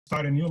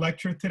start a new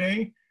lecture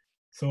today.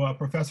 So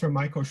Professor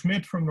Michael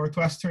Schmitt from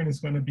Northwestern is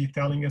going to be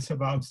telling us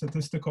about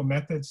statistical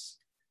methods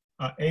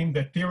aimed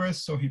at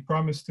theorists. So he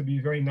promised to be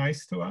very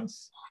nice to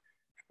us.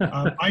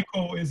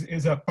 Michael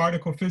is a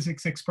particle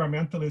physics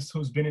experimentalist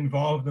who's been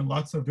involved in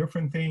lots of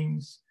different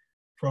things,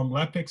 from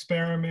LEP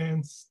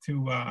experiments to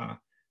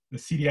the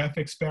CDF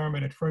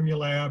experiment at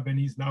Fermilab, and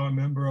he's now a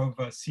member of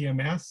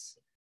CMS,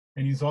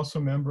 and he's also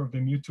a member of the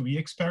Mu2E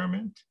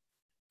experiment.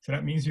 So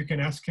that means you can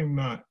ask him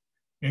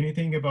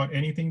anything about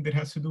anything that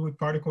has to do with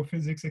particle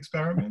physics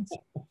experiments.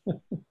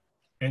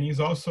 And he's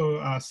also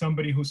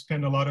somebody who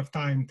spent a lot of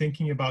time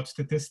thinking about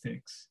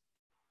statistics.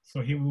 So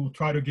he will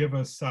try to give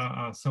us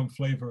some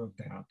flavor of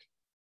that.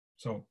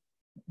 So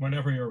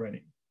whenever you're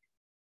ready.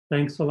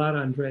 Thanks a lot,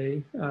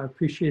 Andre.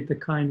 Appreciate the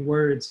kind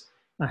words.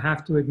 I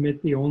have to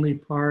admit the only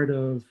part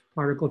of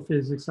particle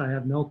physics I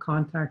have no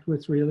contact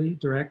with, really,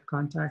 direct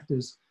contact,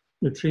 is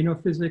neutrino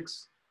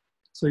physics.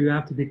 So you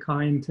have to be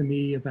kind to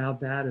me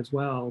about that as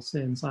well,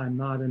 since I'm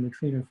not a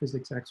neutrino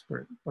physics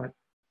expert. But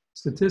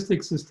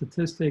statistics is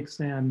statistics,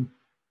 and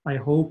I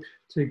hope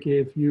to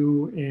give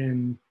you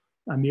in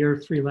a mere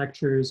 3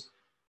 lectures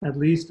at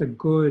least a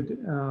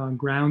good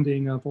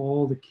grounding of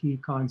all the key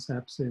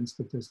concepts in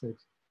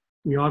statistics.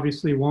 We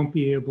obviously won't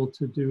be able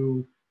to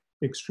do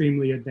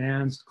extremely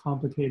advanced,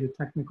 complicated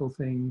technical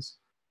things,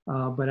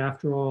 but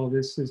after all,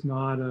 this is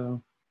not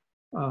a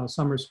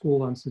summer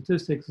school on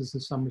statistics, this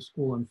is summer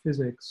school on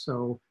physics,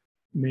 so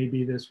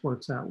maybe this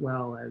works out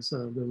well as a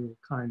little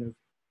kind of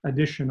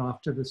addition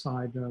off to the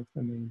side of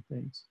the main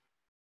things.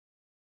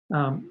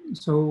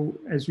 So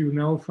as you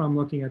know from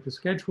looking at the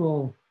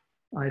schedule,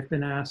 I've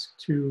been asked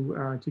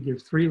to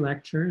give 3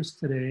 lectures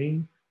today,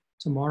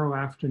 tomorrow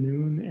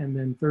afternoon, and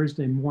then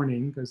Thursday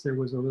morning, because there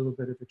was a little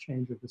bit of a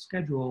change of the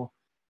schedule.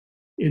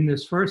 In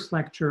this first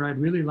lecture, I'd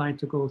really like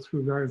to go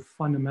through very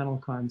fundamental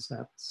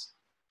concepts.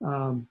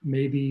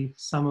 Maybe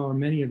some or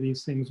many of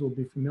these things will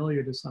be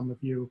familiar to some of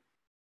you.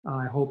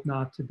 I hope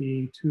not to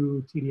be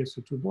too tedious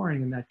or too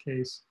boring in that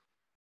case.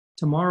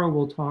 Tomorrow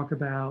we'll talk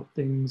about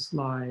things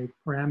like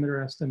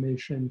parameter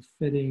estimation,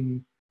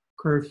 fitting,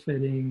 curve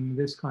fitting,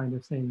 this kind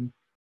of thing.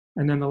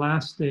 And then the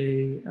last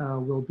day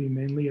will be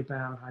mainly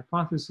about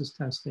hypothesis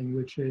testing,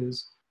 which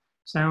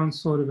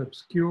sounds sort of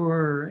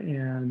obscure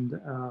and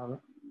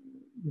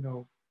you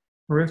know,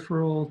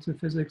 peripheral to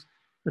physics,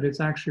 but it's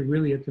actually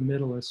really at the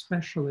middle,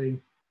 especially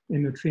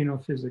in neutrino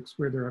physics,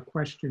 where there are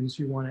questions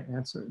you want to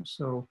answer.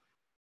 So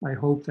I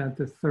hope that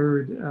the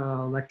third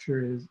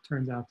lecture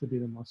turns out to be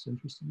the most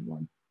interesting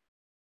one.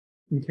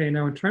 Okay,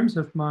 now in terms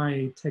of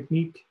my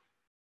technique,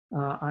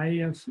 I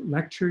have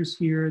lectures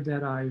here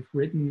that I've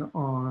written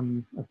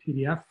on a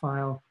PDF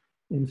file.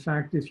 In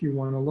fact, if you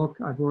want to look,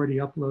 I've already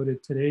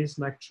uploaded today's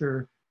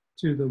lecture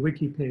to the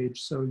wiki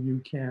page, so you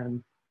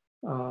can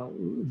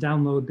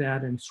download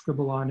that and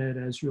scribble on it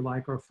as you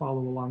like or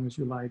follow along as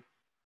you like.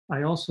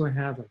 I also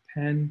have a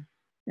pen,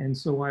 and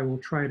so I will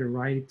try to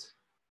write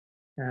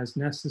as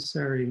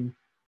necessary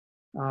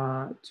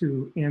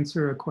to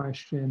answer a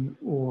question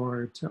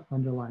or to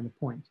underline a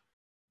point.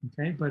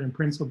 Okay, but in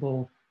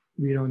principle,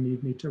 we don't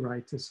need me to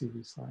write to see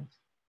these slides.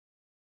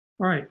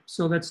 All right,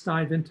 so let's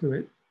dive into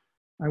it.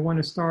 I want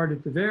to start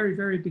at the very,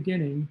 very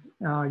beginning.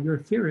 You're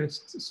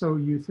theorists, so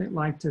you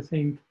like to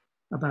think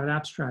about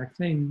abstract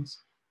things.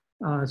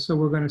 So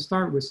we're going to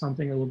start with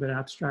something a little bit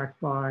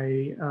abstract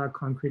by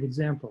concrete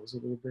examples, a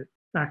little bit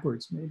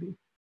backwards maybe.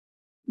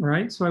 All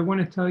right, so I want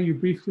to tell you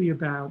briefly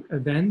about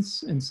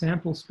events and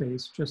sample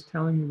space, just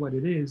telling you what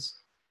it is.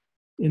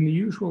 In the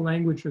usual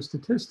language of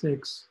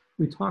statistics,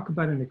 we talk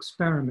about an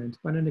experiment,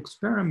 but an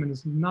experiment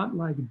is not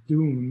like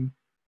Dune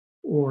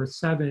or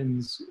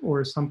Sevens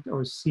or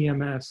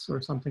CMS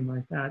or something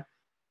like that.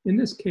 In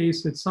this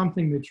case, it's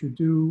something that you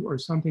do or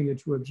something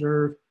that you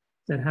observe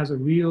that has a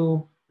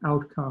real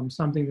outcome,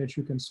 something that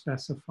you can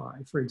specify.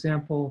 For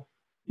example,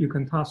 you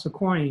can toss a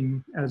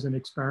coin as an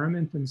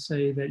experiment and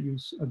say that you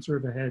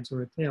observe a heads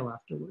or a tail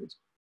afterwards.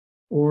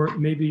 Or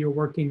maybe you're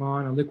working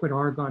on a liquid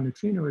argon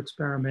neutrino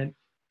experiment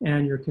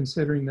and you're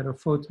considering that a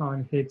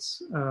photon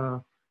hits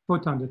a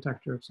photon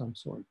detector of some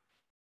sort,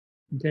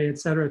 okay, et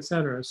cetera, et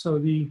cetera. So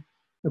the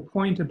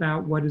point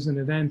about what is an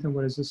event and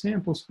what is a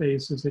sample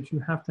space is that you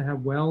have to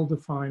have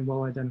well-defined,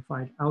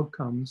 well-identified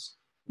outcomes,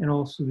 and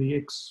also the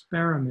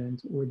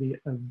experiment or the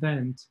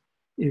event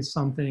is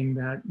something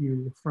that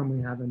you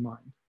firmly have in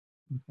mind,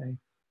 okay?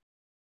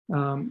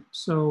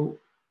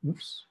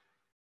 Oops.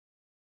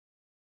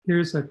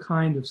 Here's a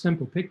kind of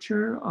simple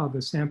picture of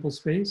a sample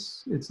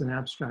space. It's an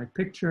abstract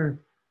picture.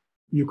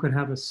 You could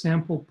have a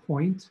sample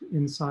point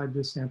inside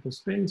this sample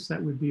space.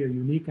 That would be a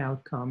unique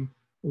outcome,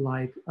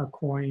 like a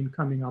coin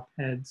coming up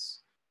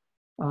heads.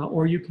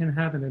 Or you can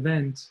have an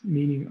event,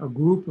 meaning a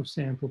group of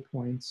sample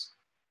points,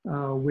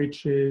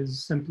 which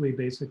is simply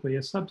basically a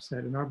subset,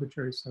 an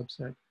arbitrary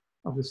subset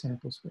of the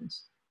sample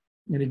space.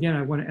 And again,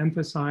 I want to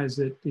emphasize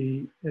that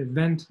the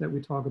event that we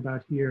talk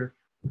about here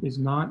is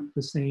not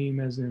the same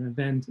as an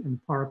event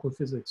in particle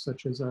physics,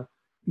 such as a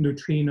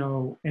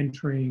neutrino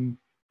entering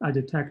a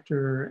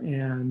detector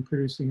and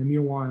producing a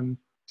muon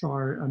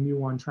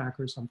track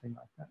or something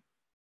like that.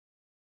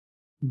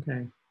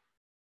 Okay.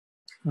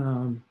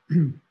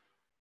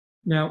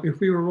 Now, if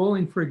we were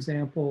rolling, for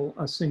example,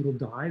 a single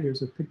die,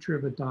 there's a picture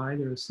of a die,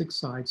 there are 6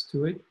 sides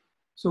to it.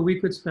 So we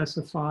could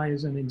specify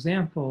as an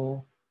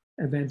example,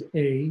 event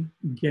A,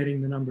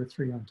 getting the number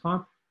 3 on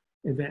top,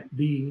 event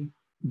B,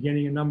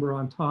 getting a number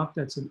on top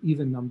that's an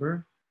even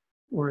number,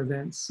 or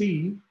event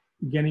C,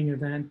 getting an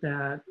event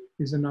that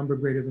is a number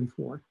greater than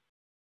 4.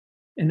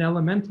 An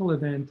elemental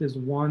event is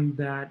one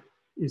that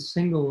is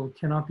single,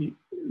 cannot be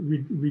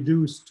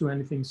reduced to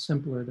anything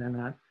simpler than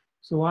that.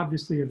 So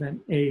obviously event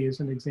A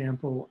is an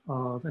example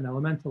of an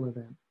elemental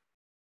event.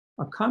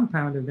 A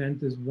compound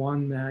event is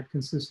one that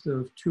consists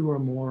of 2 or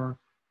more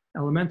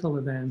elemental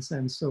events,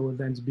 and so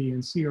events B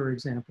and C are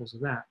examples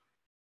of that.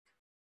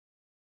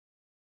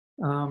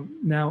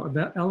 Now,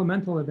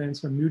 elemental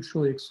events are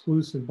mutually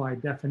exclusive by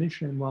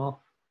definition, while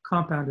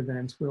compound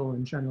events will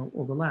in general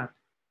overlap.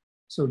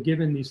 So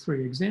given these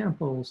 3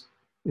 examples,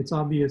 it's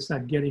obvious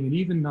that getting an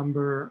even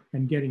number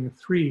and getting a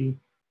 3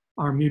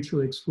 are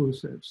mutually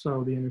exclusive.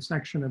 So the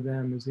intersection of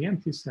them is the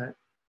empty set.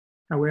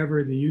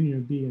 However, the union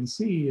of B and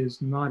C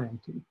is not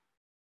empty.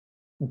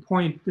 The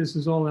point, this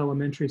is all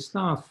elementary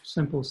stuff,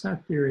 simple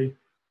set theory,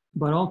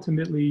 but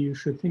ultimately you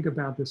should think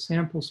about the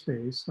sample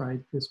space, right?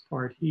 This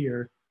part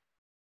here.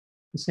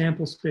 The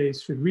sample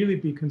space should really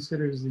be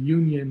considered as the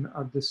union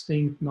of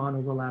distinct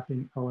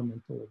non-overlapping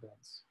elemental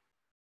events,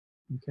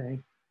 okay?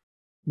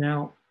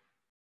 Now,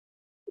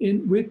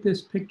 with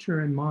this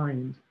picture in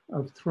mind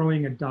of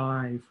throwing a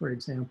die, for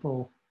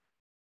example,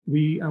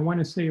 I want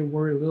to say a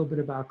little bit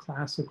about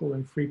classical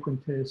and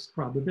frequentist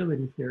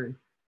probability theory.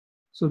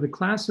 So the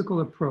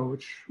classical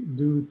approach,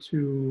 due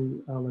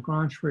to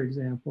Lagrange, for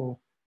example,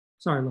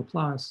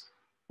 Laplace,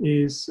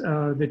 is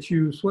that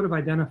you sort of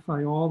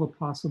identify all the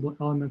possible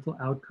elemental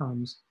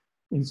outcomes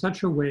in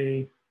such a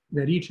way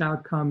that each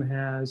outcome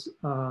has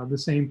the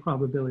same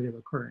probability of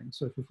occurring.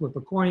 So if you flip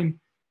a coin,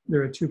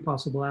 there are 2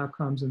 possible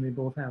outcomes and they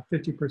both have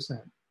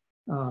 50%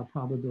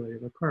 probability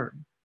of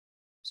occurring.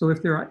 So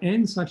if there are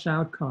n such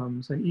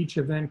outcomes and each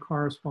event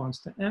corresponds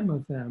to m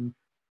of them,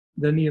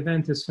 then the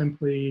event is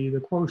simply the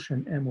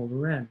quotient m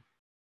over n.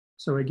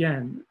 So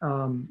again,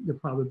 the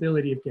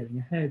probability of getting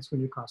a heads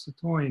when you toss a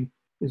coin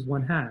is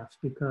 1/2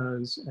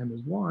 because m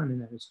is 1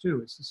 and n is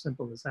 2. It's as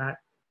simple as that.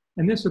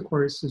 And this, of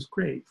course, is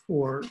great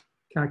for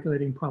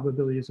calculating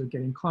probabilities of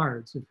getting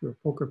cards if you're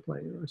a poker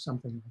player or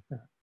something like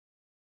that.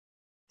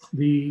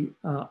 The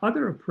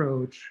other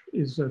approach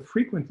is a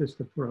frequentist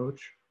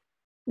approach.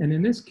 And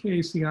in this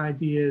case, the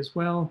idea is,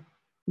 well,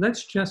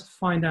 let's just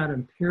find out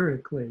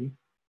empirically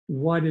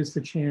what is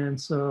the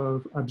chance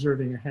of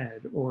observing a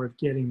head or of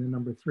getting the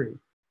number 3.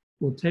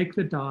 We'll take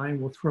the die,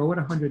 we'll throw it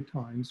 100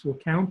 times, we'll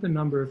count the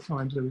number of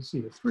times that we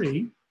see a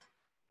 3,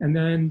 and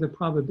then the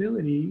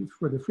probability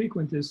for the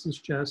frequentist is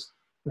just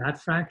that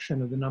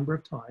fraction of the number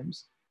of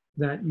times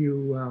that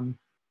you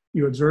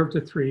observed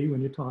a 3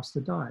 when you toss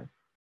the die.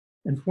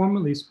 And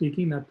formally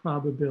speaking, that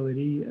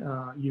probability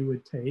you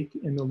would take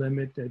in the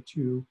limit that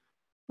you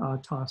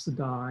toss the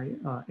die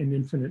an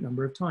infinite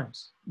number of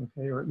times,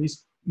 okay, or at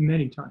least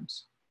many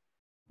times,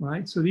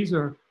 right? So these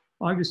are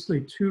obviously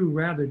 2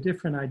 rather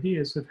different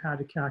ideas of how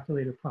to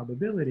calculate a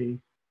probability,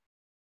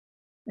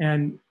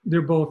 and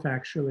they're both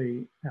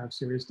actually have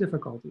serious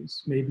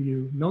difficulties. Maybe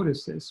you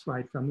noticed this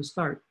right from the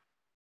start.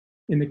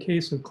 In the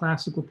case of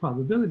classical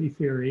probability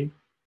theory,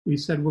 we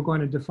said we're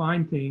going to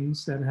define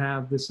things that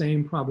have the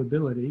same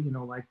probability, you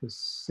know, like the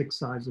 6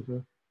 sides of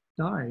a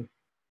die.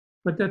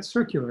 But that's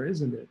circular,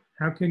 isn't it?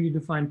 How can you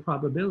define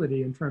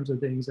probability in terms of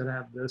things that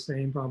have the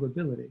same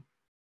probability?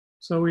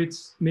 So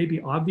it's maybe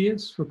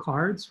obvious for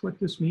cards what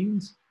this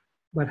means,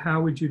 but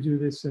how would you do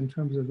this in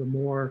terms of a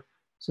more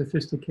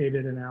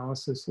sophisticated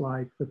analysis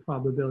like the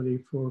probability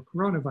for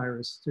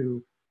coronavirus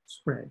to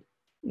spread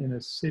in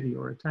a city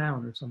or a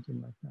town or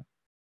something like that?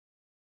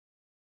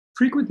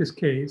 Frequentist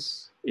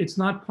case, it's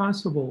not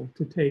possible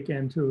to take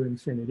n to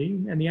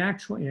infinity, and the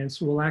actual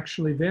answer will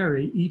actually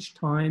vary each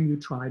time you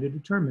try to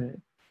determine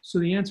it. So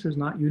the answer is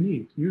not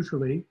unique.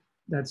 Usually,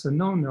 that's a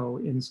no-no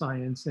in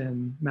science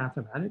and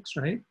mathematics,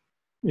 right?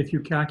 If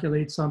you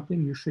calculate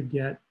something, you should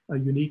get a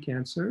unique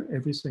answer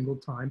every single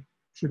time.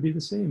 It should be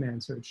the same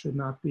answer. It should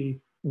not be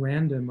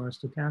random or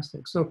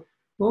stochastic. So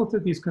both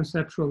of these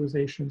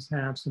conceptualizations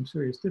have some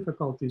serious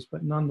difficulties,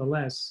 but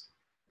nonetheless,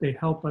 they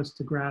help us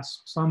to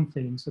grasp some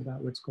things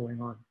about what's going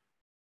on.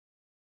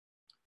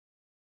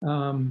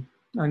 I'm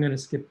going to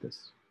skip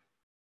this.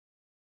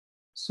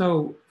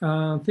 So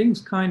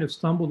things kind of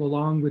stumbled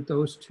along with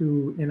those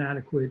 2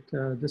 inadequate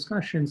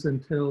discussions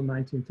until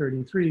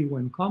 1933,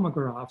 when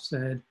Kolmogorov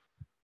said,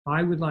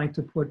 I would like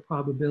to put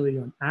probability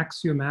on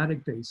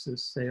axiomatic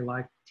basis, say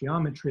like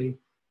geometry,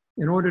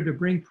 in order to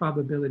bring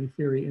probability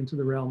theory into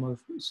the realm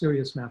of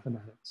serious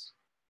mathematics.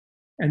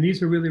 And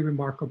these are really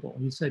remarkable.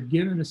 He said,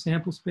 given a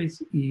sample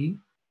space E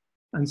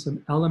and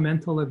some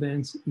elemental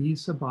events E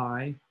sub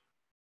I,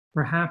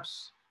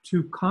 perhaps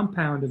 2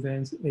 compound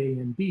events A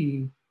and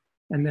B,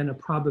 and then a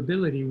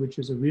probability, which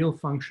is a real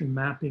function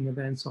mapping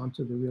events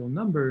onto the real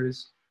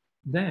numbers,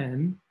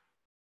 then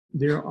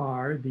there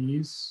are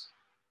these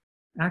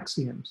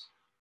axioms.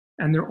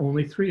 and there are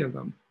only three of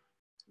them.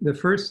 The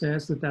first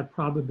says that that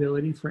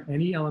probability for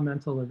any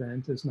elemental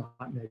event is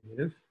not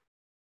negative.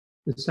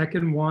 The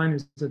second one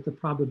is that the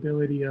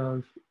probability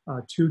of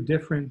two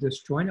different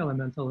disjoint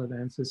elemental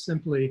events is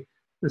simply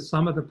the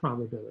sum of the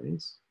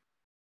probabilities.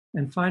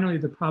 And finally,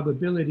 the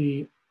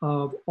probability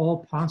of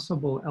all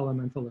possible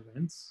elemental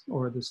events,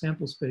 or the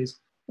sample space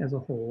as a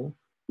whole,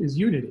 is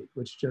unity,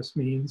 which just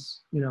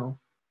means, you know,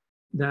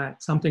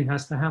 that something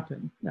has to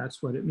happen.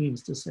 That's what it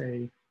means to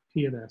say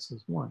P of S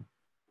is 1.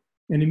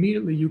 And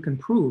immediately you can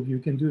prove, you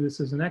can do this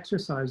as an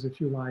exercise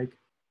if you like,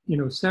 you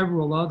know,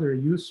 several other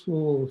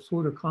useful,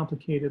 sort of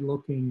complicated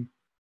looking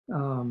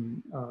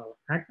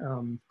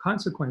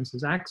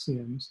consequences,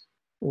 axioms,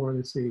 or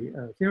let's say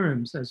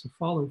theorems as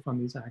follow from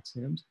these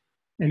axioms.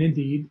 And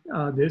indeed,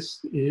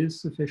 this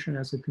is sufficient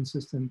as a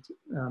consistent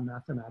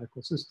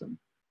mathematical system.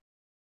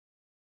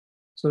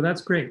 So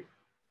that's great.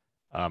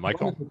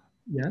 Michael,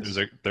 yes?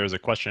 there's a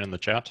question in the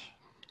chat.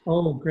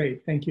 Oh,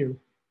 great, thank you.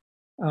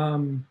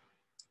 Pranjal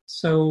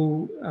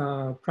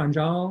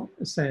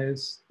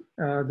says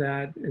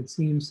that it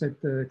seems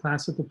that the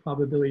classical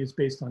probability is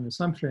based on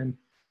assumption.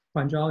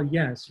 Pranjal,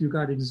 yes, you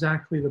got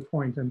exactly the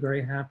point. I'm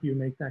very happy you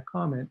make that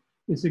comment.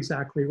 It's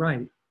exactly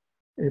right.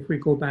 If we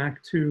go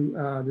back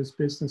to this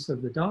business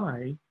of the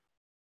die,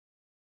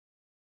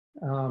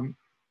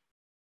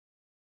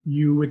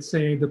 you would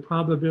say the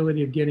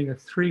probability of getting a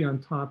 3 on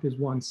top is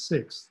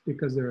 1/6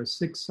 because there are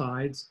 6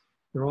 sides.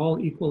 They're all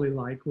equally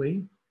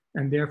likely,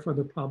 and therefore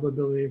the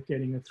probability of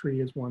getting a 3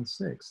 is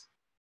 1/6.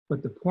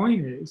 But the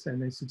point is,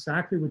 and it's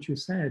exactly what you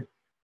said,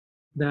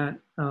 that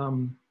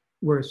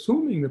we're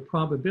assuming the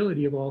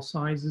probability of all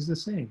sides is the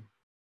same.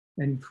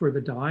 And for the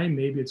die,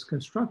 maybe it's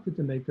constructed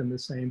to make them the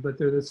same, but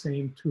they're the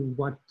same to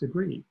what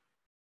degree?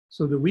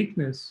 So the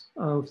weakness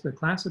of the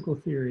classical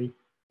theory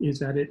is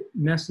that it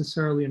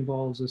necessarily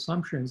involves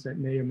assumptions that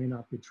may or may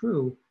not be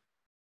true.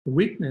 The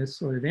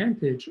weakness or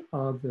advantage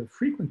of the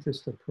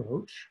frequentist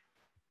approach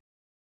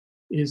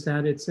is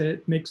that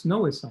it makes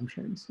no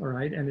assumptions, all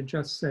right? And it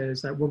just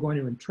says that we're going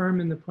to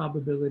determine the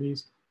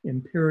probabilities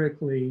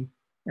empirically,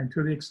 and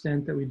to the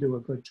extent that we do a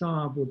good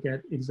job, we'll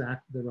get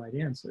exactly the right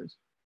answers.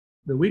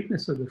 The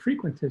weakness of the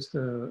frequentist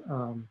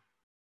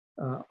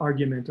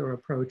argument or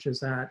approach is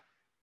that,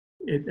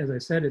 as I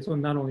said, it's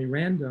not only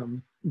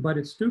random, but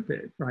it's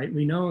stupid, right?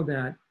 We know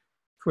that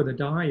for the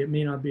die, it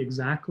may not be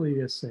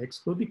exactly a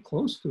 6, it'll be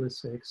close to a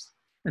 6,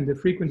 and the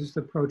frequentist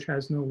approach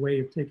has no way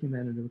of taking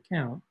that into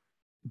account.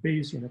 The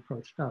Bayesian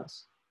approach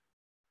does.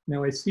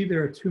 Now I see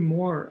there are 2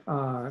 more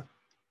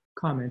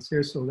comments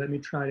here, so let me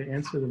try to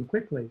answer them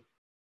quickly.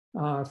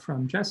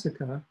 From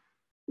Jessica,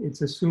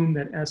 it's assumed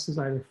that S is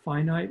either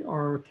finite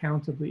or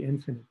countably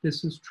infinite.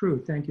 This is true.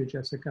 Thank you,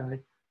 Jessica. I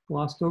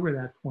glossed over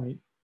that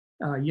point.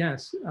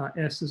 Yes,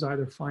 S is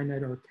either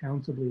finite or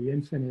countably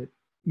infinite,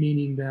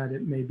 meaning that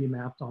it may be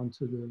mapped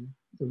onto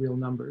the real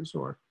numbers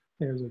or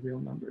pairs of real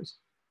numbers.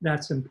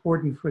 That's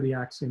important for the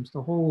axioms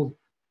to hold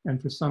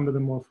and for some of the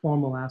more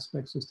formal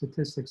aspects of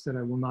statistics that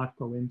I will not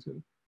go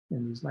into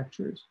in these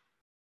lectures.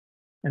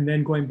 And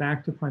then going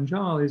back to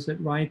Pranjal, is it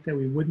right that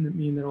we wouldn't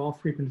mean that all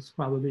frequentist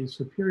probability is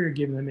superior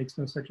given that makes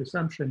no such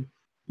assumption?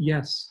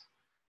 Yes,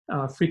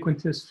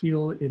 frequentists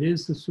feel it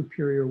is the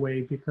superior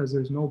way because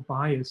there's no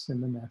bias in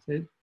the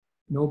method,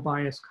 no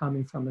bias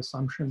coming from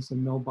assumptions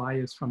and no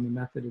bias from the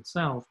method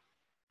itself.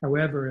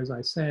 However, as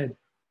I said,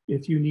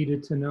 if you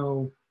needed to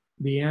know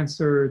the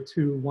answer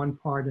to 1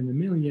 part in a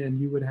million,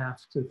 you would have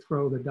to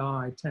throw the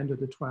die 10 to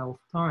the 12th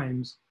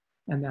times,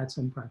 and that's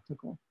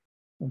impractical.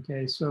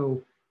 Okay,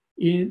 so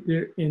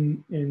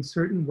in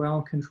certain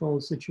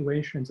well-controlled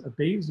situations, a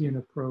Bayesian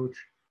approach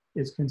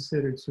is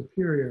considered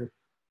superior,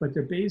 but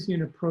the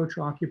Bayesian approach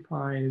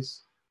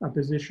occupies a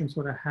position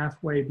sort of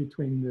halfway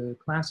between the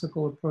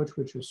classical approach,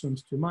 which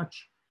assumes too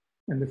much,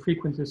 and the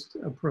frequentist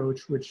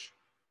approach, which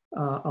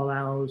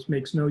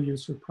makes no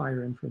use of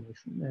prior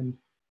information. And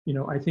you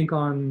know, I think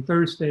on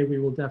Thursday, we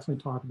will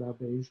definitely talk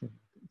about Bayesian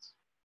methods.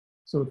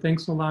 So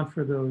thanks a lot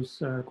for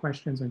those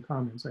questions and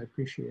comments. I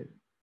appreciate it.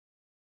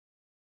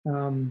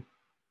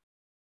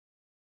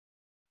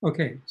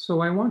 Okay,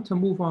 so I want to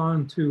move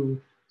on to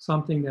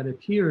something that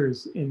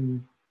appears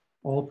in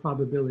all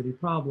probability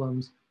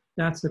problems.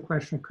 That's the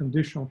question of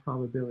conditional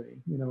probability.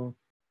 You know,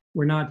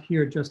 we're not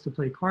here just to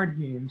play card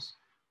games.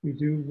 We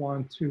do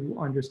want to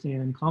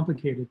understand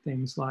complicated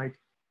things like,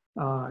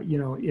 you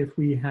know, if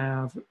we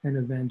have an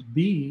event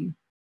B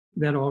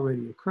that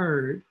already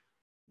occurred,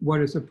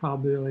 what is the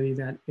probability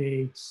that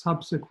A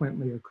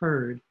subsequently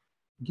occurred,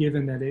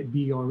 given that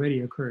B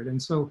already occurred?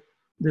 And so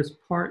this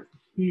part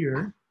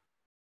here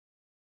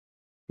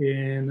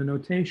in the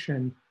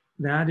notation,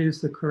 that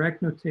is the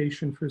correct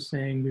notation for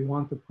saying we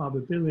want the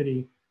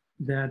probability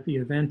that the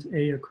event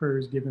A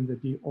occurs given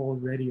that B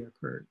already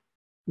occurred.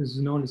 This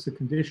is known as the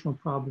conditional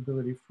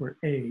probability for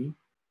A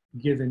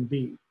given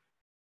B.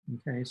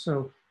 Okay,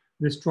 so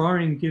this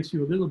drawing gives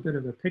you a little bit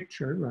of a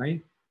picture,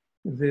 right?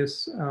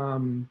 This,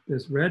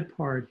 this red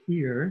part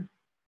here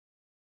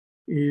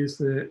is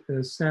the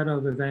set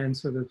of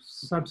events or the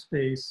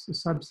subspace, the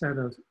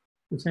subset of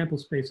the sample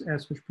space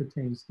S which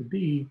pertains to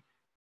B.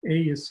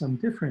 A is some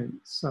different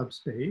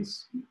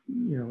subspace,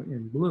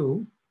 in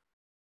blue.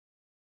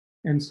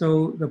 And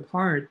so the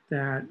part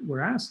that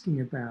we're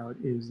asking about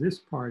is this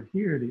part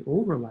here, the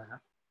overlap.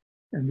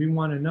 And we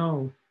want to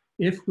know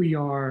if we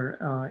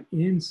are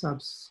in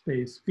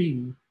subspace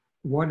B,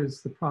 what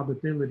is the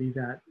probability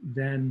that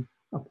then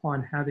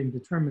upon having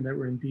determined that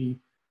we're in B,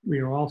 we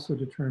are also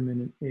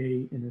determined in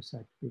A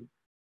intersect B.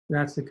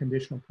 That's the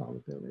conditional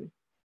probability.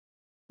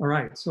 All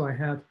right, so I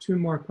have two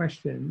more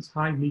questions.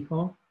 Hi,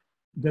 Miko.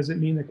 Does it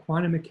mean that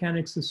quantum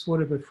mechanics is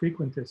sort of a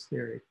frequentist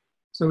theory?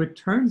 So it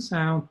turns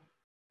out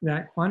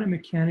that quantum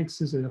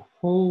mechanics is a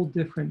whole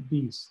different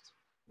beast,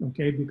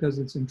 okay, because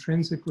it's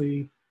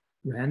intrinsically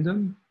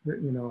random.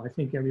 I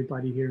think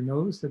everybody here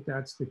knows that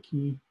that's the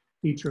key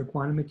feature of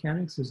quantum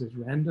mechanics is its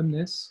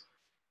randomness.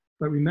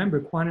 But remember,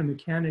 quantum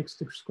mechanics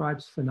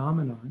describes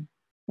phenomenon,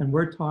 and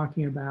we're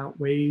talking about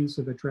ways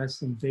of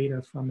addressing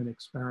data from an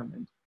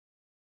experiment.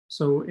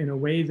 So in a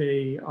way,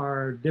 they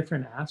are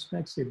different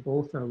aspects. They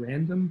both are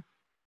random.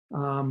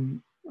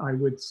 I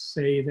would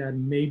say that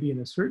maybe in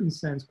a certain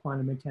sense,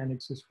 quantum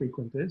mechanics is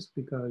frequentist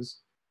because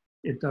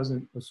it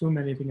doesn't assume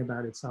anything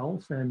about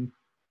itself and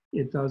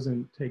it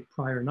doesn't take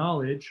prior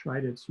knowledge,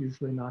 right? It's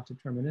usually not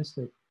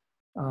deterministic,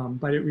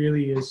 but it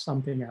really is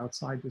something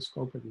outside the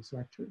scope of these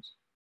lectures.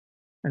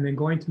 And then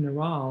going to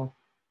Neural,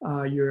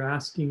 you're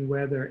asking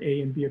whether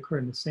A and B occur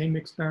in the same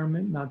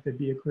experiment, not that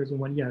B occurs in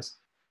one. Yes.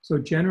 So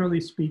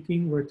generally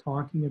speaking, we're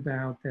talking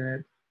about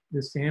that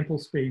the sample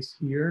space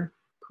here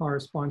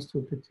corresponds to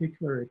a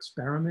particular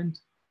experiment.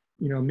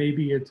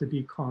 Maybe it to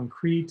be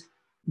concrete.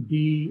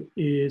 B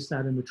is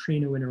that a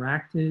neutrino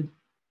interacted.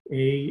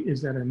 A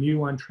is that a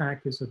muon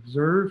track is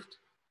observed.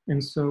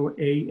 And so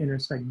A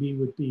intersect B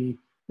would be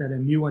that a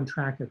muon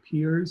track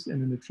appears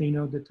in a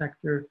neutrino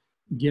detector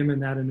given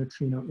that a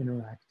neutrino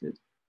interacted.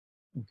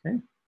 Okay,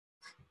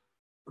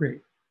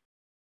 great.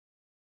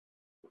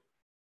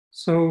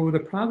 So the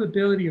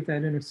probability of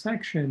that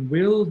intersection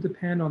will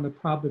depend on the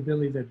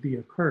probability that B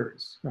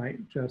occurs, right?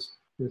 Just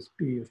this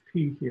B of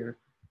P here,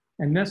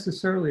 and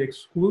necessarily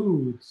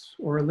excludes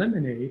or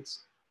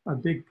eliminates a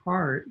big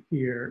part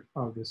here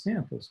of the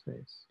sample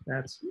space.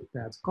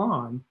 That's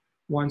gone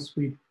once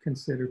we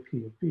consider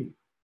P of B.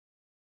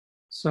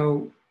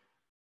 So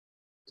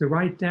to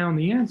write down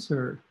the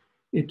answer,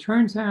 it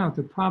turns out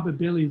the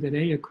probability that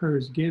A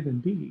occurs given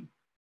B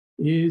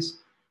is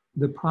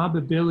the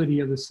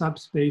probability of the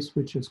subspace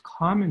which is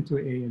common to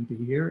A and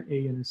B here,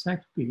 A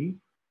intersect B,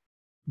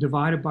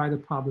 divided by the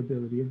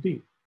probability of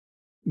B.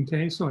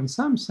 Okay, so in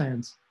some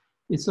sense,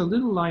 it's a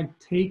little like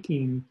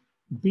taking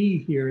B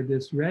here,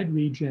 this red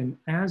region,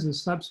 as a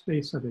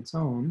subspace of its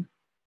own.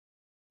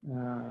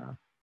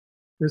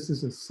 This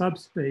is a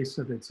subspace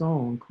of its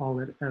own,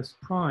 call it S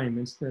prime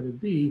instead of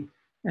B.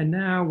 And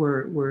now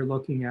we're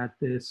looking at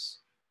this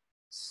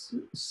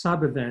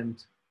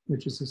sub-event,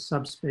 which is a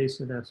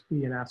subspace of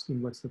SB, and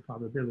asking what's the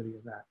probability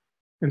of that.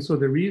 And so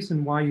the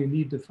reason why you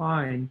need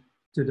to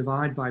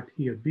divide by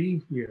P of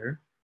B here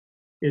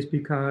is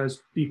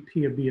because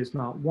P of B is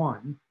not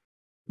 1,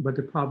 but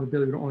the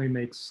probability only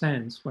makes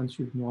sense once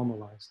you've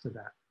normalized to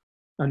that.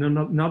 And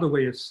another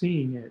way of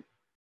seeing it,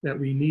 that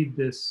we need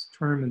this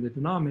term in the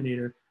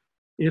denominator,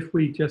 if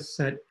we just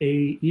set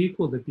A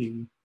equal to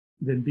B,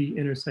 then B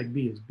intersect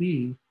B is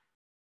B,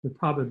 the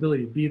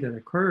probability of B that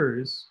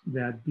occurs,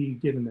 that B,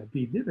 given that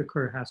B did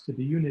occur, has to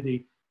be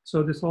unity.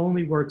 So this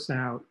only works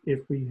out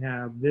if we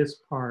have this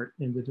part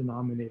in the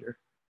denominator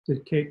to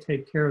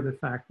take care of the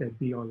fact that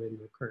B already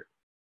occurred.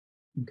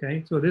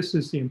 Okay, so this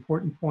is the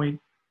important point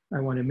I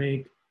want to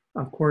make.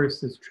 Of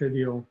course, it's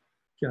trivial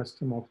just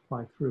to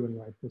multiply through and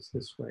write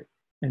this way.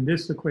 And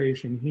this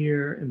equation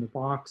here in the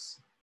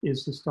box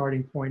is the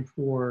starting point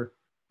for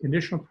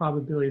conditional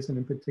probabilities and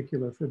in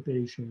particular for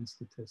Bayesian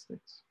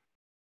statistics.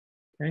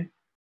 Okay.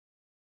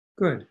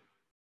 Good.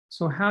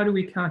 So how do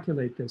we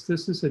calculate this?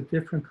 This is a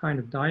different kind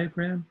of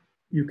diagram.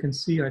 You can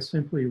see I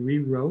simply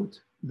rewrote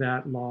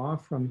that law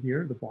from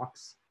here, the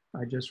box.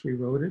 I just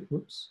rewrote it,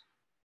 whoops,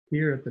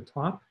 here at the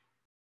top.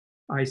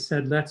 I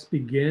said, let's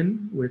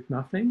begin with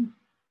nothing.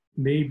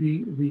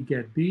 Maybe we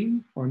get B,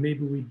 or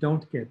maybe we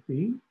don't get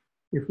B.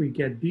 If we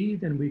get B,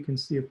 then we can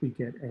see if we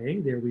get A.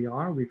 There we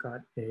are, we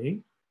got A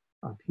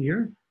up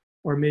here.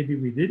 Or maybe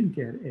we didn't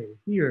get A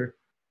here.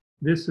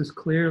 This is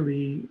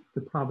clearly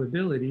the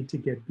probability to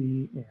get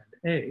B and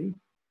A,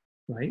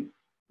 right?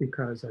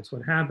 Because that's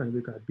what happened. We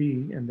got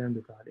B and then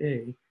we got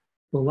A.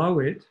 Below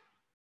it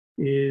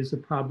is the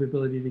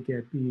probability to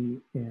get B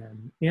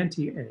and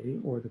anti-A,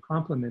 or the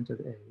complement of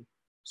A,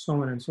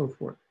 so on and so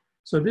forth.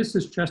 So this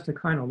is just a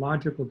kind of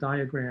logical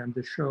diagram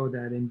to show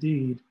that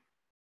indeed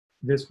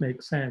this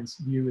makes sense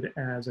viewed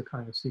as a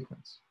kind of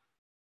sequence.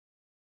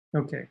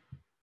 Okay.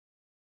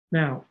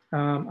 Now,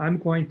 I'm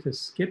going to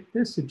skip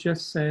this. It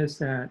just says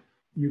that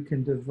you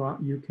can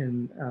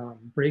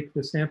break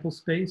the sample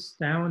space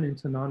down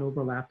into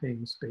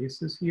non-overlapping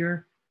spaces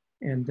here.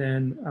 And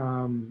then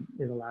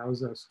it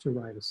allows us to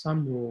write a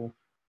sum rule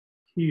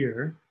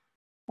here,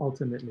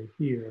 ultimately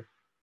here,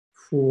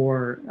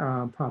 for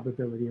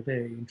probability of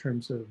A in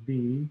terms of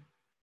B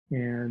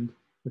and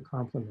the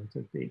complement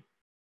of B.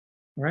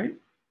 All right?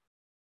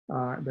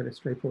 But it's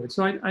straightforward.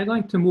 So I'd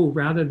like to move,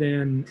 rather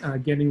than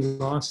getting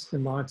lost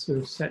in lots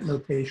of set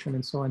notation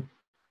and so on,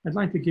 I'd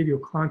like to give you a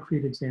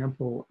concrete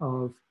example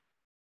of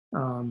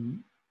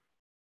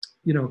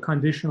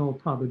conditional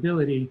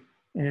probability,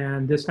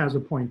 and this has a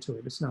point to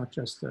it. It's not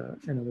just an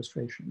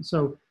illustration.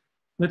 So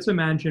let's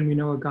imagine we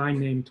know a guy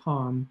named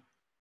Tom,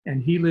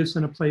 and he lives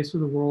in a place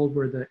of the world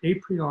where the a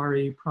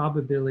priori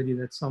probability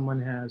that someone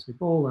has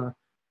Ebola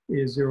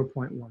is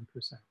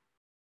 0.1%.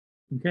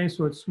 Okay,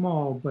 so it's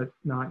small, but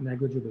not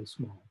negligibly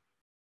small.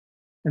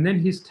 And then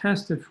he's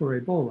tested for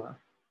Ebola,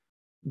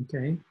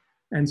 okay?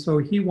 And so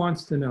he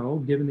wants to know,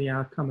 given the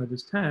outcome of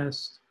his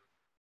test,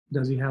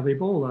 does he have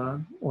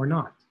Ebola or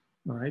not?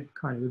 All right,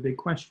 kind of a big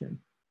question.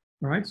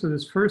 All right, so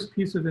this first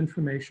piece of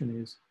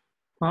information is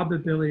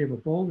probability of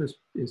Ebola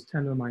is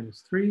 10 to the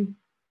minus 3,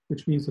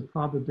 which means the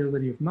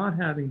probability of not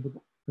having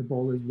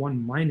Ebola is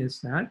 1 minus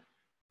that,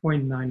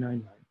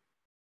 0.999.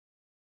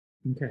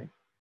 Okay.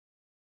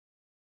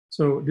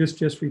 So this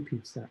just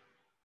repeats that.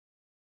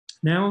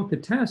 Now, the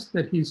test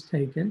that he's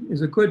taken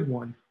is a good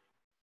one.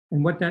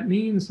 And what that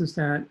means is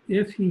that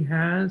if he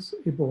has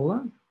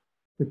Ebola,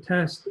 the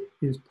test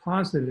is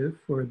positive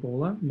for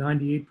Ebola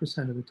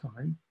 98% of the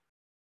time.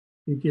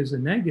 It gives a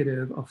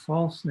negative, a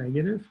false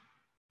negative,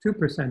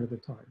 2% of the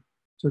time.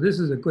 So this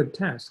is a good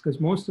test because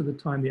most of the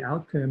time the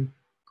outcome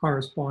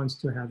corresponds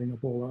to having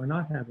Ebola or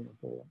not having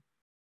Ebola.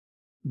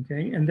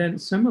 Okay, and then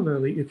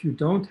similarly, if you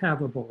don't have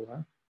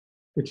Ebola,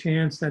 the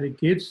chance that it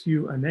gives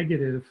you a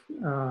negative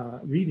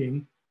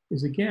reading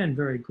is again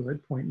very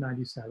good,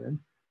 0.97,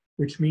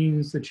 which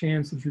means the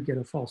chance that you get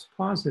a false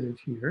positive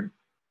here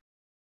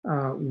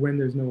when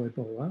there's no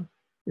Ebola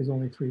is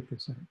only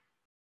 3%.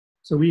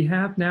 So we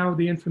have now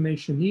the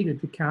information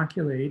needed to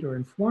calculate or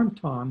inform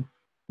Tom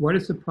what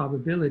is the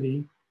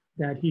probability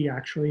that he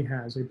actually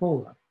has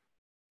Ebola.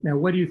 Now,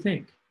 what do you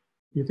think?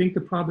 Do you think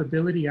the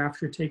probability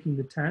after taking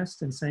the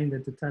test and saying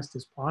that the test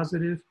is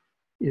positive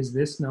is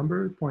this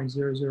number,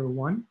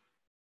 0.001?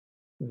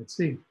 Let's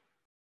see.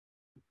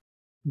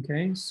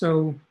 Okay,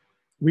 so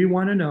we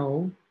want to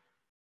know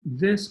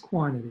this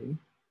quantity.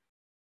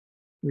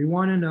 We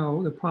want to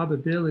know the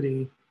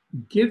probability,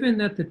 given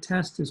that the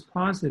test is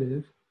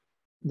positive,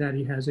 that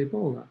he has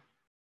Ebola.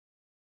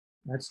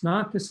 That's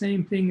not the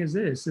same thing as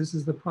this. This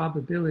is the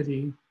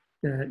probability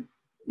that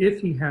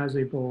if he has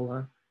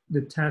Ebola,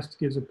 the test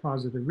gives a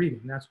positive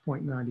reading. That's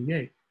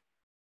 0.98.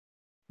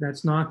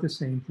 That's not the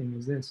same thing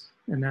as this,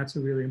 and that's a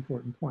really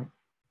important point.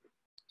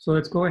 So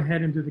let's go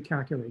ahead and do the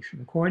calculation.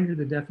 According to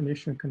the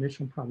definition of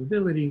conditional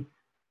probability,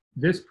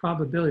 this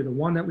probability, the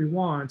one that we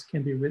want,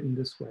 can be written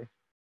this way.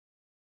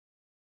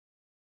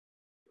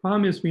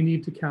 Problem is we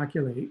need to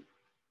calculate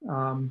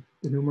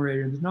the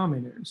numerator and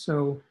denominator.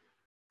 So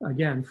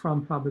again,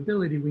 from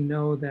probability, we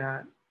know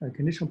that a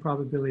conditional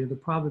probability, the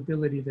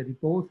probability that he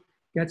both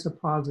gets a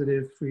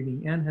positive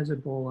reading and has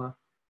Ebola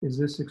is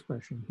this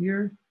expression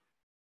here.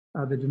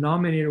 The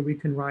denominator we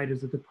can write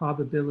is that the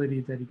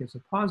probability that he gets a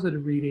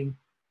positive reading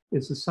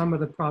is the sum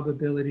of the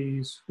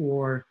probabilities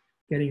for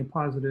getting a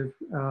positive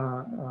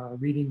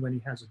reading when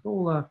he has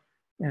Ebola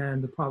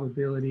and the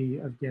probability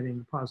of getting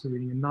a positive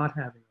reading and not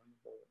having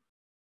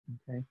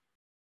Ebola. Okay,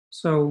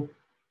 so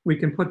we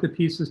can put the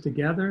pieces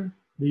together.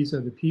 These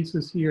are the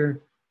pieces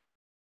here.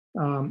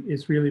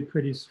 It's really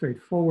pretty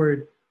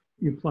straightforward.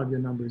 You plug the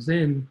numbers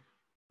in,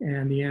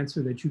 and the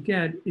answer that you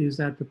get is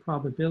that the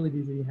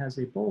probability that he has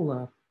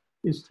Ebola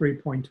is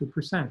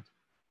 3.2%.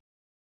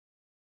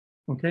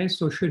 Okay,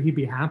 so should he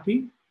be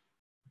happy?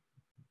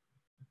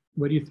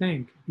 What do you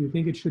think? Do you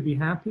think it should be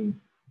happy?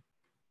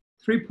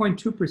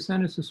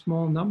 3.2% is a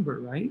small number,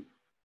 right?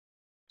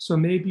 So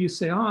maybe you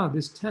say,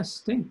 this test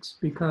stinks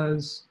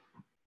because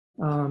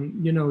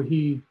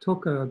he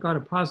got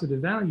a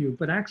positive value,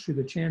 but actually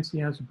the chance he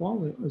has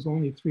Ebola is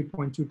only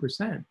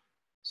 3.2%.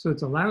 So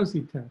it's a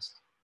lousy test.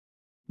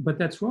 But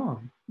that's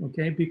wrong,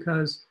 okay?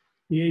 Because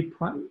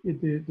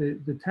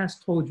the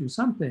test told you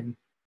something.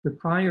 The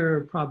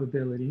prior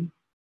probability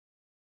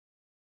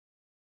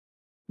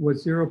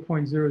was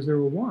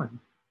 0.001,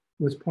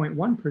 was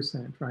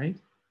 0.1%, right?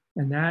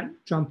 And that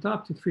jumped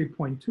up to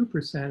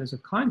 3.2% as a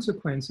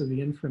consequence of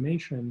the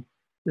information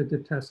that the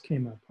test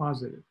came out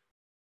positive.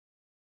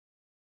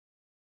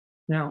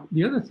 Now,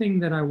 the other thing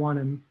that I want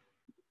to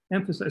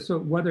emphasize, so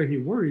whether he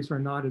worries or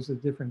not is a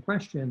different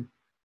question.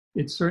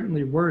 It's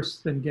certainly worse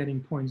than getting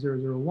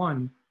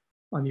 0.001.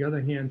 On the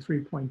other hand,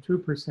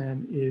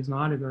 3.2% is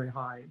not a very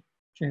high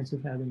chance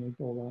of having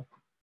Ebola.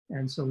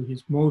 And so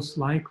he's most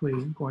likely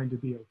going to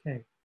be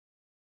okay.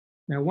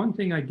 Now, one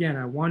thing, again,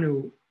 I want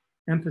to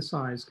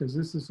emphasize, because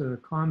this is a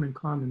common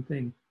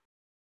thing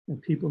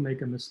that people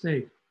make a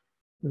mistake.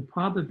 The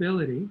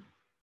probability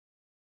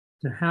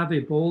to have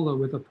Ebola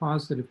with a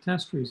positive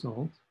test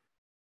result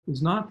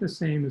is not the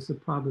same as the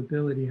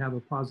probability to have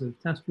a positive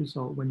test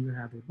result when you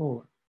have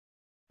Ebola,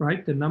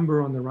 right? The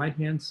number on the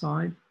right-hand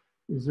side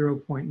is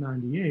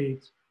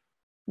 0.98,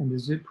 and the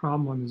zip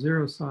problem on the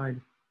 0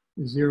 side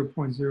is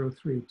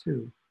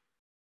 0.032.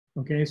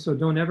 Okay, so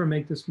don't ever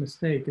make this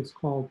mistake. It's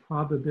called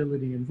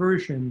probability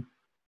inversion.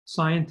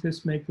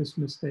 scientists make this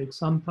mistake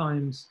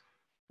sometimes,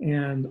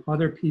 and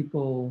other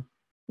people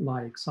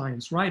like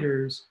science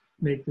writers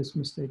make this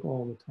mistake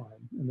all the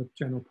time, and the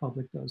general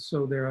public does.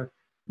 So there are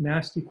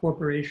nasty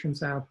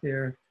corporations out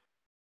there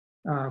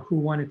who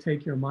want to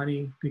take your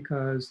money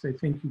because they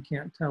think you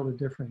can't tell the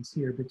difference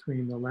here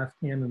between the left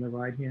hand and the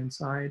right hand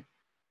side.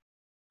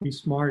 Be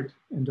smart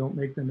and don't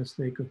make the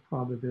mistake of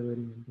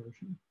probability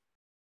inversion.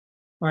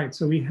 All right,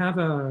 so we have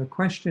a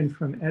question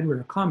from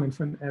Edward, a comment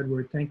from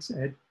Edward. Thanks,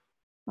 Ed.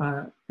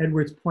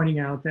 Edward's pointing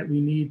out that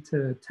we need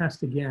to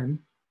test again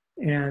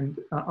and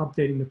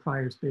updating the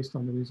priors based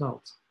on the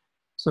results.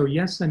 So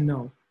yes and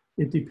no.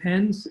 It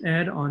depends,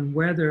 Ed, on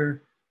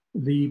whether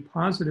the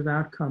positive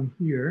outcome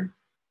here,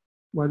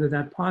 whether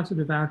that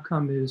positive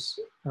outcome is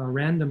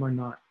random or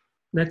not.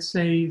 Let's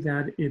say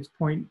that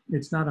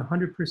it's not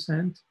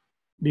 100%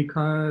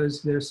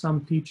 because there's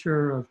some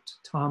feature of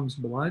Tom's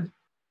blood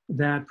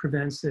that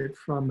prevents it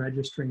from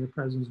registering the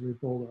presence of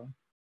Ebola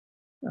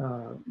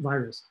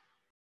virus.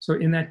 So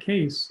in that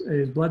case,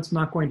 his blood's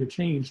not going to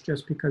change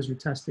just because you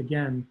test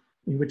again,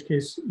 in which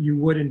case you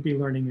wouldn't be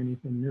learning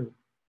anything new.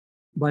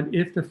 But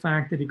if the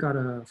fact that he got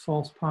a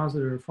false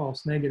positive or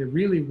false negative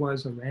really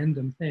was a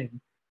random thing,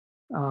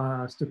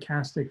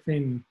 stochastic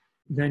thing,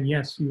 then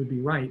yes, you would be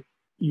right.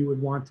 You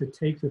would want to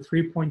take the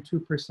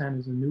 3.2%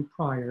 as a new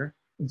prior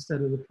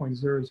instead of the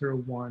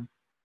 0.001,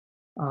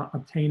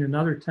 obtain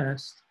another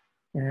test,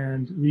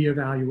 and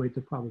reevaluate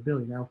the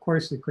probability. Now, of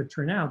course, it could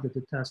turn out that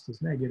the test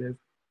is negative,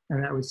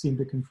 and that would seem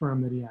to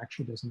confirm that he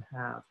actually doesn't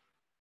have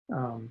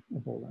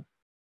Ebola.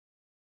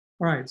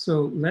 All right,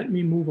 so let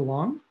me move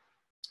along.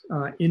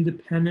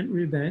 Independent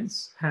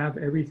events have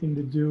everything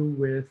to do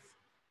with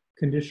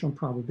conditional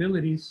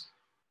probabilities.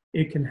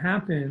 It can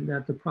happen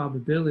that the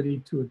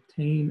probability to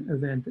obtain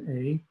event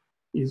A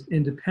is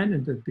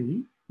independent of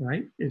B,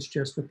 right? It's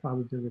just the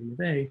probability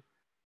of A.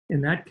 In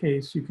that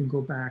case, you can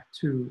go back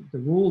to the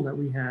rule that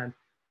we had.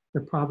 The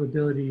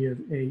probability of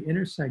A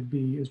intersect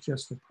B is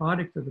just the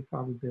product of the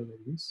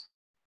probabilities.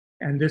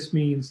 And this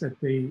means that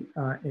A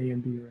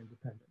and B are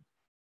independent.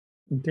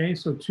 Okay,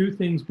 so two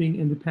things being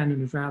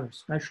independent is rather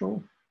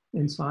special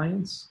in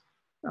science.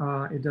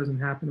 It doesn't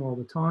happen all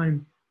the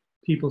time.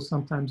 People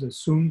sometimes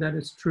assume that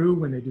it's true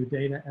when they do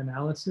data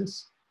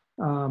analysis,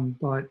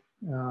 but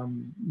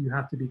you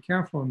have to be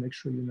careful and make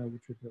sure you know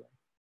what you're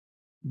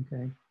doing,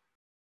 okay?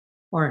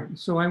 All right,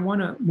 so I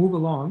wanna move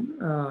along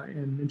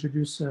and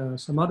introduce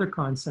some other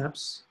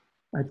concepts.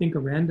 I think a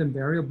random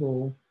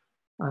variable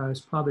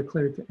is probably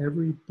clear to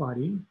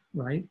everybody,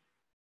 right?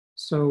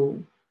 So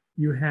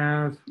you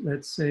have,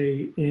 let's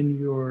say, in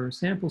your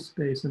sample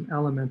space, an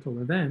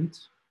elemental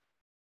event.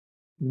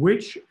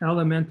 Which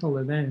elemental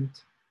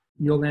event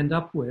you'll end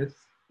up with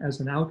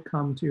as an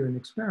outcome to an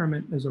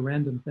experiment is a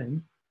random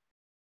thing,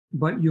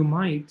 but you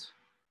might,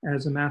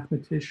 as a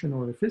mathematician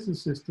or a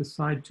physicist,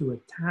 decide to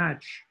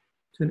attach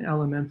to an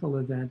elemental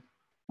event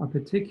a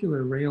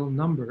particular real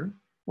number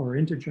or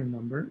integer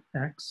number,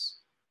 x,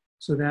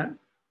 so that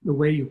the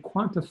way you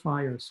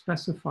quantify or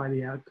specify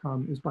the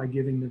outcome is by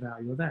giving the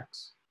value of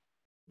x.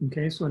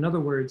 Okay, so in other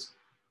words,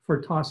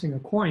 for tossing a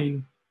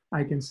coin,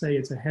 I can say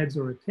it's a heads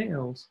or a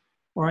tails,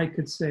 or I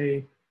could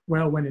say,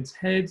 well, when it's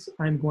heads,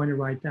 I'm going to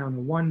write down a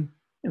 1,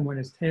 and when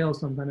it's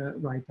tails, I'm going to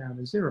write down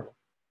a 0.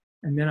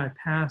 And then I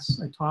toss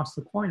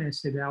the coin, I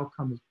say the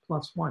outcome is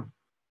 +1,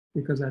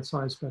 because that's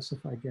how I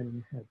specify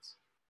getting heads.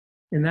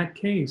 In that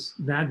case,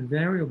 that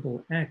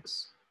variable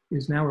x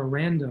is now a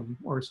random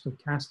or a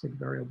stochastic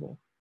variable.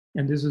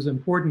 And this is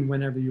important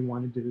whenever you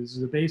want to do this. This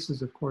is the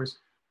basis, of course,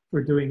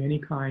 for doing any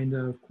kind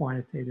of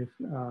quantitative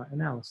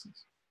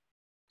analysis.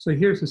 So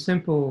here's a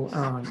simple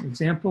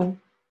example.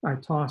 I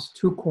toss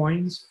 2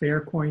 coins, fair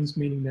coins,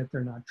 meaning that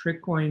they're not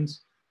trick coins.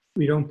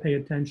 We don't pay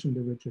attention to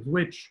which is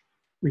which.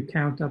 We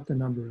count up the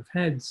number of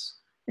heads.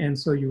 And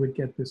so you would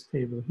get this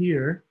table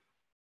here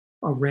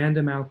of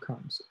random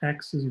outcomes.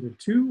 X is either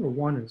 2 or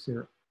 1 or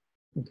 0.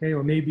 Okay,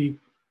 or maybe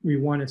we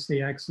want to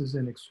say X is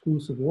an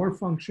exclusive OR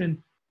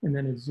function, and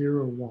then it's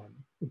 0 or 1,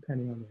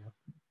 depending on the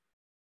outcome.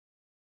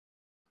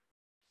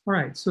 All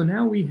right, so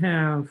now we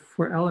have,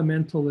 for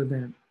elemental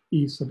event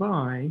E sub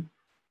I,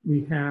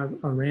 we have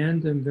a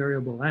random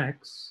variable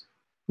x,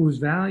 whose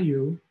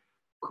value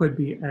could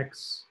be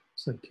x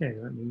sub k.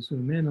 Let me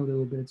zoom in a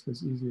little bit so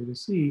it's easier to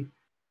see,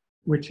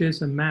 which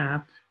is a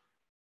map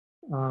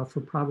for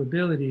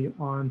probability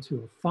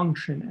onto a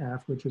function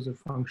f, which is a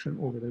function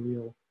over the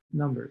real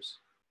numbers,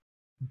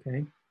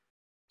 okay?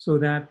 So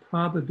that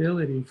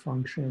probability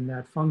function,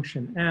 that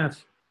function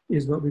f,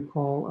 is what we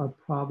call a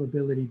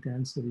probability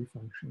density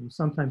function,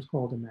 sometimes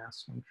called a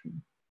mass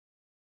function.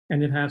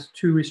 And it has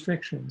 2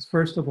 restrictions.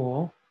 First of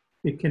all,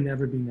 it can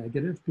never be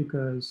negative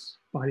because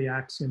by the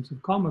axioms of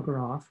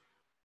Kolmogorov,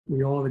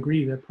 we all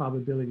agree that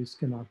probabilities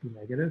cannot be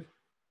negative.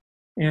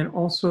 And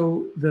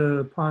also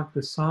the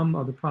sum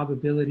of the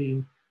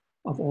probability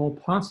of all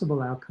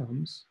possible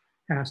outcomes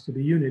has to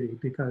be unity,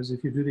 because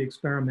if you do the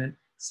experiment,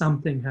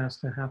 something has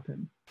to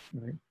happen,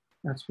 right?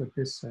 That's what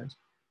this says.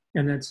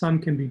 And that sum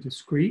can be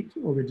discrete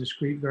over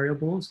discrete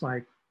variables,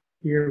 like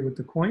here with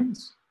the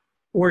coins,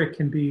 or it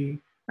can be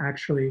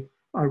actually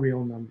a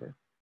real number.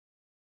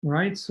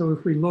 Right? So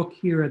if we look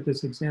here at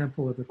this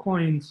example of the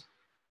coins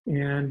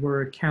and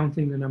we're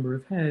counting the number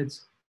of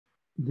heads,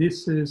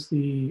 this is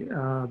the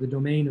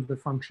domain of the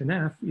function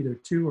f, either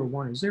 2 or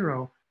 1 or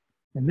 0.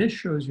 And this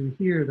shows you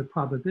here the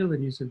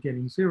probabilities of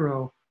getting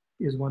 0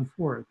 is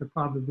 1/4. The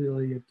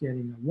probability of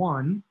getting a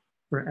 1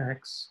 for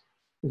x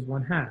is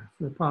 1/2.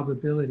 The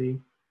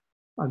probability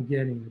of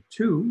getting a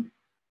 2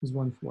 is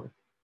 1/4.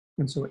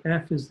 And so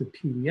f is the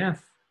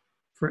PDF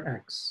for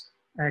x.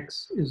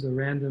 X is the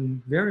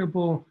random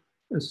variable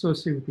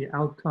associated with the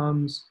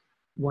outcomes,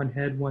 one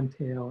head, one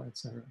tail,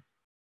 etc.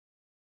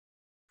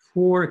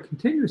 For a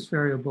continuous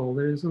variable,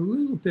 there's a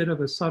little bit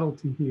of a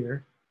subtlety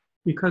here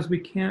because we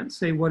can't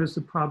say what is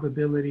the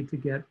probability to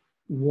get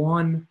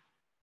one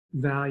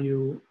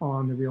value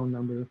on the real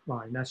number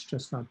line. That's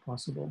just not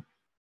possible.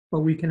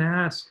 But we can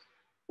ask,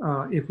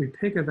 if we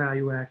pick a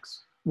value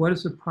x, what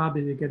is the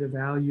probability to get a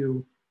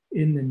value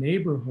in the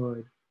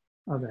neighborhood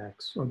of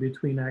x, or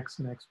between x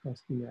and x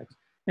plus dx?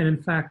 And in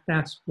fact,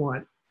 that's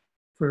what,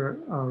 for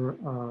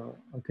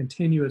a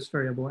continuous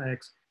variable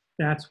x,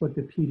 that's what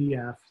the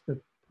PDF, the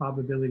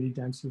probability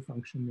density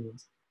function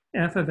means.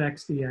 F of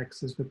x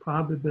dx is the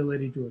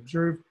probability to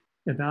observe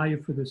a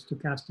value for the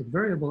stochastic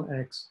variable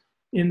x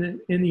in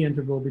the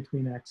interval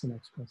between x and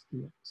x plus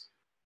dx.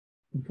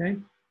 Okay?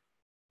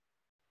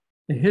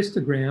 A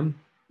histogram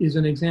is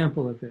an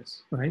example of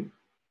this, right?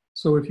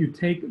 So if you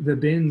take the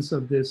bins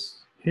of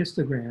this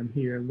histogram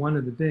here, one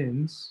of the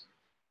bins,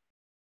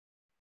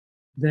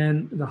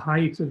 then the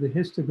height of the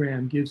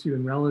histogram gives you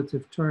in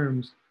relative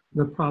terms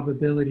the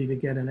probability to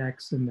get an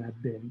x in that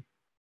bin.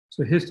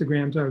 So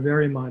histograms are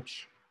very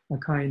much a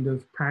kind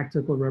of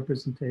practical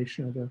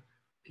representation of a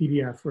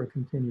PDF for a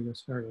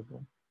continuous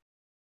variable.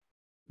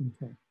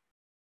 Okay.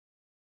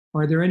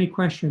 Are there any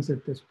questions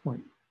at this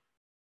point?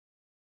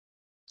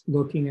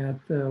 Looking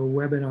at the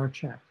webinar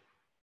chat.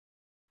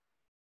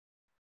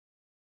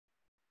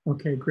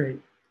 Okay, great.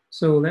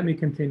 So let me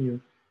continue.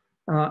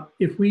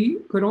 If we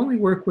could only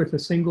work with a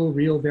single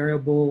real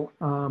variable,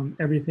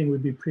 everything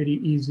would be pretty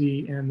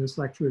easy and this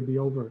lecture would be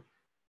over.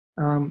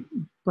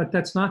 But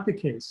that's not the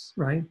case,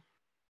 right?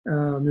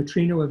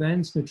 Neutrino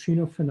events,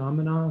 neutrino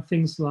phenomena,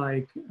 things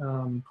like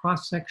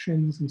cross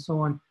sections and so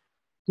on,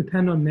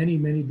 depend on many,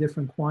 many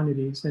different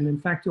quantities. And in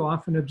fact, you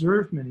often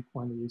observe many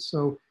quantities.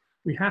 So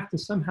we have to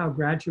somehow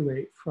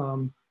graduate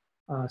from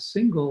a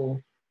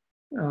single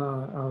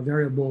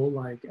variable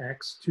like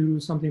x to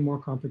something more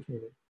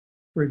complicated.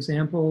 For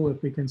example,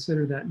 if we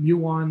consider that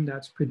muon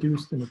that's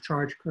produced in a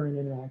charge current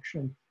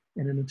interaction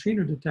in a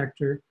neutrino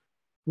detector,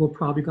 we're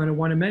probably going to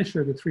want to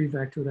measure the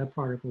 3-vector of that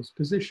particle's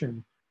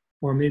position,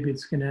 or maybe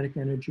its kinetic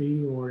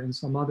energy, or in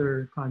some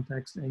other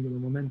context, angular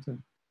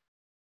momentum.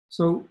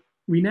 So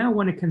we now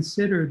want to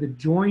consider the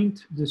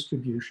joint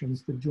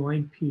distributions, the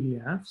joint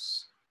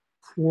PDFs,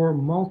 for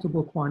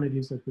multiple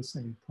quantities at the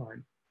same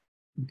time,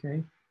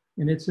 okay?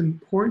 And it's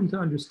important to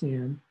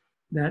understand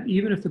that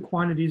even if the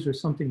quantities are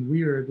something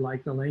weird,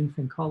 like the length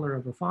and color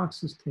of a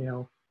fox's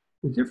tail,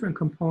 the different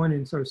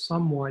components are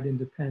somewhat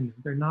independent.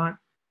 They're not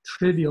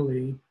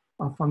trivially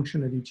a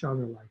function of each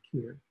other like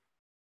here.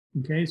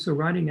 Okay, so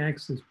writing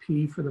x as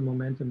p for the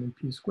momentum and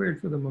p squared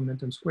for the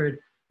momentum squared,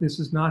 this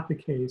is not the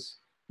case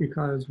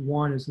because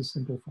one is a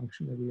simple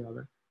function of the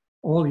other.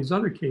 All these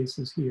other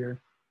cases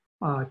here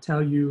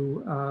tell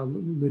you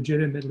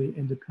legitimately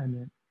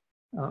independent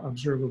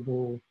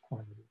observable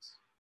quantities,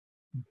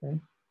 okay?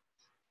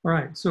 All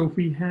right, so if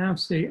we have,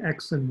 say,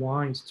 x and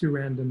y as two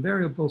random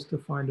variables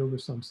defined over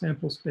some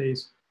sample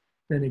space,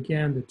 then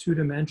again, the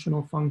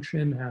two-dimensional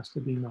function has to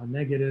be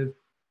non-negative,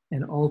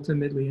 and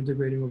ultimately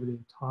integrating over the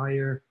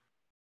entire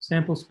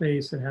sample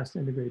space, it has to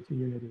integrate to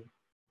unity.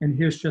 And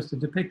here's just a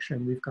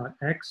depiction. We've got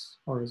x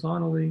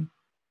horizontally,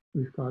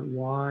 we've got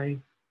y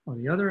on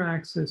the other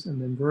axis,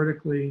 and then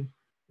vertically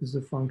is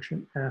the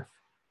function f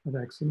of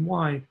x and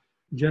y,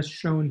 just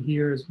shown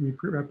here as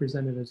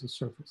represented as a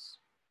surface,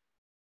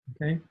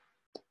 okay?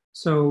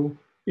 So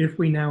if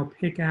we now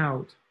pick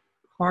out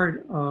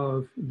part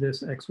of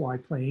this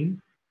xy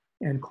plane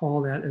and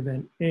call that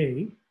event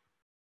A,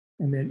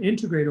 and then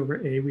integrate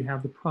over A, we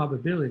have the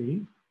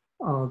probability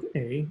of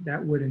A.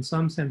 That would in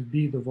some sense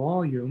be the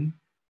volume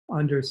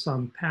under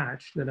some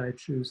patch that I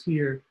choose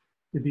here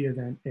to be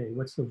event A.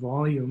 What's the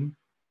volume?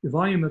 The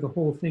volume of the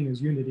whole thing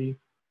is unity.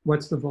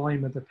 What's the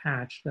volume of the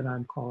patch that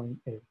I'm calling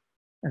A?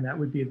 And that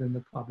would be then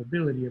the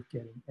probability of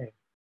getting A,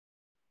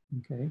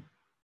 okay?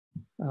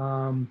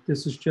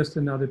 This is just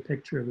another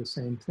picture of the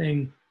same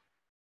thing.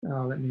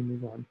 Let me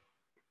move on.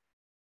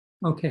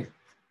 Okay,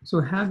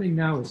 so having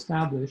now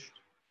established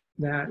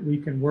that we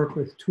can work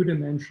with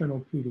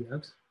two-dimensional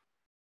PDFs,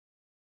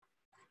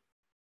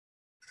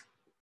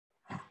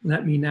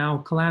 let me now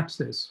collapse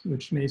this,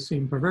 which may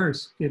seem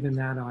perverse given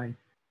that I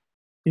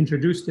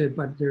introduced it,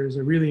 but there's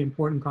a really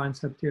important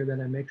concept here that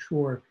I make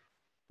sure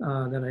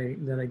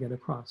that I get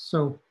across.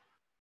 So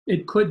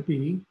it could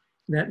be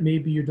that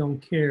maybe you don't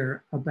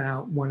care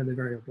about one of the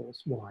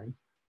variables, y.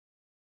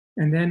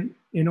 And then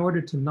in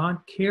order to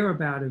not care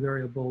about a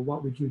variable,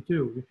 what would you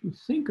do? If you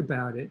think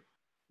about it,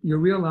 you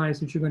realize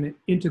that you're going to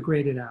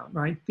integrate it out,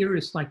 right?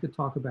 Theorists like to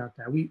talk about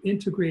that. We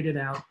integrate it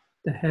out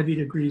to heavy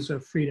degrees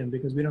of freedom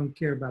because we don't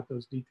care about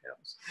those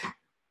details.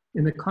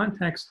 In the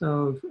context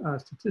of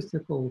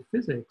statistical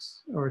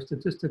physics, or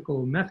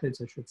statistical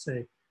methods, I should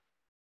say,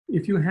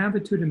 if you have a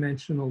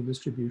two-dimensional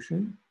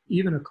distribution,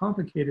 even a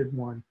complicated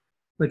one,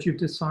 but you've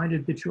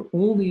decided that you're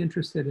only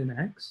interested in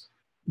X,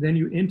 then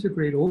you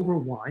integrate over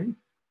Y,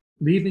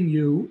 leaving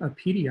you a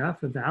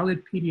PDF, a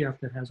valid PDF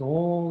that has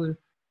all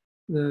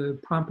the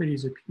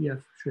properties a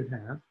PDF should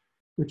have,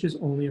 which is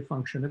only a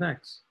function of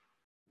X.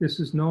 This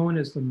is known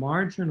as the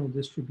marginal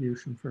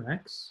distribution for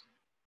X.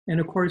 And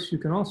of course, you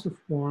can also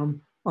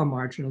form a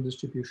marginal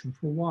distribution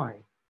for Y,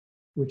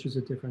 which is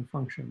a different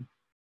function.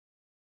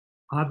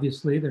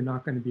 Obviously, they're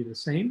not going to be the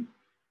same.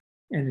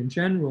 And in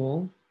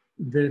general,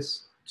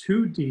 this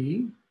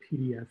 2D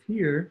PDF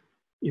here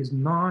is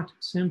not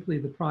simply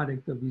the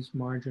product of these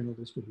marginal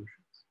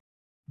distributions,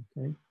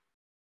 okay?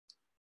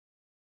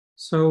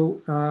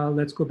 So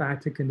let's go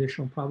back to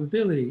conditional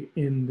probability.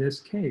 In this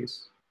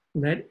case,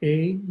 let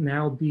A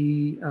now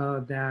be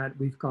that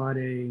we've got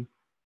a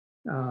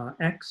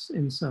X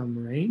in some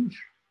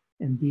range,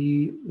 and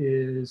B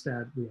is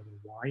that we have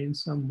a Y in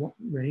some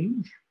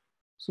range.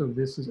 So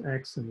this is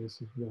X and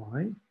this is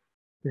Y.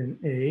 Then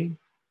A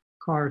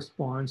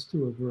corresponds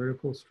to a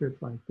vertical strip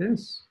like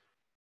this,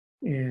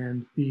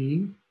 and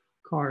B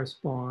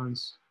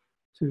corresponds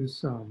to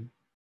some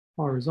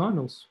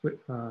horizontal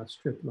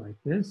strip like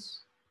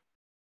this.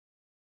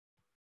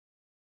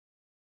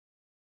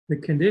 The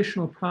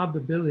conditional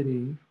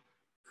probability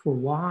for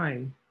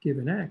Y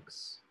given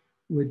X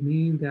would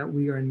mean that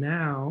we are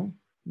now,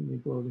 let me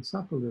blow this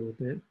up a little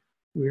bit,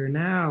 we are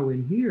now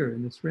in here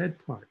in this red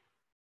part.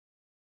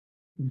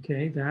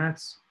 Okay,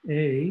 that's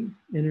A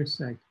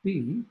intersect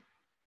B,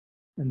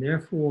 and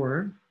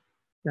therefore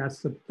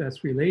that's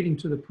relating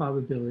to the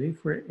probability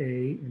for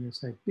A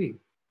intersect B,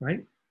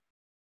 right?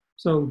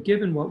 So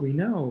given what we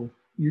know,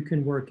 you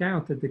can work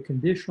out that the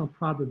conditional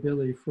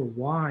probability for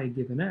Y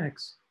given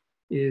X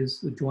is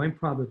the joint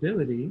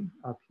probability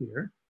up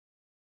here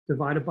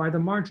divided by the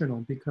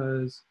marginal,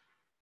 because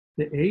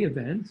the A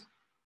event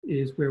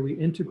is where we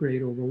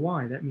integrate over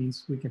Y. That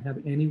means we can have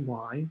any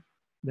Y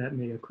that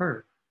may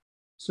occur.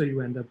 So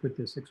you end up with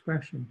this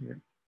expression here.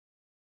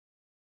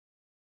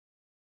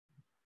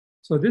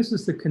 So this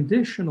is the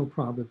conditional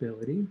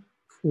probability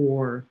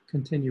for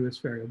continuous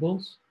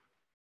variables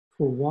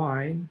for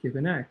Y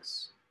given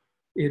X.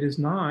 It is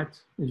not,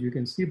 as you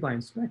can see by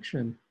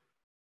inspection,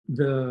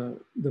 the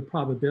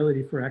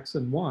probability for X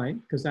and Y,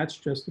 because that's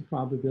just the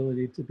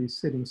probability to be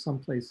sitting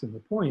someplace in the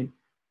point.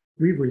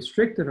 We've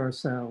restricted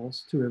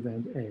ourselves to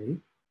event A.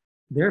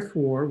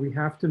 Therefore, we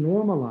have to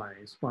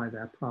normalize by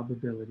that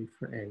probability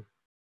for A.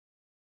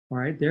 All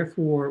right,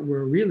 therefore,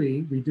 we're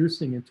really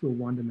reducing it to a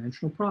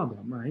one-dimensional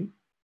problem, right?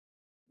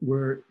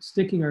 We're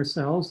sticking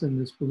ourselves in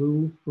this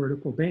blue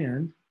vertical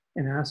band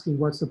and asking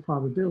what's the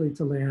probability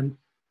to land,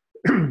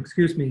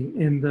 excuse me,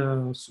 in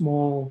the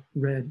small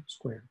red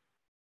square.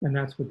 And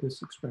that's what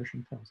this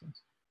expression tells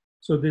us.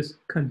 So this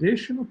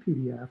conditional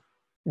PDF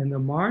and the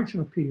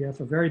marginal PDF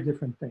are very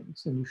different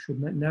things, and you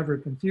should never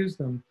confuse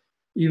them,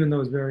 even though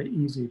it's very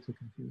easy to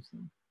confuse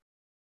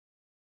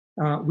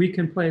them. We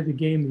can play the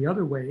game the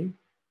other way.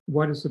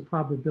 What is the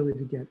probability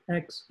to get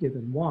X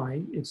given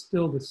Y? It's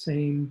still the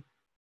same.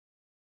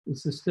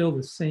 This is still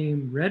the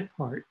same red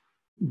part,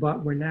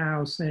 but we're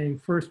now saying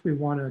first we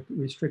want to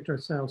restrict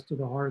ourselves to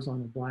the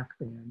horizontal black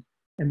band,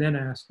 and then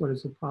ask what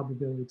is the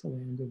probability to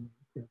land in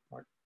the red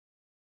part.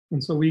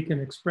 And so we can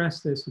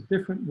express this a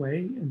different way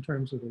in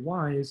terms of the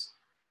Y's.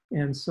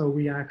 And so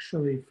we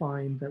actually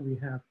find that we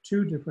have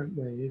two different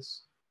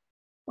ways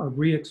of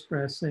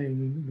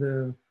re-expressing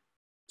the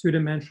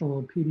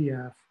two-dimensional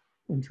PDF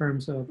in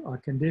terms of a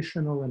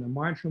conditional and a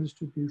marginal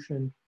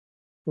distribution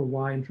for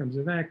Y in terms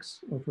of X,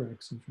 or for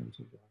X in terms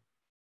of Y.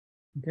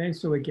 Okay,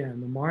 so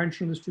again, the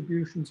marginal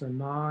distributions are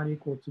not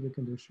equal to the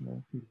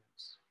conditional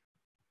PDFs.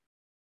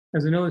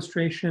 As an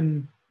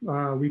illustration,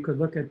 we could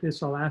look at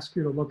this. I'll ask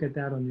you to look at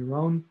that on your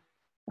own.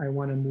 I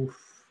want to move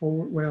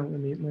forward. Well,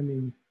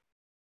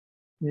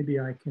 maybe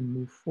I can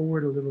move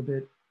forward a little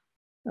bit.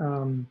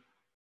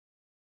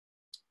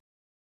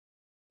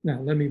 Now,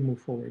 let me move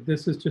forward.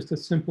 This is just a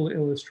simple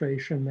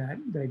illustration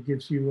that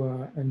gives you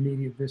an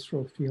immediate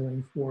visceral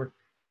feeling for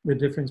the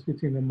difference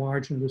between the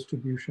marginal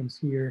distributions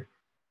here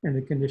and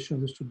the conditional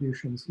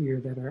distributions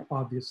here that are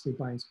obviously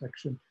by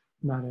inspection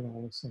not at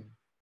all the same.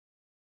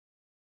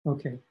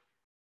 Okay,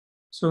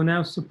 so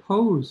now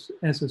suppose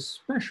as a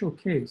special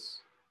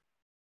case,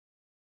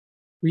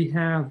 we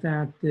have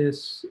that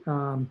this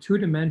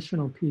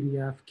two-dimensional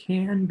PDF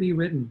can be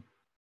written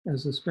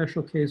as a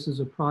special case as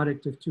a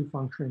product of two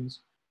functions,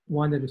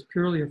 one that is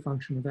purely a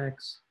function of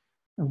X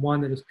and one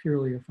that is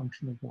purely a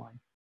function of Y.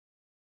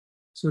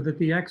 So that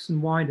the X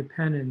and Y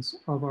dependence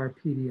of our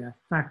PDF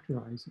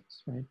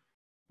factorizes, right?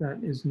 That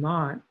is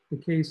not the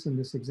case in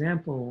this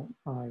example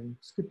I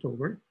skipped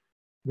over.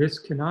 This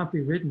cannot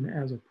be written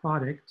as a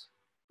product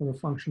of a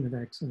function of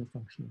X and a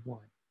function of Y.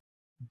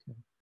 Okay.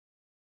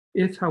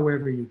 If,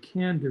 however, you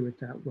can do it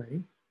that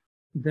way,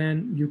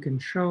 then you can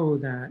show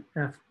that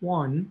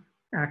F1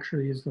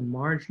 actually is the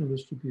marginal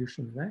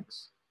distribution of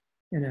X,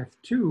 and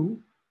F2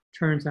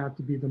 turns out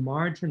to be the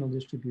marginal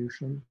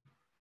distribution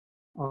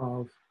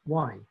of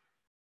Y.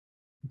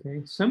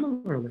 Okay,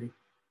 similarly,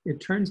 it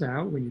turns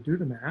out when you do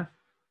the math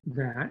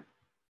that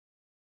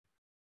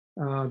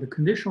the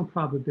conditional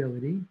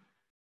probability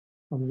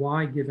of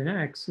Y given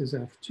X is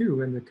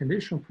F2, and the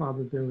conditional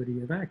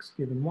probability of X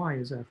given Y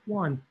is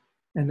F1,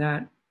 and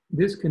that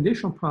this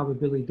conditional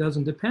probability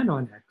doesn't depend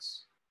on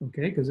X,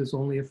 okay, because it's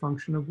only a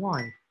function of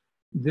Y.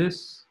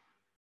 This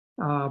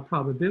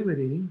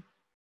probability,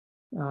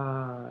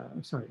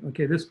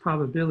 this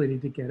probability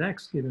to get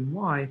X given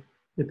Y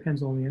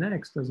depends only on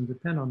X, doesn't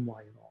depend on Y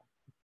at all.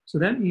 So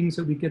that means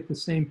that we get the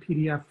same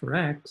PDF for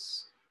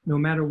X no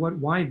matter what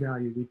Y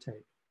value we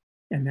take.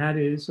 And that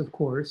is, of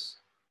course,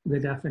 the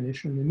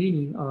definition, the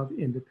meaning of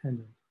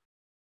independent.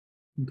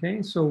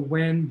 Okay, so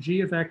when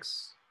G of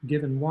X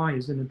given Y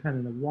is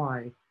independent of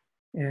Y,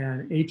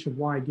 and H of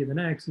Y given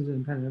X is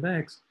independent of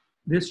X,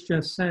 this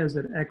just says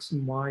that X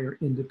and Y are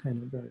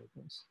independent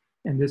variables.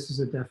 And this is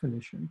a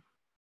definition.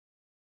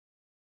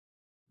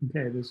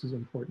 Okay, this is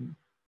important.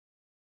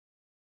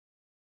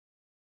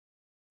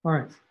 All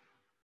right,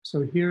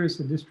 so here's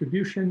the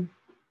distribution.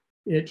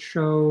 It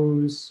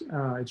shows,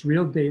 it's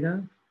real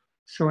data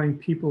showing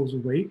people's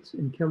weight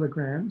in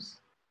kilograms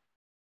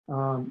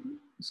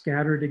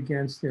scattered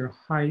against their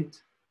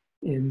height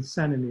in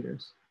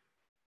centimeters.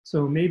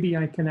 So maybe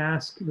I can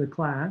ask the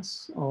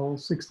class, all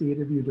 68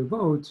 of you to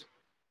vote,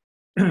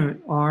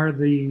 are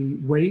the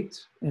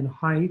weight and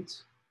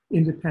height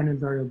independent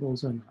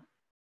variables or not?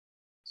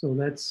 So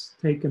let's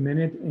take a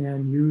minute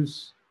and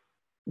use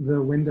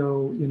the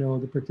window,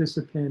 the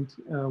participant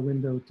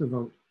window to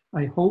vote.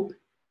 I hope,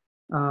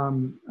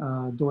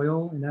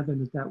 Doyle and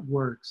Evan, that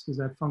works. Does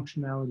that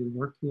functionality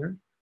work here?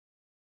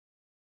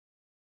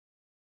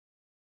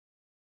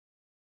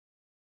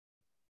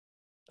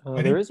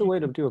 There is a way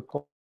to do a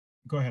poll.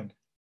 Go ahead.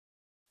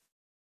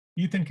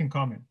 Ethan can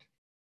comment.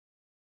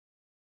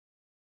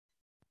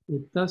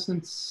 It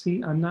doesn't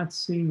see, I'm not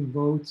seeing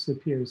votes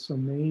appear, so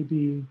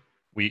maybe.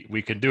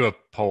 We can do a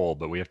poll,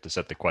 but we have to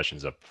set the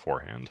questions up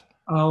beforehand.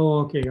 Oh,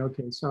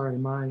 okay, sorry,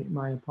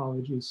 my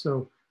apologies.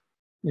 So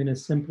in a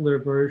simpler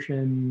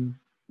version,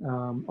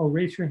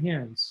 raise your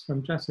hands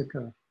from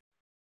Jessica.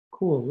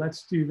 Cool,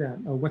 let's do that.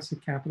 Oh, what's the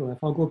capital F?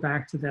 I'll go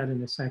back to that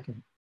in a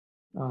second,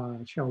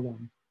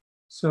 Sheldon.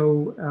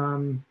 So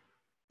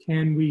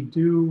can we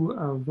do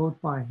a vote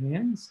by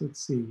hands? Let's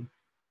see.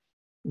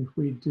 If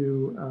we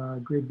do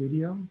grid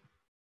video.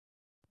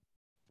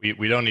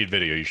 We don't need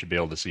video. You should be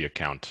able to see a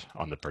count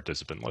on the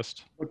participant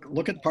list.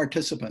 Look at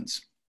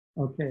participants.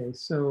 Okay,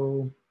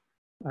 so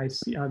I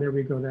see, there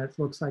we go. That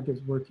looks like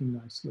it's working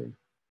nicely.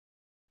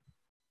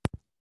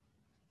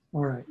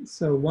 All right,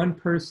 so one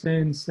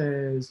person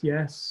says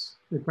yes.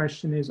 The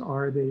question is,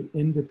 are they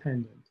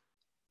independent?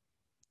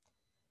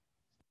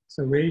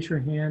 So raise your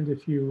hand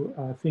if you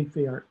think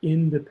they are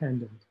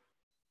independent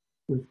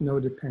with no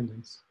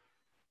dependence.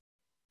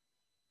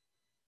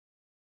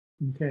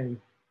 Okay,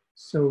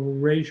 so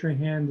raise your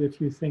hand if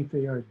you think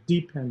they are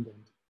dependent.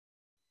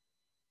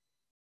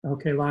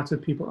 Okay, lots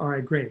of people. All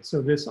right, great.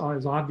 So this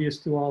is obvious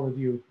to all of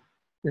you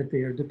that they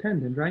are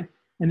dependent, right?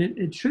 And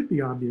it should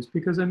be obvious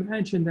because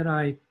imagine that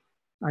I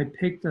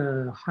picked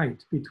a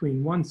height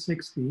between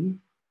 160 and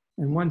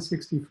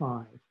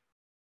 165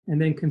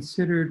 and then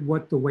considered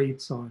what the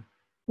weights are.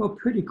 Well,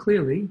 pretty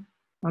clearly,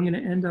 I'm going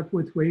to end up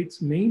with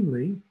weights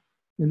mainly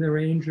in the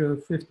range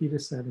of 50 to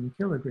 70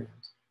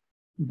 kilograms.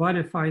 But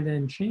if I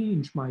then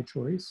change my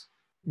choice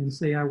and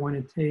say I want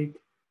to take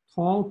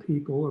tall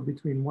people, or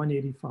between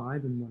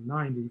 185 and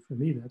 190, for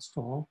me that's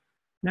tall,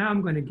 now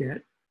I'm going to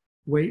get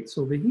weights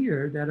over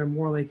here that are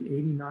more like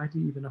 80, 90,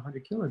 even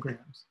 100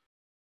 kilograms.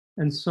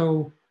 And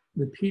so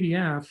the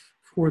PDF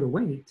for the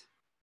weight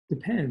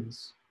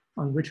depends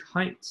on which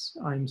heights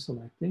I'm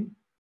selecting.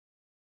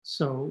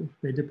 So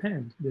they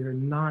depend, they're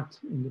not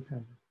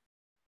independent.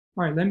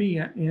 All right, let me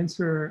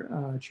answer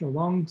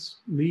Cholong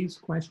Lee's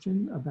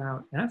question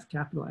about F,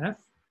 capital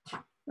F.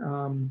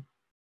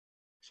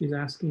 She's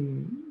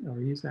asking, or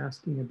he's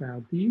asking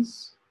about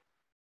these.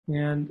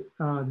 And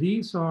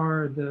these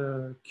are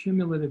the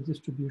cumulative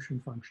distribution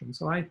functions.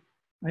 So I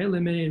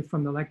eliminated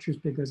from the lectures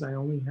because I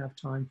only have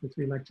time for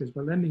 3 lectures,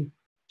 but let me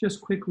just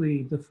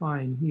quickly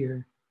define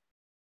here.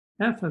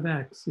 F of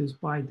X is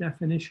by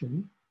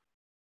definition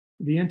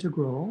the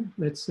integral.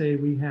 Let's say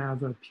we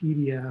have a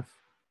PDF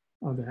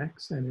of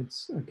X and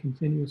it's a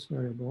continuous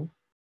variable.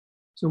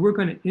 So we're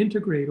going to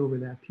integrate over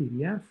that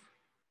PDF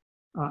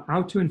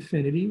out to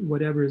infinity,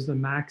 whatever is the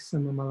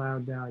maximum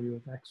allowed value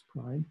of X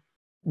prime.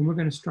 And we're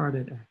going to start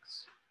at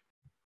X.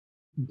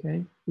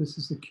 Okay, this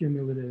is the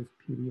cumulative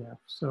PDF.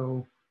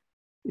 So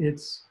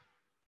it's,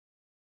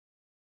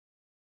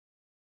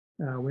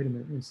 wait a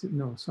minute,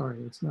 no,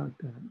 sorry, it's not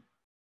that.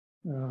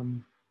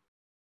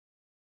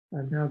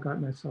 I've now got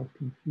myself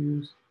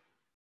confused.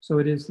 So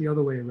it is the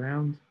other way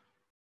around.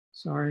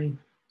 Sorry.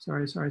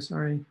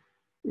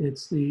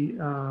 It's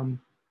the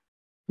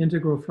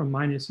integral from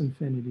minus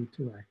infinity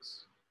to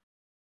X.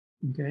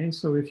 Okay,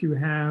 so if you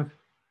have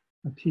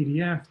a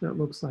PDF that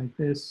looks like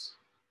this,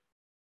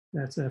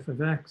 that's f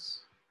of x,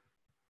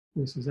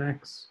 this is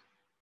x,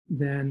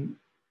 then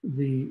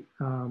the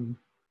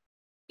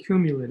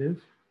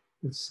cumulative,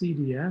 the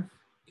CDF,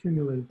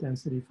 cumulative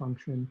density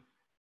function,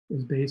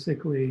 is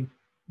basically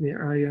the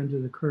area under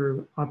the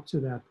curve up to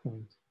that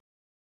point.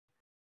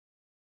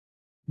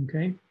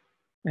 Okay,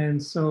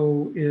 and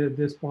so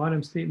this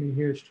bottom statement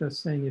here is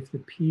just saying if the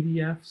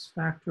PDFs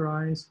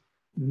factorize,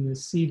 then the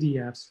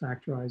CDFs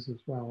factorize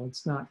as well.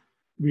 It's not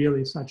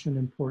really such an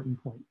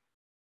important point.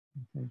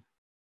 Okay.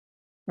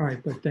 All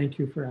right, but thank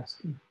you for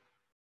asking.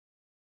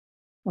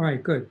 All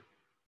right, good.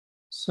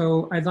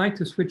 So I'd like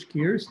to switch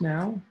gears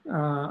now.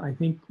 I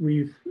think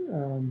we've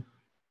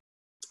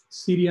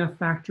CDF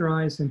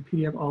factorize and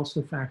PDF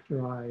also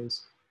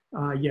factorize.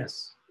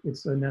 Yes,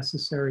 it's a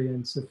necessary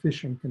and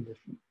sufficient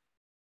condition.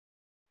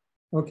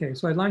 Okay,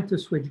 so I'd like to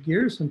switch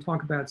gears and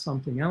talk about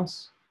something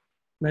else.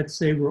 Let's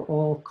say we're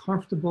all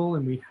comfortable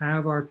and we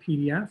have our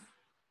PDF.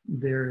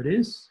 There it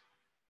is.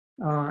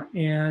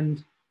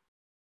 And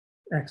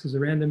x is a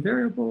random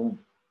variable.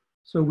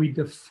 So we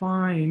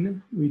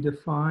define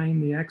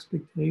the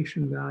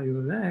expectation value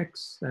of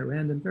x, that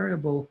random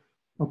variable,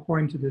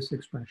 according to this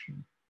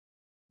expression.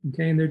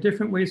 Okay, and there are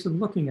different ways of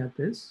looking at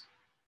this.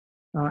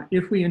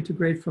 If we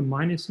integrate from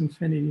minus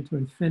infinity to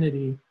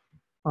infinity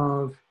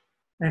of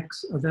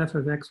f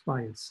of x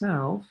by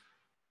itself,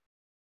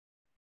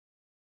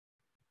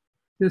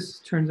 this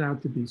turns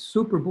out to be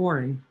super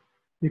boring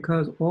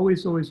because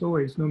always, always,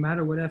 always, no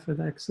matter what f of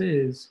x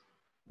is,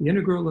 the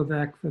integral of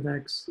f of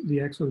x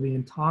dx over the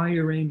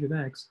entire range of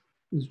x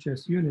is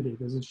just unity,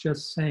 because it's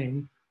just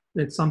saying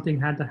that something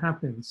had to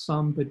happen.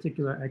 Some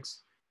particular x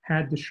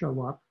had to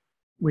show up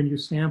when you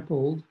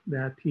sampled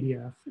that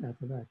PDF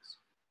f of x.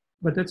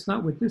 But that's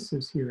not what this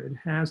is here. It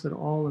has an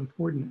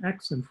all-important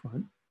x in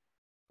front.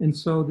 And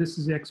so this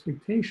is the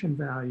expectation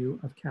value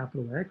of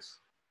capital X.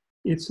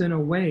 It's in a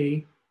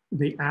way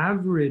the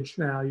average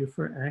value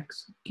for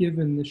x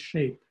given the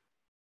shape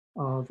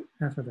of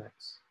f of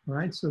x. All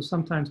right, so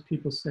sometimes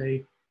people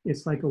say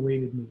it's like a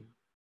weighted mean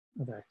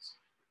of x.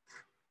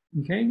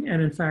 Okay,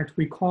 and in fact,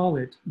 we call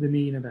it the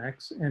mean of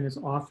x, and it's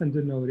often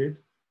denoted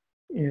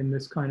in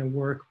this kind of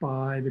work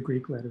by the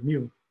Greek letter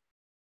mu.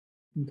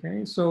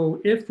 Okay,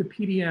 so if the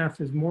PDF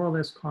is more or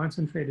less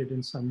concentrated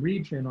in some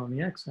region on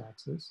the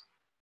x-axis,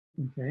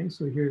 okay,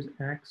 so here's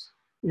x.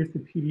 If the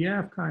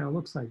PDF kind of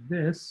looks like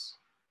this,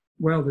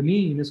 well, the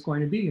mean is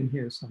going to be in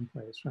here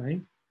someplace, right?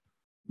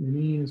 The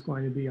mean is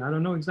going to be, I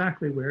don't know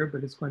exactly where,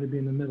 but it's going to be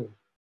in the middle,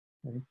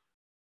 okay?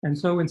 And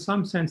so in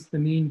some sense, the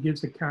mean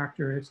gives a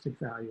characteristic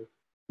value.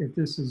 If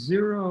this is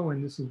 0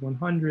 and this is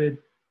 100,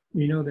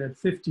 we know that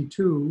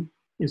 52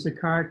 is a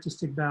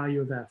characteristic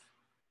value of f.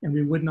 And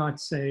we would not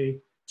say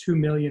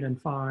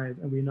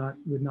 2,000,005, and we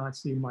would not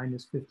see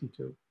minus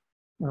 52.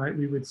 All right,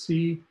 we would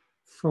see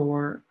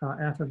for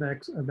f of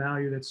x a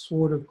value that's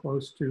sort of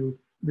close to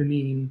the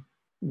mean,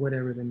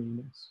 whatever the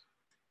mean is.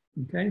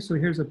 Okay, so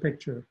here's a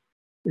picture.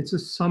 It's a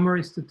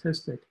summary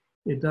statistic.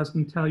 It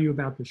doesn't tell you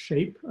about the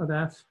shape of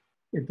f.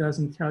 It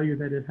doesn't tell you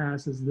that it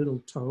has this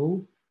little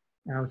toe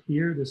out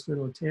here, this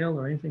little tail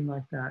or anything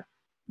like that.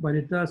 But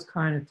it does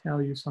kind of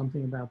tell you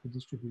something about the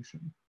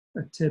distribution,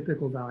 a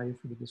typical value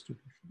for the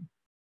distribution.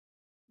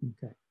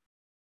 Okay.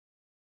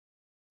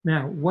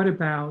 Now, what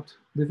about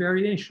the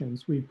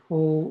variations? We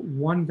pull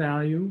one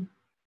value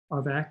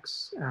of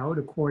x out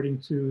according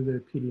to the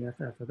PDF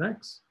f of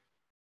x.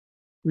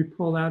 We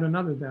pull out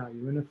another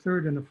value and a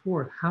third and a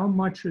fourth. How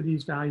much are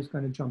these values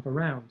going to jump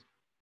around?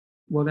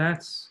 Well,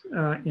 that's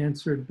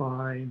answered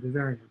by the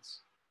variance.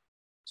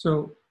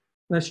 So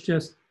let's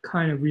just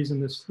kind of reason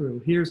this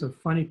through. Here's a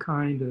funny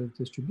kind of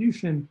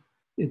distribution.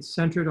 It's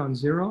centered on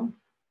 0.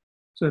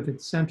 So if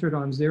it's centered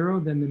on 0,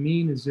 then the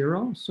mean is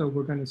 0. So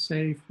we're going to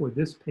say for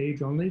this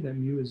page only that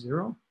mu is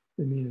 0,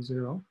 the mean is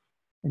 0,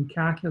 and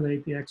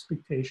calculate the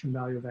expectation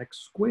value of x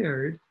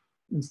squared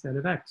instead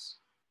of x.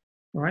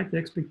 All right, the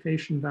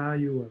expectation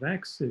value of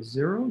x is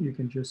 0. You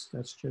can just,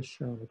 that's just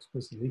shown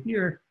explicitly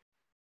here.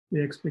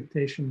 The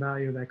expectation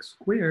value of x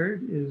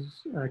squared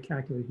is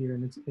calculated here,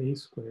 and it's a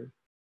squared.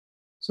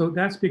 So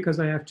that's because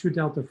I have two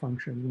delta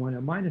functions, one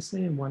at minus a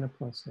and one at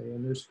plus a,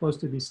 and they're supposed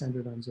to be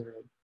centered on 0.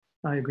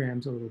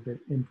 Diagram's a little bit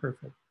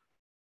imperfect.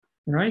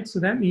 All right, so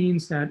that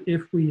means that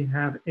if we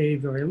have a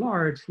very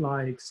large,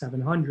 like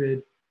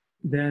 700,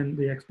 then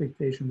the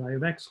expectation value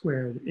of x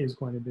squared is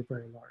going to be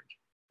very large.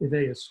 If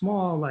a is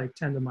small, like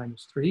 10 to the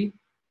minus 3,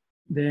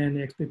 then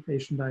the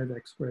expectation value of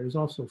x squared is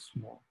also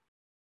small.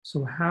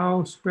 So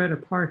how spread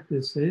apart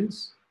this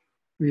is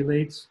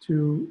relates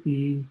to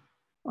e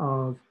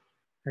of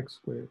x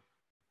squared.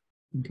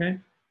 Okay?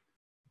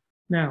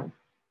 Now,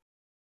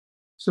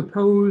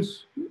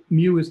 suppose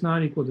mu is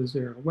not equal to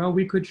 0. Well,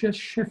 we could just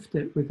shift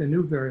it with a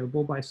new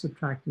variable by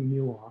subtracting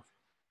mu off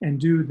and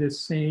do this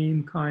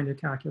same kind of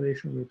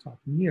calculation we're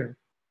talking here.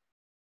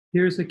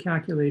 Here's a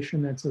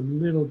calculation that's a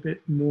little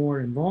bit more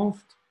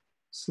involved,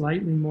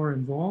 slightly more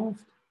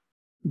involved,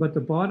 but the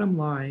bottom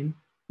line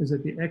is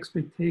that the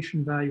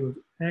expectation value of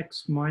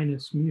x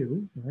minus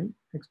mu, right?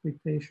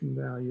 Expectation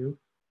value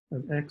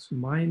of x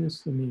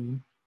minus the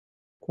mean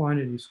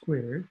quantity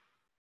squared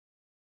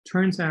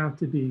turns out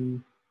to be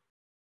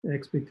the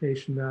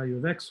expectation value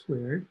of x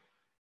squared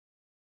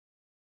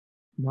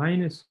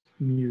minus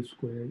mu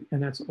squared,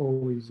 and that's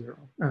always zero,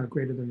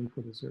 greater than or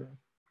equal to zero.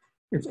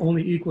 It's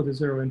only equal to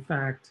zero, in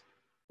fact,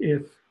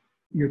 if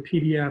your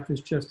PDF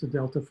is just a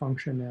delta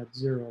function at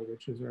zero,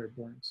 which is very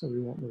boring, so we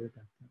won't worry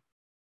about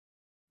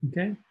that.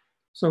 Okay,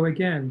 so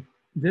again,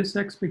 this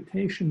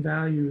expectation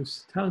value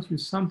tells you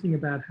something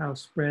about how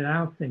spread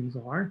out things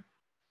are,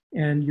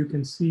 and you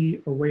can see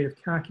a way of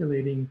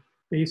calculating,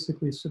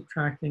 basically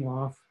subtracting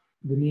off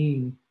the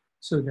mean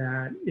so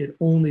that it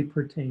only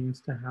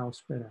pertains to how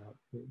spread out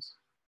it is.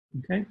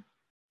 Okay,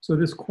 so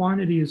this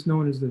quantity is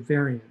known as the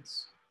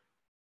variance.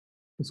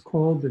 It's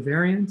called the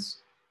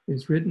variance.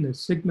 It's written as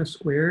sigma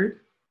squared.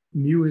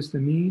 Mu is the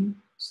mean,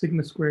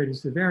 sigma squared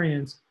is the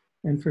variance.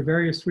 And for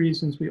various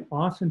reasons, we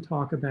often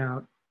talk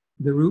about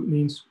the root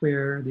mean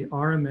square, the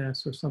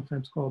RMS, or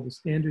sometimes called the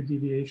standard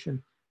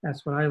deviation.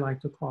 That's what I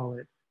like to call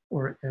it,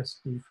 or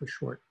SD for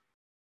short.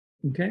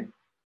 Okay,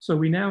 so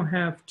we now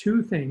have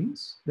two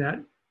things,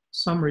 that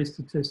summary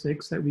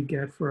statistics that we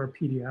get for our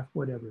PDF,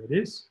 whatever it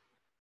is.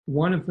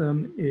 One of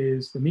them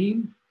is the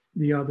mean,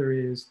 the other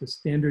is the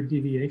standard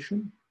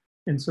deviation.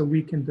 And so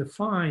we can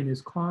define,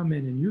 as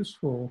common and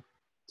useful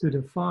to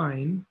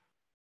define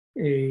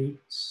a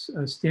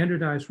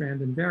standardized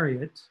random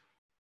variate,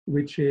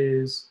 which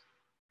is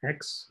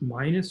x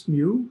minus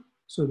mu,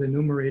 so the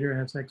numerator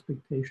has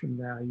expectation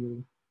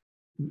value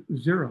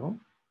 0,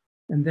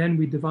 and then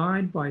we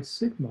divide by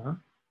sigma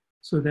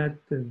so that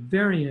the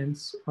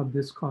variance of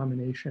this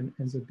combination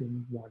ends up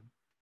being 1.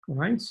 All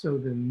right, so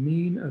the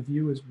mean of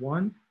u is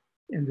 1,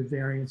 and the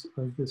variance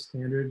of the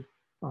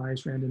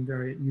standardized random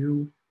variate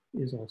u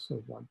is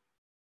also 1.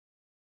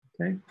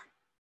 Okay,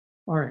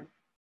 all right.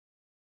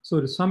 So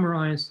to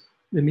summarize,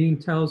 the mean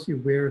tells you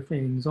where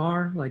things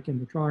are, like in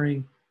the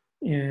drawing,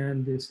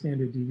 and the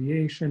standard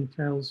deviation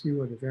tells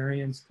you, or the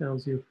variance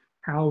tells you,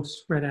 how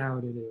spread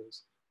out it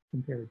is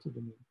compared to the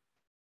mean.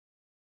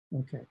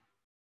 Okay.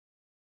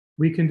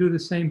 We can do the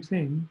same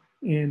thing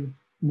in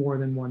more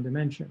than one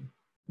dimension,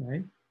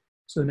 right?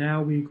 So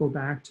now we go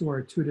back to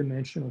our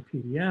two-dimensional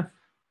PDF.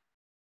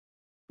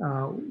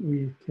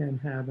 We can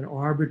have an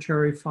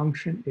arbitrary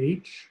function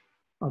h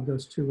of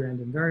those two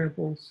random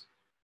variables.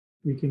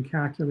 We can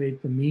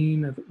calculate the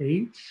mean of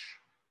h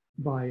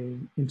by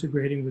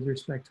integrating with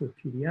respect to a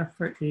PDF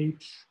for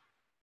h.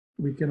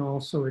 We can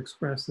also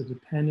express the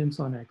dependence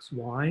on x,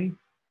 y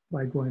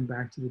by going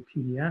back to the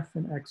PDF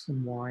and x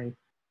and y.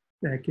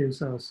 That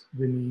gives us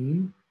the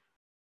mean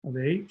of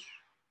h.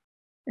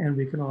 And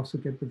we can also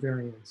get the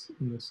variance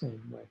in the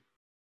same way.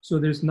 So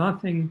there's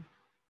nothing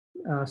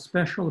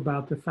special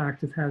about the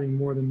fact of having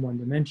more than one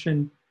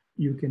dimension.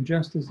 You can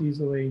just as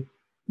easily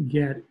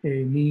get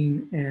a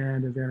mean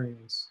and a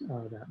variance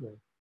that way.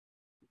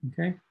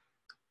 Okay.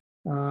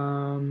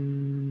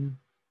 One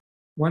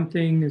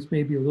thing is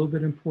maybe a little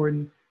bit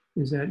important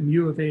is that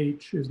mu of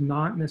h is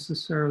not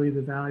necessarily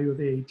the value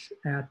of h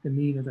at the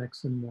mean of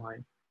x and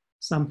y.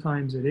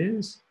 Sometimes it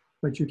is,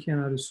 but you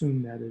cannot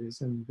assume that it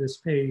is. And this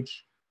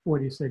page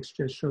 46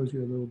 just shows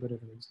you a little bit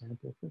of an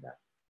example for that.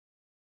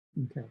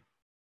 Okay.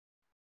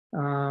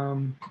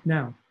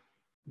 Now,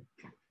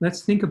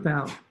 let's think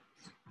about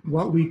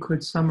what we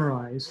could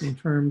summarize in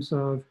terms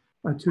of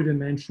a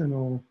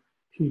two-dimensional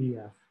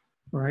PDF,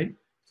 right?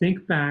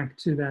 Think back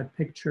to that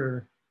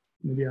picture.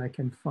 Maybe I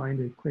can find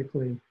it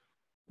quickly.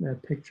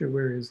 That picture,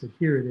 where is it?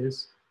 Here it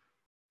is.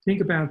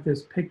 Think about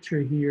this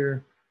picture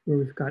here where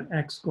we've got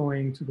x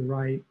going to the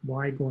right,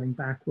 y going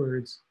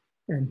backwards,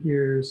 and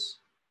here's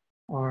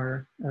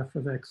our f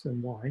of x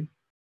and y.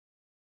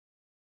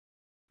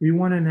 We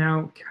want to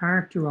now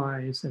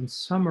characterize and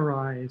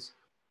summarize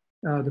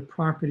the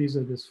properties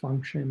of this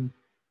function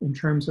in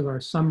terms of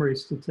our summary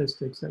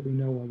statistics that we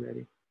know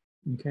already,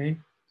 okay?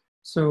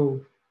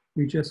 So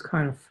we just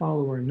kind of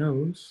follow our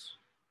nose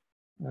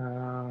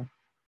and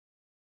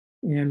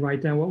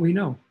write down what we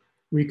know.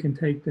 We can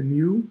take the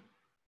mu,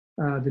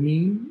 the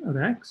mean of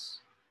x.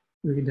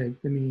 We can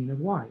take the mean of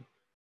y.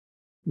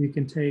 We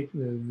can take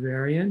the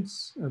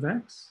variance of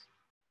x,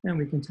 and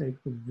we can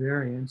take the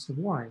variance of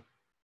y.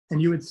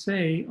 And you would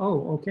say,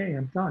 oh, okay,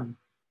 I'm done.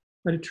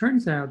 But it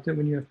turns out that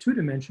when you have two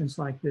dimensions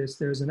like this,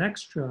 there's an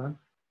extra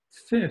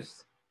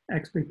fifth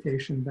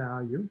expectation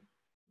value,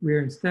 where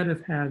instead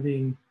of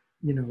having,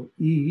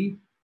 e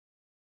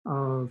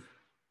of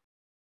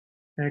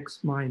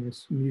x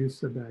minus mu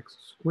sub x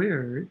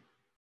squared,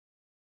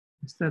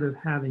 instead of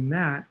having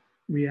that,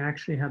 we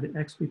actually have the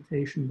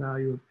expectation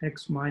value of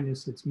x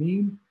minus its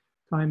mean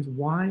times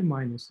y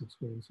minus its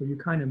mean. So you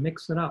kind of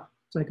mix it up.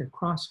 It's like a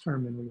cross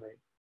term in a way,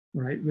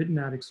 right? Written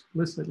out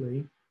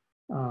explicitly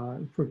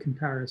for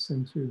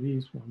comparison to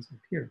these ones up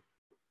here.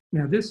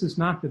 Now, this is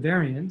not the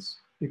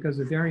variance, because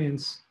the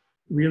variance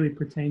really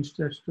pertains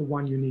just to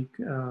one unique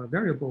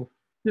variable.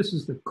 This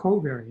is the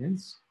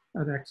covariance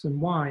of x and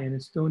y, and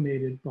it's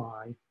donated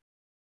by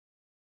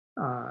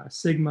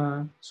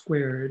sigma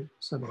squared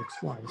sub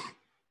xy.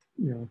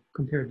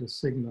 compared to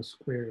sigma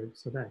squared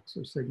of x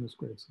or sigma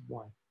squared of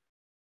y.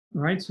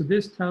 All right, so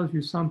this tells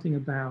you something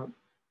about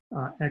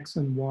x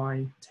and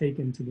y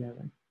taken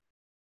together.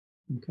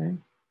 Okay,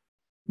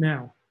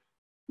 now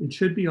it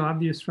should be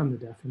obvious from the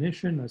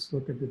definition. Let's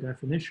look at the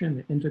definition.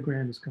 The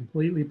integrand is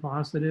completely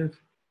positive.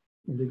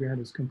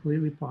 Integrand is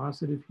completely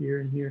positive here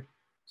and here.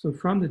 So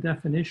from the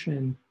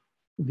definition,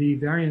 the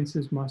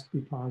variances must be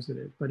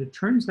positive, but it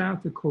turns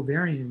out the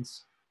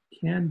covariance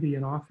can be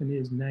and often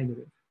is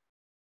negative.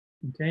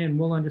 Okay, and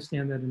we'll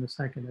understand that in a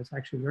second. That's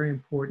actually a very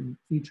important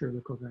feature of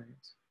the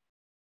covariance.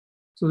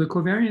 So the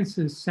covariance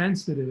is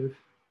sensitive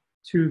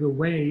to the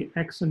way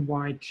x and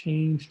y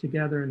change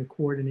together in a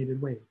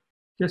coordinated way.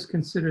 Just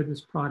consider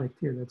this product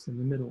here that's in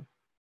the middle.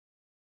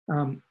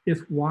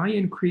 If y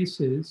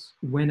increases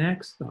when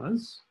x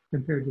does,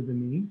 compared to the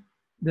mean,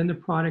 then the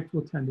product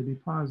will tend to be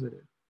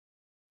positive.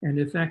 And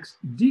if x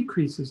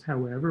decreases,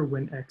 however,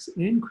 when x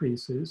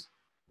increases,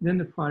 then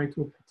the product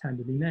will tend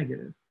to be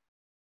negative.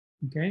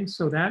 Okay,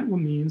 so that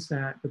means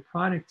that the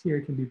product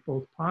here can be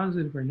both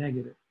positive or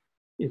negative.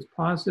 It's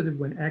positive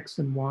when x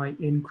and y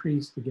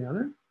increase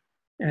together,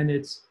 and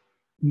it's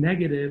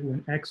negative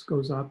when x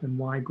goes up and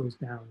y goes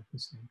down at the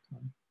same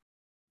time.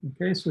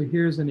 Okay, so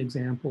here's an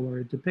example or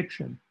a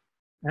depiction.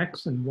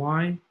 X and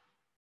y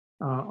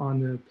on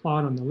the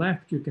plot on the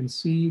left, you can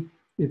see,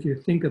 if you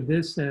think of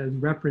this as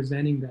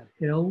representing that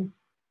hill,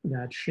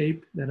 that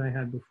shape that I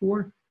had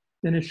before,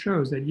 then it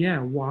shows that, yeah,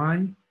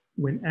 y,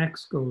 when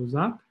x goes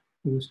up,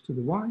 moves to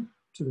the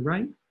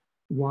right,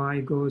 y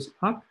goes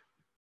up,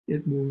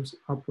 it moves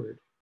upward.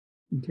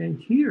 Okay,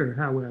 here,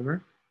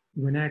 however,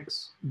 when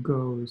x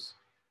goes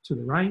to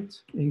the right,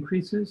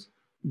 increases,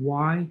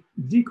 y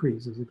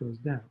decreases, it goes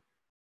down.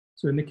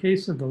 So in the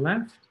case of the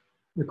left,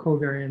 the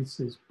covariance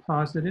is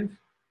positive.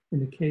 In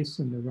the case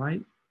on the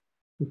right,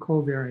 the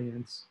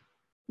covariance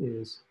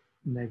is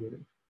negative.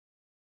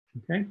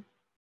 Okay?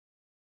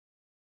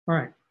 All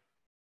right.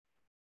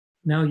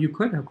 Now you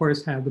could, of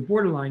course, have the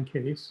borderline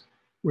case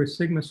where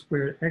sigma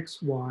squared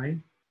xy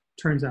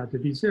turns out to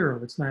be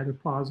 0. It's neither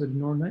positive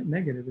nor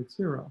negative, it's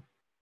 0.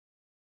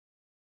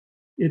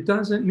 It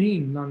doesn't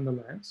mean,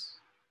 nonetheless,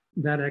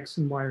 that x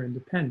and y are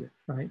independent,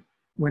 right?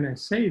 When I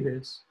say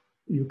this,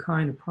 you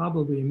kind of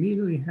probably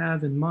immediately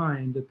have in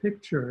mind a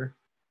picture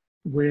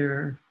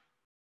where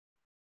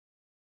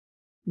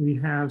we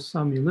have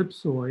some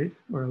ellipsoid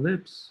or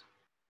ellipse,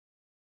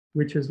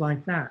 which is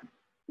like that.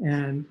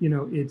 And,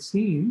 it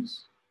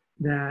seems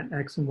that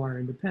x and y are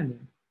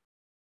independent.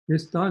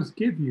 This does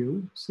give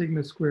you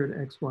sigma squared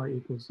xy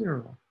equals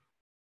 0.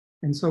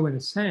 And so in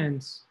a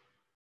sense,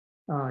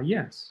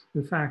 yes,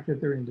 the fact that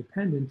they're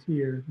independent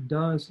here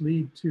does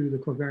lead to the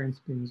covariance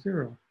being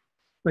 0.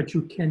 But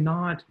you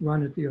cannot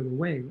run it the other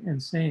way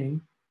and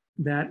saying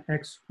that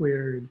x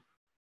squared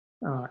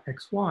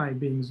xy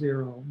being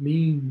 0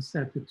 means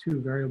that the two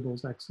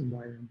variables x and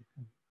y are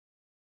independent.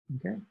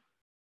 Okay,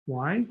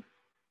 why?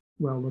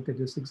 Well, look at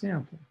this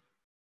example.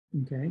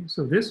 Okay,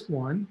 so this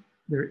one,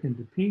 they're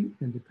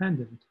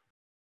independent.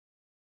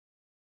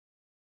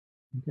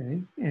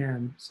 Okay,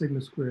 and sigma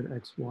squared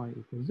xy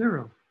equals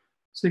 0.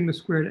 Sigma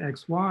squared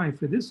xy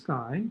for this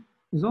guy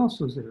is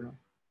also 0,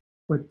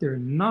 but they're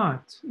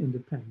not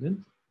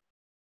independent.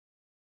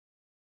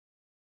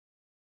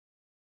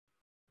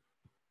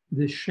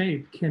 This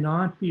shape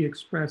cannot be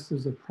expressed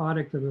as a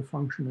product of a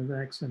function of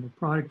x and a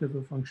product of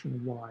a function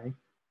of y.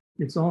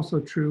 It's also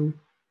true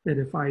that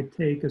if I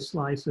take a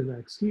slice of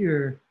x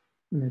here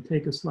and I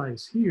take a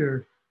slice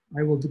here,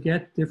 I will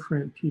get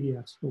different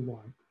PDFs for y.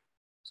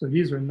 So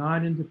these are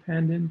not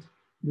independent.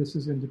 This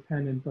is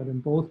independent, but in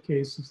both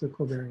cases, the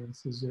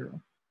covariance is 0.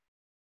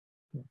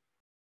 Okay.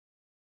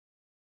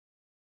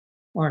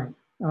 All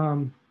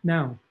right,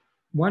 now,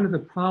 one of the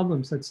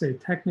problems, let's say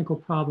technical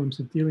problems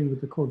of dealing with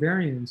the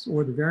covariance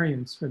or the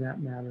variance for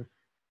that matter,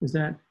 is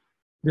that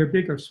they're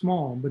big or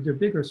small, but they're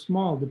big or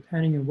small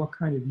depending on what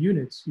kind of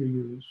units you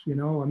use.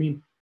 I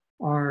mean,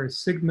 are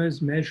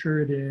sigmas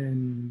measured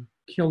in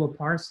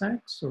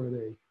kiloparsecs or are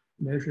they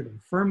measured in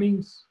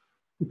Fermis?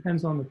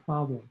 Depends on the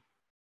problem.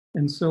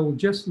 And so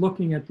just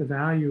looking at the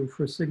value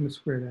for sigma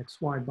squared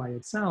xy by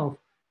itself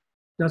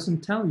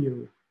doesn't tell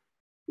you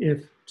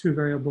if two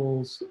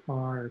variables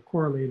are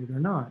correlated or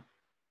not.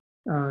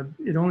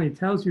 It only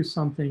tells you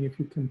something if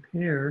you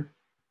compare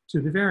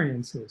to the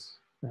variances,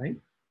 right?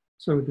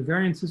 So if the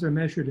variances are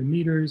measured in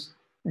meters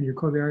and your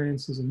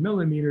covariance is in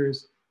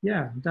millimeters,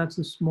 yeah, that's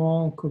a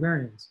small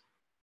covariance.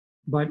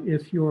 But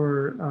if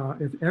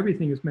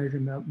everything is measured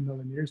in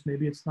millimeters,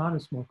 maybe it's not a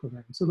small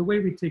covariance. So the way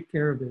we take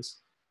care of this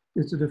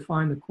is to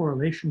define the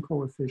correlation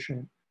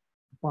coefficient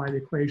by the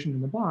equation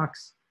in the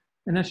box.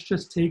 And that's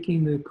just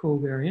taking the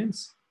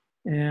covariance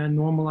and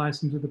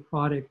normalizing to the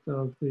product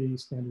of the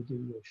standard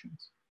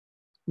deviations.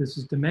 This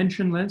is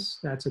dimensionless.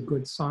 That's a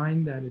good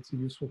sign that it's a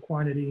useful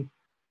quantity.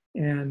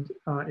 And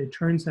it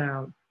turns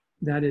out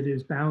that it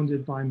is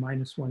bounded by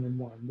 -1 and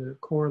 1. The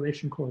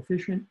correlation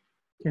coefficient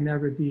can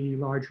never be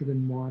larger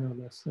than 1 or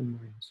less than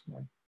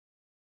 -1.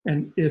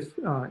 And if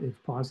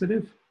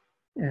positive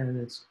and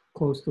it's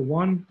close to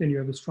 1, then you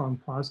have a strong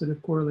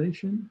positive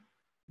correlation.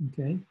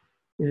 okay?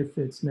 If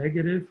it's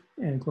negative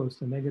and close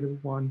to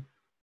 -1,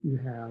 you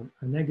have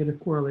a negative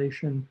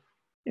correlation.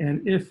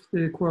 And if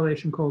the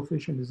correlation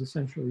coefficient is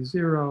essentially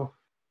 0,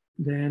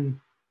 then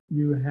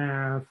you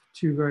have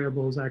two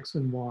variables, x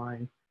and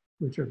y,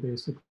 which are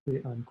basically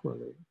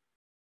uncorrelated.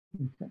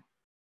 Okay.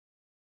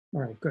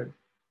 All right, good.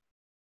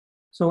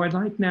 So I'd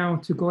like now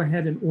to go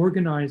ahead and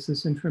organize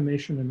this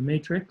information in a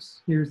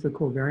matrix. Here's the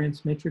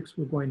covariance matrix.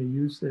 We're going to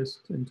use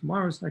this in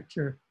tomorrow's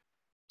lecture.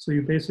 So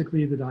you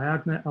basically, the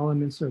diagonal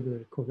elements are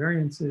the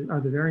covariances,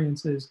 are the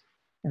variances,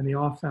 and the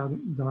off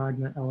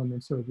diagonal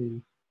elements are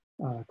the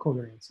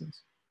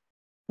covariances.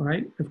 All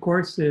right, of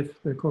course,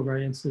 if the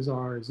covariances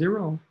are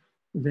 0,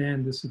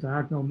 then this is a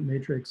diagonal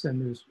matrix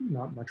and there's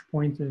not much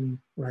point in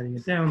writing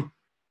it down.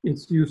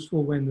 It's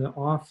useful when the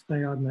off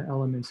diagonal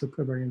elements of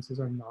covariances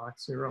are not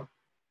 0.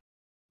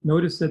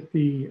 Notice that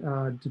the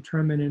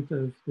determinant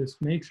of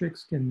this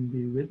matrix can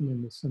be written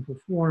in the simple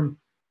form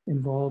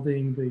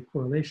involving the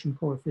correlation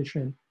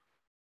coefficient.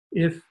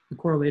 If the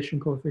correlation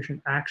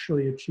coefficient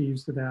actually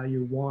achieves the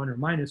value 1 or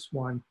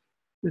 -1,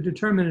 the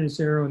determinant is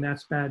 0, and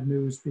that's bad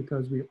news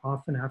because we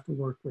often have to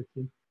work with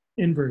the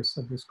inverse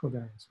of this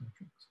covariance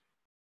matrix.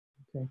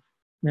 Okay.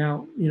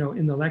 Now,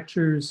 in the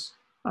lectures,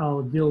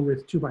 I'll deal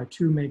with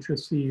 2x2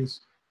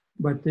 matrices,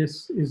 but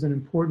this is an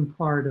important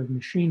part of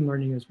machine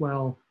learning as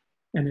well.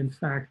 And in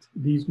fact,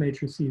 these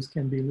matrices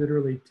can be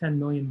literally 10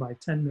 million by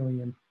 10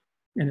 million.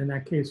 And in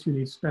that case, you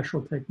need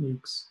special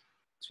techniques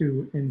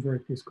to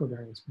invert these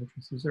covariance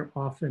matrices. They're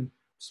often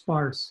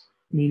sparse,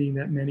 meaning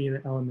that many of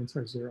the elements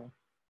are 0.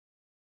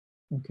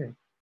 Okay.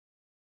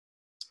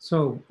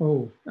 So,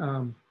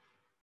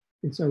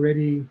 it's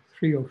already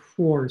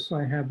 3:04, so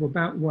I have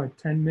about, what,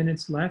 10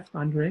 minutes left,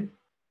 Andre?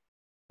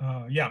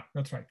 Yeah,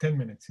 that's right, 10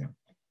 minutes, yeah.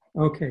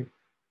 Okay,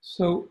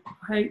 so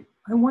I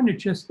want to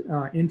just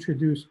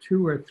introduce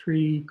 2 or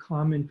 3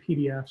 common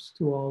PDFs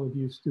to all of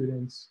you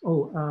students.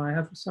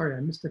 Sorry, I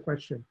missed a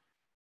question.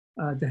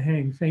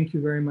 Dehang, thank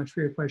you very much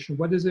for your question.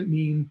 What does it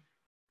mean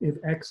if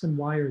X and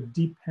Y are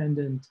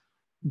dependent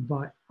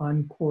but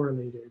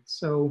uncorrelated?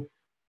 So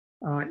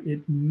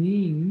it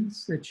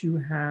means that you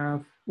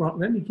have, well,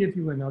 let me give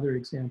you another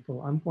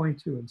example. I'm going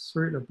to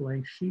insert a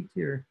blank sheet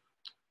here.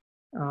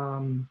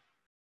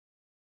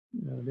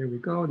 There we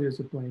go, there's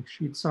a blank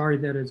sheet. Sorry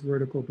that it's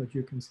vertical, but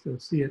you can still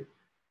see it.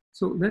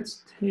 So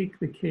let's take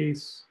the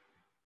case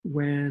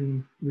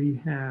when we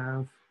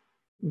have,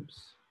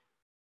 oops,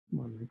 come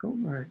on, Michael,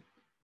 all right.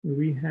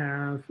 We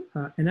have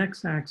an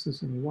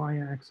x-axis and a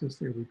y-axis,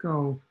 there we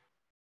go.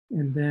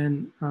 And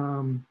then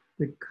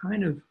the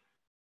kind of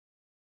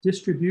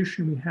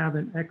distribution we have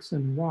in x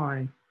and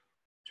y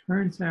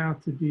turns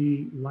out to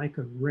be like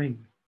a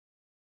ring.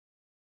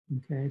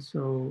 Okay,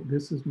 so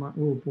this is my,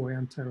 oh boy,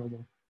 I'm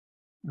terrible.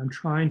 I'm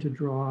trying to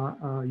draw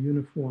a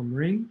uniform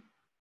ring,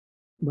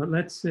 but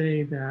let's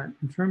say that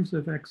in terms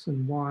of x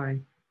and y,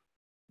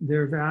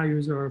 their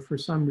values are for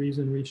some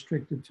reason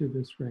restricted to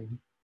this ring,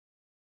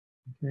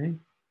 okay?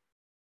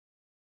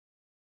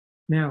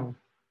 Now,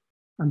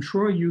 I'm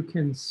sure you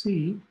can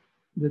see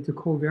that the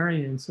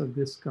covariance of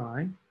this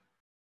guy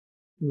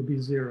will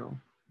be 0,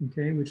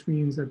 okay? Which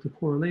means that the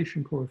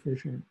correlation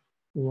coefficient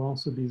will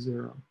also be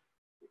 0.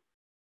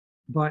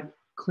 But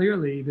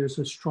clearly, there's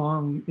a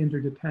strong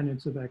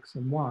interdependence of x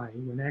and y.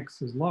 When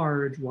x is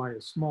large, y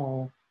is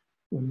small.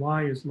 When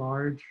y is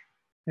large,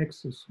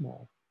 x is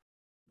small.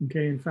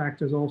 Okay, in fact,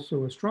 there's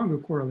also a stronger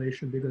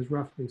correlation because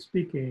roughly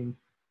speaking,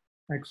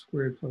 x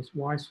squared plus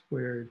y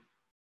squared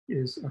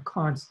is a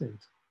constant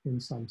in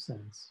some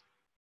sense.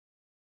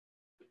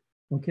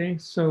 Okay,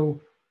 so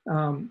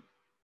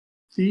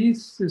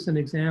this is an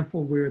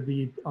example where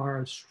they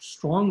are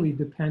strongly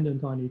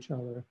dependent on each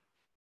other,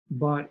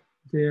 but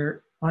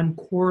they're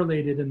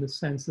uncorrelated in the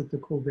sense that the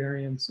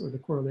covariance or the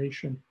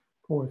correlation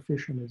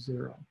coefficient is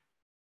 0.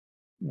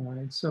 All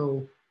right,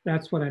 so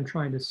that's what I'm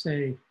trying to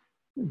say,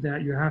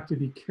 that you have to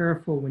be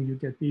careful when you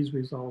get these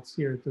results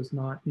here. It does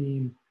not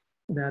mean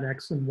that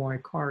x and y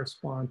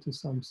correspond to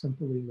some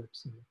simple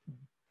ellipse in the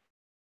thing.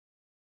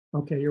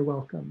 Okay, you're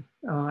welcome.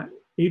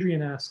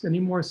 Adrian asked, any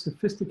more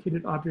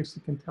sophisticated objects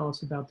that can tell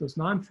us about those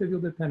non-trivial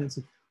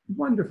dependencies?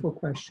 Wonderful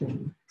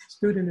question.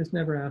 Student has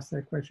never asked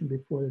that question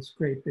before. It's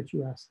great that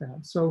you asked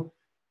that. So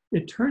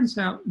it turns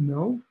out,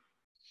 no.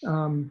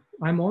 I'm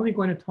only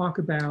going to talk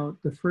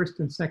about the first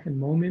and second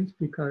moment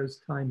because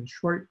time is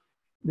short.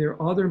 There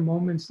are other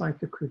moments like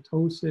the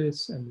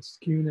kurtosis and the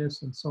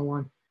skewness and so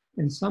on.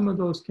 And some of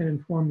those can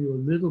inform you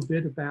a little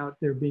bit about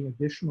there being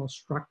additional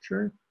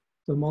structure,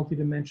 the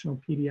multidimensional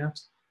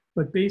PDFs.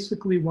 But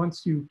basically,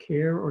 once you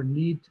care or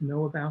need to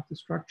know about the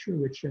structure,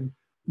 which in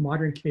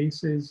modern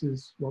cases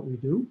is what we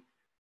do,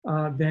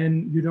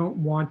 then you don't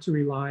want to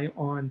rely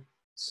on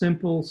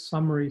simple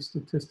summary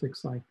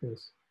statistics like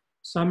this.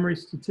 Summary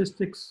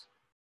statistics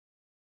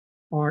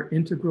are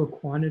integral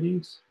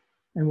quantities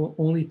and will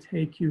only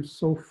take you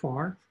so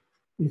far.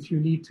 If you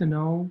need to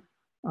know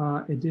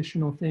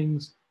additional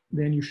things,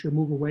 then you should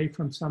move away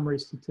from summary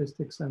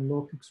statistics and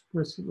look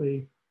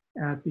explicitly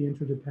at the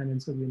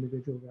interdependence of the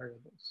individual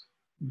variables.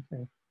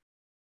 Okay.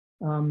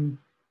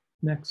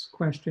 Next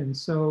question.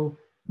 So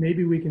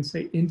maybe we can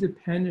say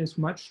independent is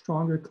much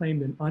stronger claim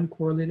than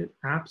uncorrelated.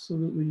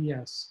 Absolutely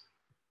yes.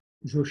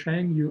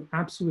 Zhusheng, you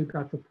absolutely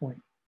got the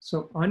point.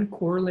 So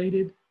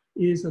uncorrelated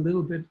is a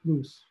little bit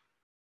loose.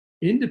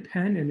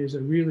 Independent is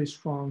a really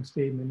strong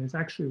statement. It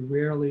actually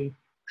rarely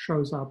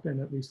shows up in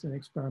at least in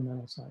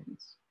experimental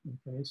science.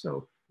 Okay,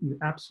 so you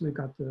absolutely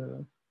got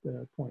the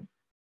point.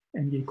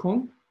 And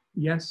Yikong,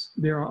 yes,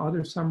 there are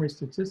other summary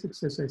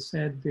statistics. As I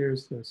said,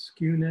 there's the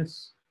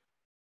skewness.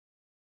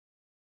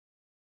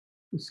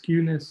 The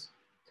skewness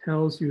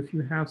tells you if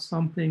you have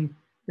something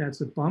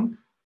that's a bump,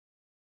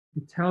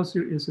 it tells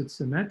you is it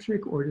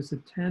symmetric or does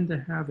it tend to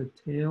have a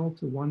tail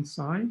to one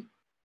side?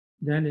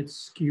 Then it's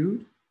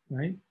skewed,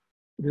 right?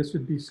 This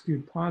would be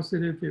skewed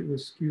positive. It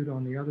was skewed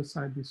on the other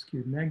side, be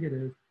skewed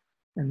negative.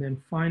 And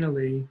then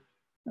finally,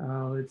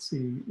 let's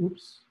see,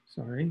 oops,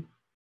 sorry.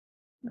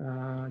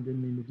 I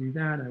didn't mean to do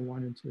that. I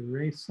wanted to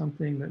erase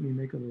something. Let me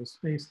make a little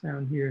space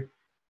down here.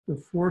 The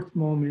fourth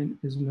moment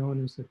is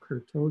known as the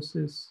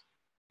kurtosis.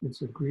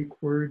 It's a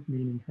Greek word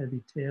meaning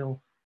heavy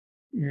tail.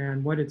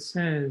 And what it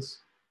says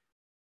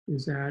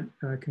is that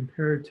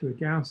compared to a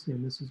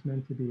Gaussian, this is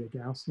meant to be a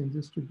Gaussian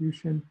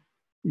distribution.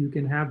 You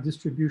can have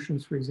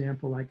distributions, for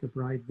example, like a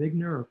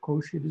Bride-Wigner or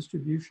Cauchy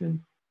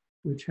distribution,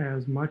 which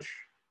is much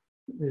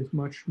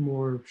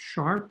more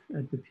sharp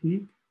at the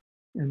peak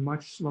and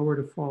much slower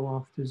to fall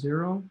off to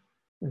zero.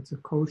 That's a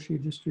Cauchy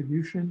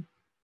distribution,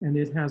 and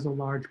it has a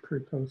large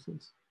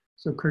kurtosis.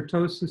 So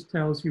kurtosis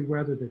tells you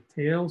whether the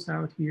tails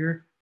out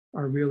here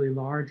are really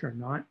large or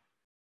not.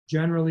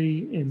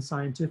 Generally, in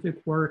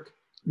scientific work,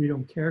 we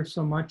don't care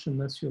so much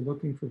unless you're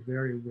looking for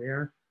very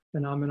rare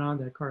phenomena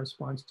that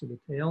corresponds to the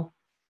tail.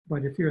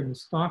 But if you're in the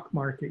stock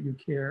market, you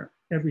care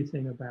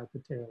everything about the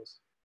tails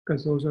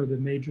because those are the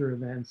major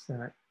events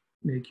that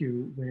make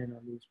you win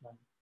or lose money.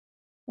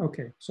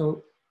 Okay,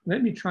 so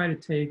let me try to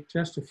take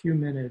just a few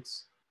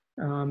minutes.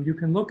 You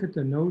can look at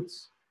the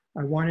notes.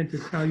 I wanted to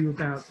tell you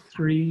about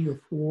 3 or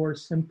 4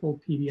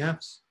 simple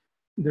PDFs.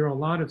 There are a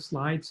lot of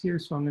slides here,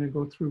 so I'm going to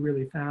go through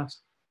really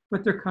fast,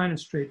 but they're kind of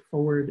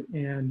straightforward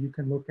and you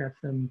can look at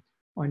them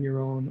on your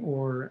own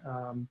or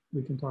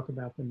we can talk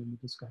about them in the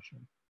discussion,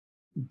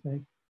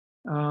 okay?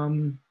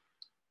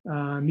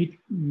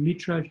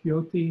 Mitra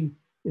Jyoti,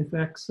 if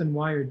X and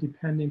Y are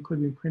dependent, could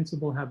we in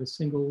principle have a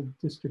single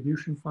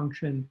distribution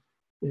function?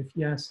 If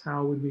yes,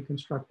 how would we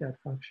construct that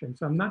function?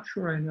 So I'm not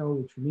sure I know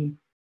what you mean.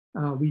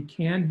 We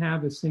can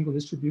have a single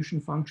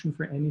distribution function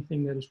for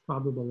anything that is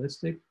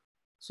probabilistic.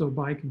 So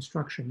by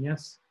construction,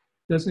 yes.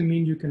 Doesn't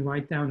mean you can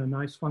write down a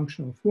nice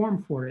functional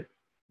form for it,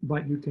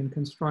 but you can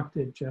construct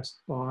it just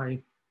by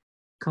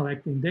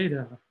collecting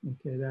data.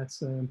 Okay,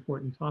 that's an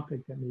important topic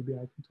that maybe I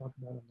can talk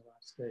about on the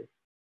last day.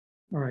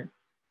 All right,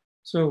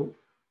 so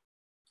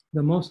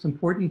the most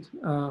important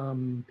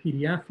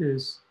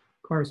PDF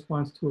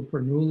corresponds to a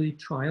Bernoulli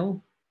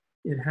trial.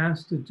 It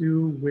has to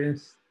do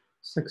with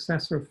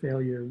success or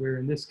failure, where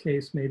in this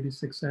case, maybe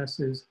success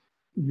is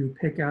you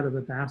pick out of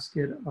a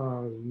basket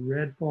a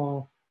red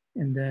ball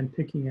and then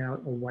picking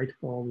out a white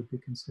ball would be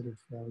considered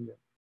failure.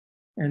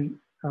 And,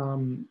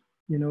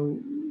 you know,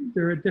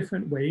 there are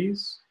different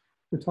ways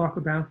to talk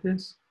about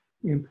this.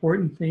 The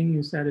important thing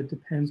is that it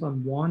depends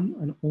on one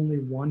and only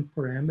one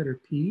parameter,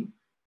 P.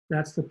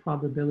 That's the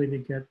probability to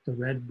get the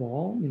red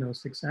ball, you know,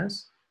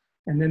 success.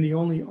 And then the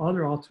only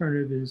other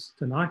alternative is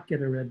to not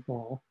get a red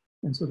ball.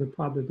 And so the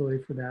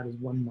probability for that is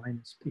 1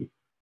 minus P,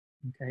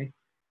 okay?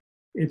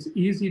 It's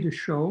easy to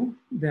show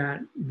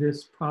that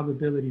this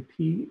probability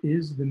P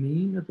is the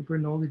mean of the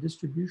Bernoulli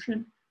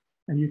distribution.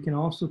 And you can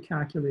also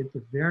calculate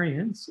the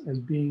variance as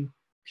being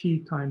P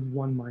times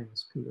 1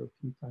 minus P or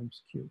P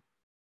times Q,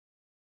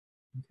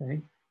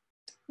 okay?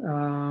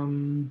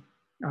 I'm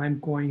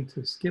going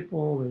to skip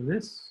all of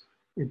this.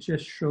 It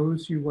just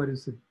shows you what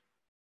is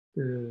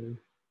the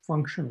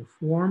functional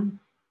form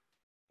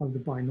of the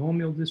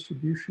binomial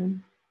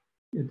distribution.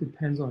 It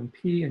depends on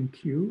P and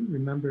Q.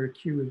 Remember,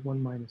 Q is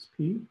 1 minus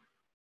P.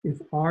 If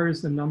R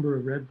is the number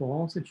of red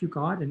balls that you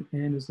got and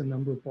N is the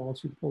number of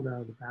balls you pulled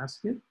out of the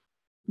basket,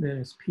 then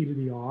it's P to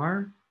the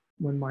R,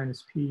 1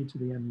 minus P to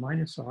the N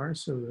minus R.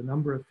 So the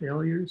number of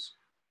failures,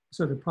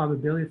 so the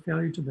probability of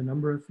failure to the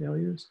number of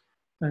failures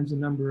times the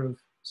number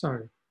of,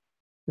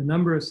 the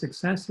number of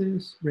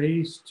successes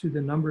raised to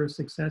the number of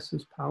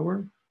successes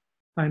power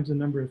times the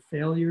number of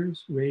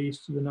failures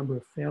raised to the number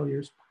of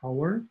failures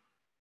power.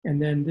 And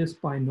then this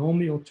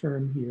binomial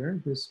term here,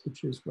 this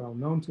which is well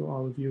known to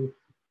all of you,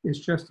 is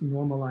just a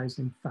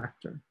normalizing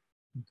factor,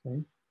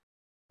 okay?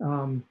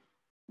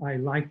 I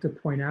like to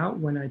point out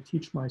when I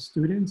teach my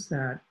students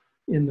that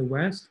in the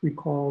West, we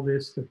call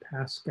this the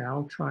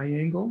Pascal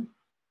triangle.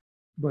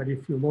 But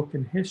if you look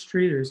in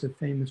history, there's a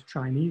famous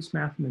Chinese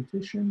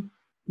mathematician,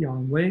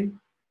 Yang Wei,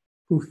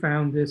 who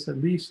found this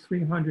at least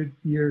 300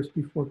 years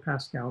before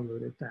Pascal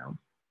wrote it down.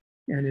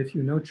 And if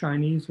you know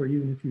Chinese, or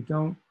even if you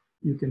don't,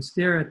 you can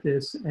stare at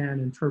this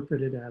and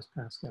interpret it as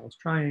Pascal's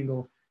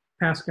triangle.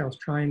 Pascal's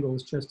triangle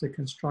is just a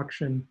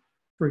construction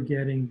for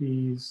getting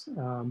these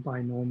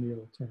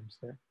binomial terms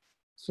there.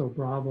 So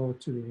bravo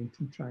to the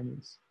ancient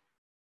Chinese.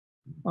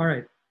 All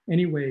right,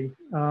 anyway,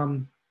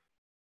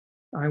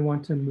 I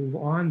want to move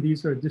on.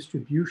 These are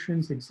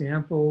distributions,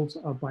 examples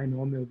of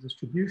binomial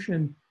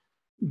distribution.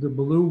 The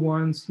blue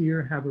ones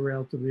here have a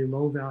relatively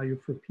low value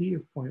for p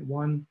of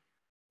 0.1.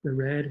 The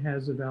red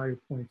has a value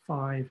of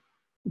 0.5.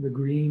 The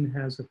green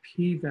has a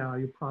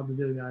p-value,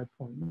 probability value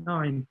of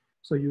 0.9.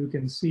 So you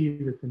can see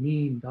that the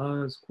mean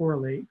does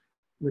correlate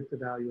with the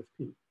value of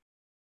p.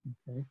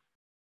 Okay.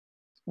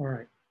 All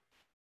right.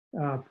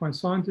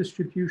 Poisson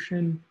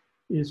distribution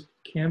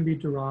can be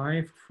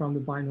derived from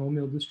the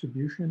binomial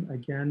distribution.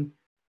 Again,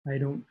 I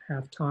don't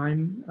have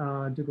time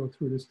to go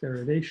through this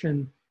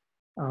derivation.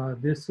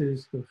 This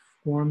is the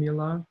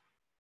formula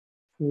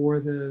for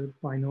the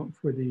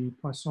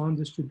Poisson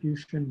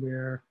distribution,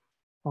 where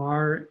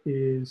R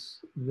is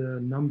the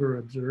number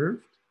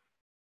observed,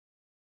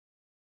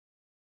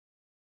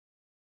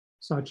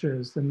 such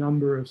as the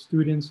number of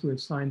students who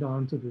have signed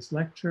on to this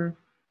lecture,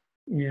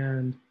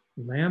 and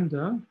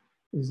lambda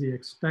is the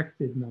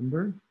expected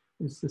number.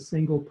 It's the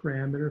single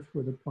parameter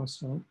for the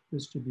Poisson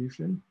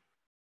distribution.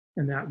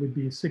 And that would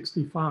be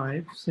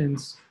 65,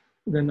 since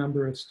the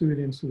number of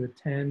students who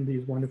attend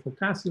these wonderful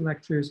TASI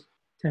lectures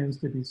tends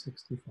to be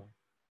 65.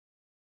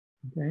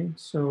 Okay,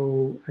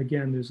 so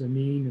again, there's a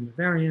mean and a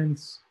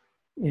variance,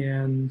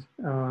 and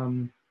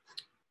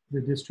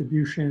the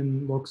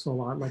distribution looks a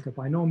lot like a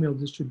binomial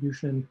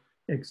distribution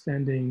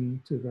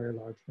extending to very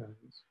large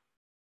values.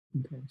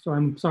 Okay, so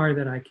I'm sorry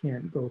that I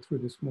can't go through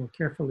this more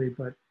carefully,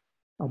 but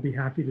I'll be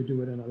happy to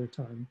do it another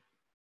time.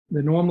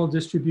 The normal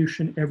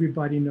distribution,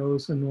 everybody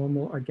knows a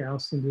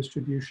Gaussian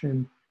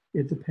distribution.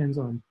 It depends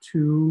on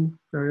two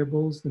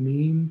variables, the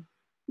mean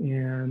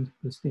and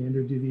the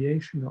standard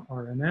deviation,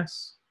 or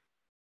RMS.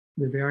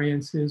 The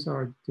variances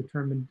are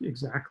determined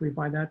exactly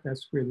by that.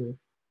 That's where the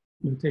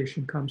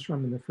notation comes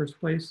from in the first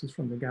place, is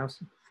from the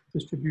Gaussian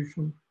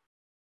distribution.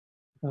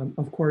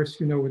 Of course,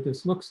 you know what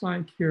this looks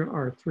like. Here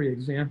are three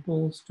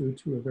examples due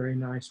to a very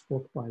nice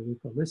book by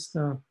Luca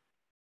Lista.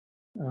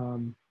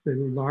 The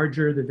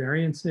larger the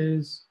variance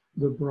is,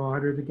 the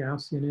broader the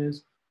Gaussian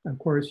is. Of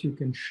course, you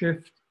can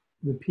shift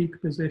the peak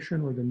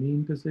position or the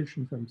mean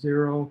position from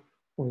 0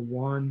 or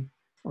 1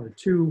 or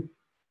 2.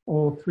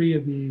 All three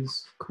of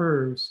these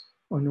curves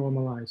are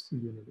normalized to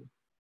unity.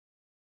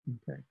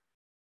 Okay.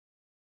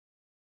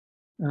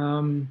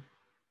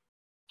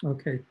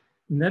 Okay,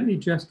 let me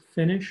just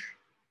finish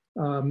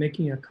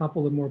making a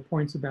couple of more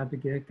points about the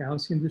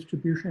Gaussian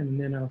distribution, and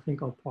then I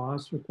think I'll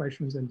pause for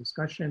questions and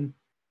discussion.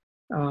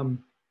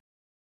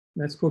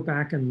 Let's go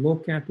back and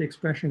look at the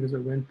expression because it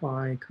went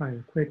by kind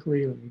of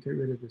quickly. Let me get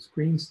rid of this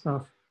green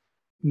stuff.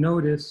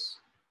 Notice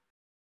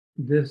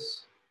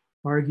this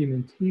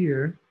argument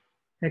here,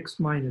 x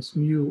minus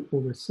mu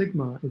over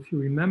sigma. If you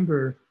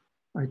remember,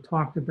 I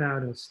talked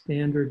about a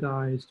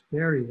standardized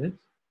variate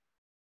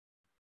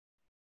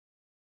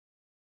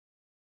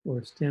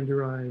or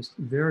standardized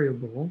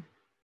variable.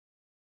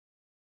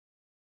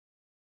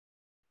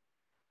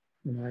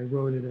 And I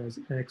wrote it as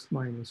x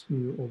minus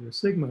mu over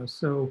sigma.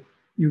 So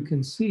you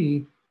can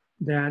see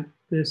that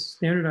this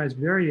standardized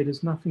variate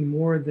is nothing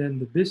more than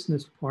the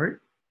business part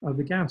of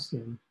the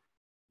Gaussian.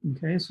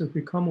 Okay, so if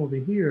we come over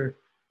here,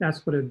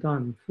 that's what I've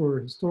done. For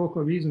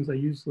historical reasons, I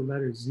use the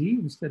letter z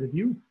instead of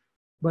u,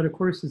 but of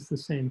course it's the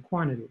same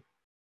quantity.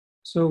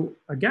 So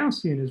a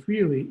Gaussian is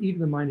really e to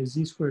the minus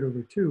z squared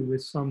over 2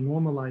 with some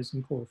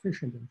normalizing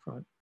coefficient in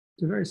front.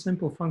 It's a very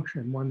simple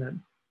function, one that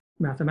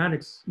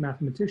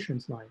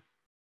mathematicians like.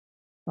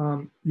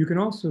 You can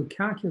also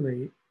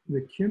calculate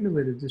the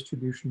cumulative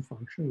distribution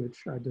function,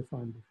 which I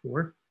defined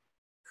before,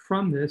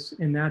 from this,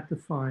 and that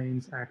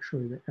defines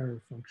actually the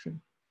error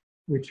function,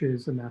 which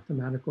is a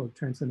mathematical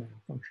transcendental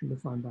function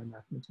defined by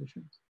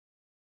mathematicians.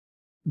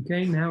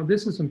 Okay, now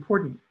this is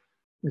important.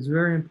 It's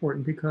very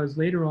important because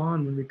later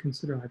on when we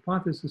consider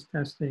hypothesis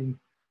testing,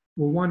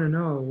 we'll want to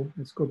know,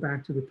 let's go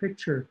back to the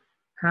picture,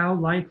 how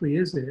likely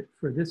is it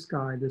for this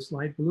guy, this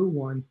light blue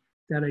one,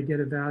 that I get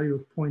a value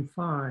of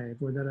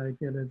 0.5 or that I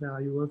get a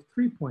value of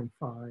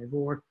 3.5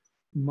 or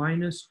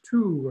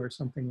 -2 or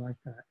something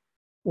like that?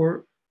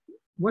 Or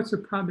what's the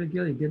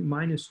probability to get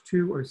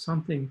 -2 or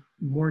something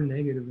more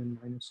negative than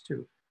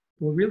 -2?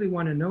 We'll really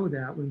want to know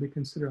that when we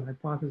consider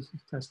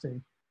hypothesis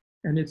testing.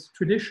 And it's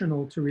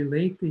traditional to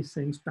relate these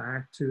things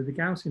back to the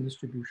Gaussian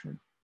distribution.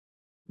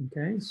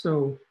 Okay,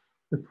 so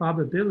the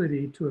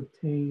probability to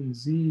obtain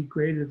z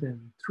greater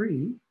than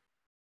 3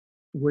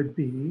 would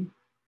be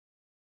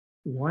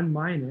 1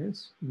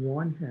 minus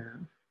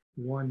 1/2,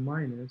 1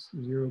 minus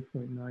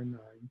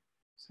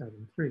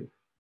 0.9973.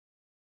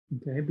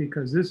 Okay,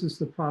 because this is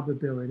the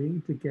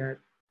probability to get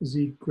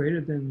z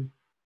greater than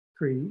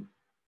 3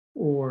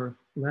 or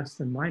less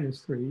than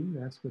 -3.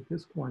 That's what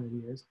this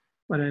quantity is.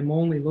 But I'm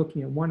only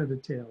looking at one of the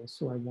tails,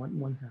 so I want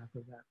 1/2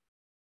 of that.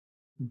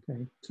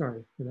 Okay,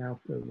 sorry,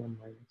 without the 1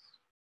 minus.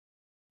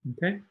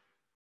 Okay.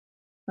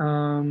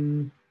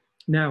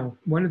 Now,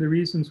 one of the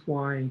reasons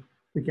why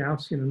the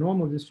Gaussian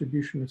normal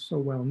distribution is so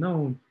well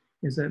known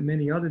is that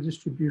many other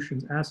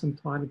distributions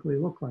asymptotically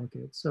look like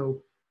it.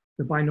 So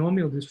the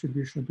binomial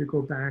distribution, if we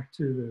go back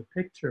to the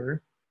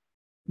picture,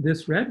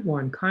 This red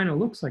one kind of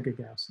looks like a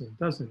Gaussian,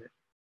 doesn't it?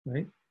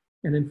 Right?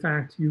 And in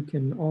fact, you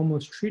can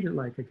almost treat it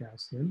like a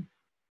Gaussian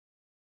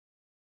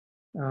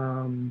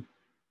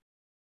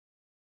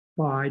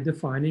by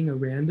defining a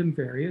random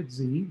variate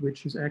z,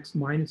 which is x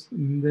minus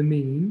the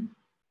mean,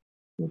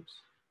 the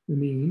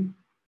mean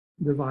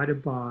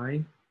divided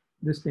by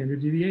the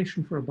standard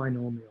deviation for a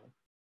binomial.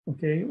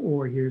 Okay,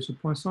 or here's a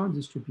Poisson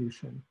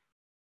distribution.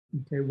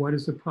 Okay, what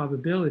is the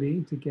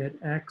probability to get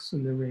x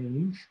in the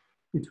range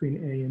between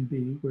A and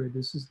B, where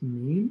this is the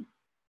mean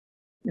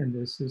and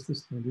this is the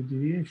standard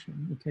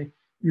deviation? Okay,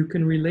 you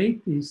can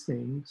relate these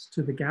things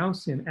to the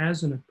Gaussian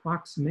as an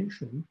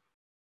approximation,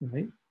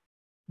 right?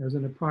 As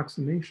an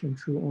approximation,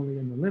 true only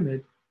in the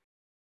limit,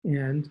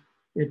 and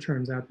it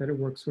turns out that it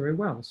works very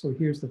well. So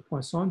here's the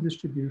Poisson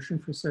distribution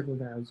for several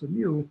values of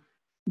mu.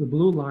 The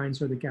blue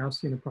lines are the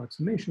Gaussian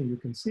approximation. You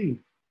can see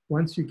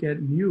once you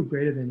get mu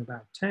greater than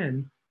about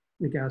 10,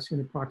 the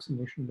Gaussian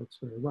approximation looks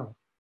very well.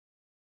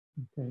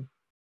 Okay.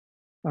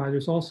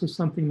 There's also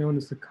something known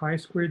as the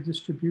chi-squared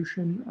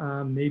distribution.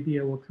 Maybe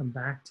I will come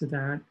back to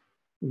that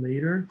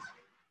later,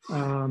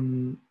 but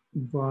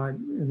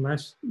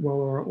unless, well,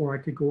 or I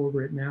could go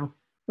over it now.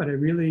 But I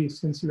really,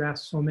 since you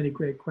asked so many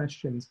great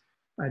questions,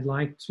 I'd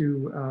like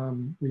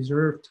to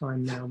reserve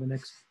time now, the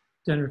next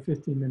 10 or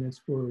 15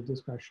 minutes for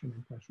discussion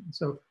and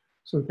questions.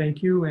 So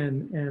thank you,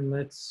 and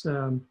let's,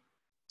 I'm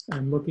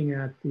looking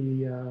at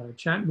the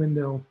chat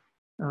window.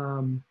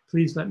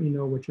 Please let me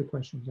know what your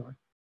questions are.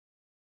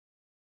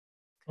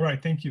 All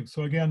right, thank you.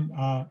 So again,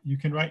 you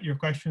can write your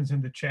questions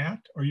in the chat,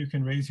 or you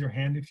can raise your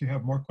hand if you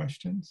have more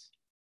questions.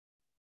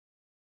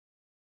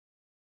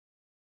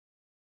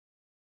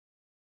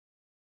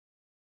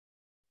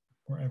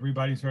 Or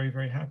everybody's very,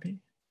 very happy.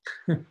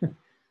 There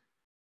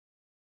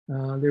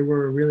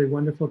were really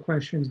wonderful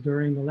questions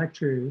during the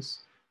lectures.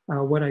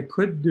 What I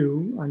could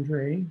do,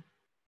 Andre,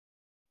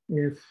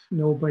 if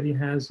nobody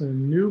has a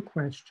new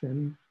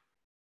question,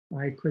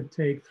 I could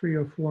take 3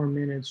 or 4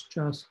 minutes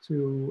just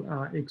to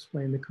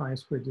explain the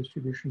chi-square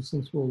distribution,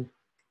 since we'll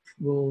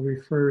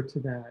refer to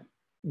that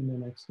in the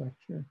next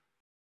lecture.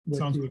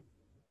 Sounds good.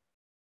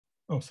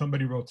 Oh,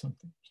 somebody wrote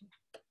something.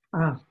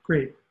 Ah,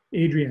 great.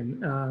 Adrian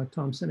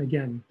Thompson,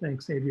 again,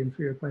 thanks, Adrian,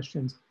 for your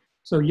questions.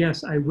 So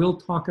yes, I will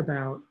talk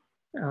about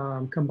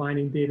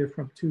combining data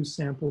from 2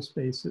 sample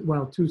spaces.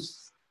 Well, two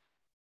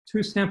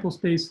sample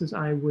spaces,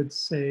 I would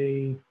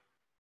say.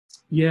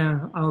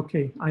 Yeah,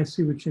 okay, I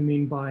see what you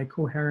mean by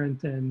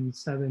coherent and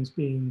sevens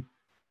being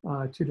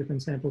 2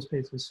 different sample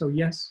spaces. So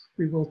yes,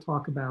 we will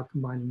talk about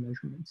combining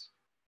measurements.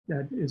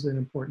 That is an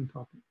important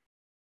topic.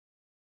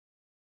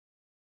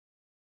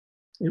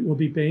 It will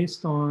be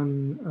based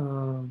on,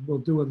 we'll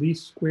do a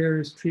least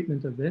squares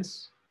treatment of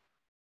this.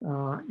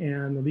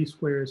 And the least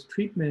squares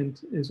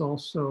treatment is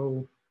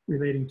also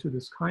relating to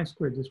this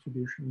chi-square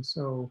distribution.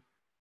 So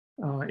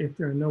if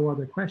there are no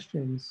other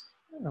questions,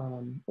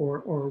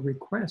 or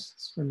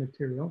requests for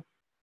material,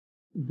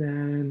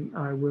 then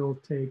I will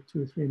take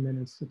 2 or 3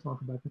 minutes to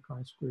talk about the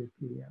chi-squared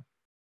PDF.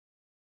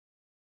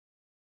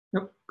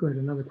 Yep, good,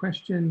 another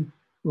question.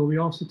 Will we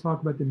also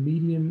talk about the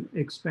median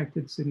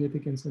expected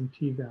significance and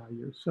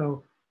p-value?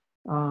 So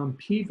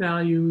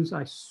p-values,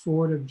 I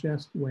sort of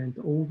just went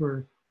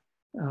over.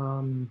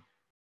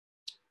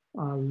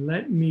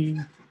 Let me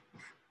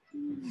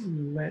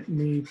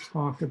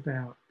talk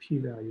about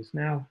p-values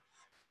now.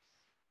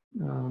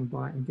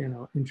 Again,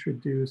 I'll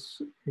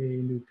introduce a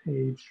new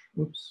page,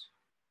 whoops,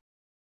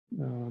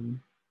 and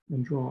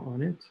draw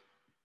on it.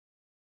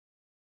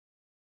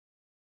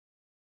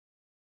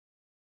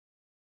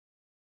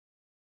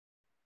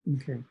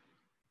 Okay,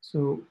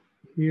 so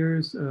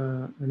here's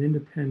an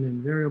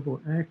independent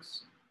variable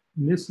x,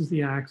 and this is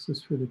the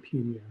axis for the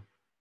PDF.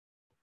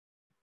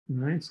 All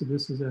right, so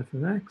this is f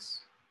of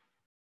x,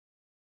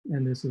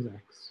 and this is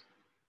x.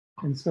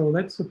 And so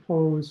let's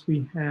suppose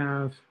we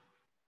have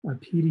a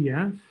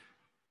PDF,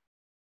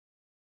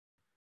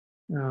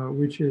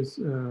 which is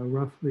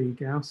roughly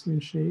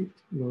Gaussian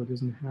shaped, though it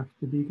doesn't have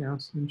to be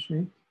Gaussian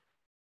shaped.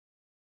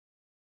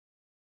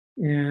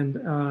 And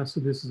so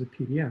this is a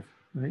PDF,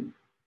 right?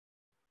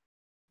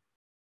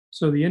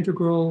 So the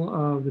integral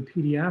of the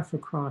PDF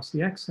across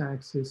the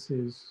x-axis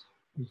is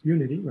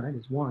unity, right,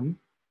 is 1.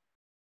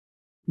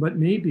 But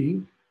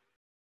maybe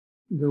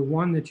the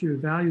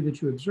value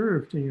that you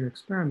observed in your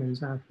experiment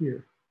is out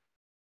here.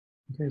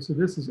 Okay, so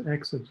this is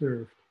x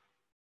observed,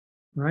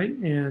 right?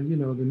 And you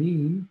know, the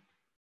mean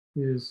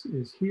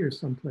is here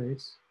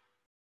someplace,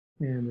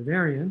 and the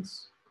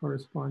variance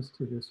corresponds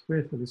to this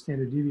width, or the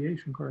standard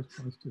deviation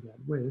corresponds to that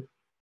width.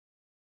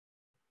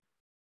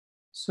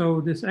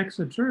 So this x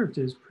observed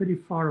is pretty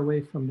far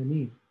away from the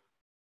mean.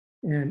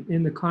 And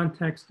in the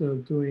context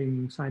of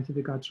doing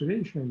scientific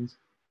observations,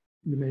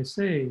 you may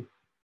say,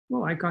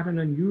 well, I got an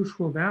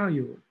unusual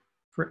value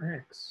for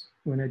x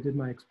when I did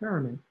my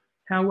experiment.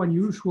 How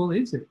unusual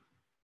is it?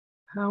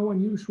 How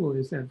unusual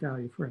is that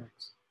value for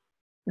x?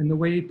 And the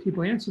way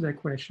people answer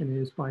that question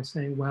is by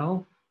saying,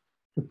 well,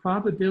 the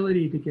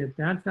probability to get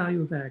that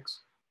value of x,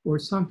 or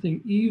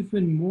something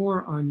even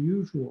more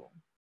unusual,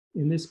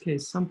 in this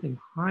case, something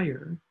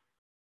higher,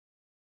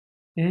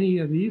 any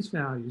of these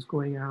values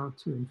going out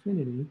to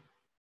infinity,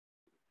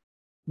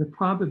 the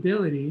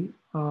probability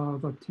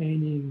of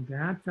obtaining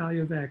that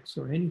value of x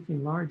or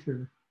anything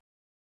larger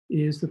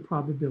is the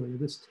probability of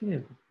this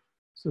tail.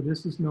 So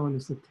this is known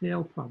as the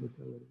tail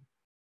probability.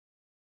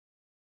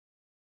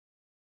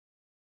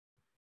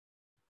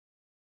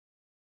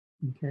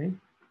 Okay,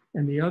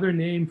 and the other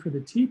name for the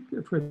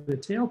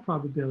tail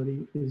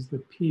probability is the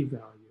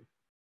p-value.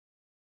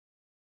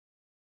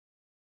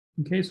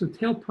 Okay, so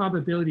tail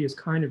probability is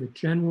kind of a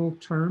general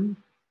term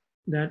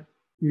that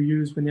you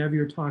use whenever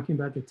you're talking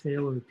about the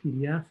tail of a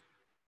PDF.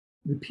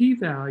 The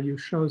p-value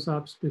shows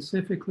up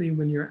specifically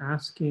when you're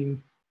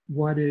asking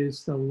what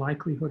is the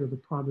likelihood or the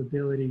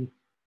probability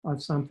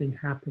of something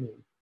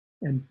happening.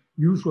 And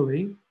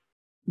usually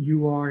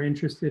you are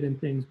interested in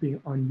things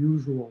being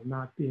unusual,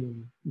 not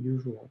being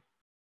usual.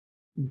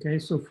 Okay,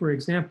 so for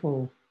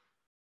example,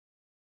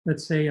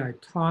 let's say I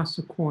toss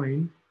a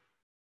coin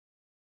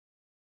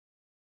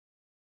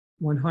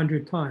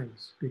 100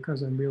 times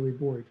because I'm really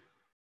bored.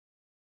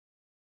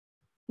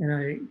 And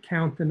I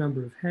count the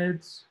number of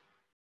heads,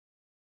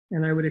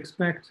 and I would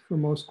expect for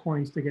most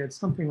coins to get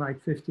something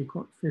like 50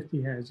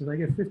 heads. If I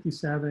get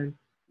 57,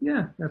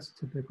 yeah, that's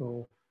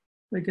typical.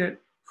 If I get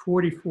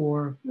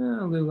 44, a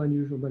little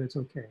unusual, but it's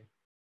okay.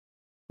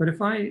 But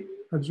if I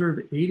observe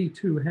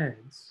 82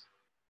 heads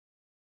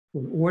for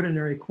an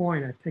ordinary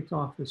coin I picked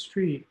off the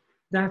street,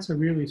 that's a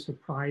really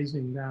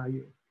surprising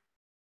value.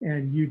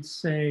 And you'd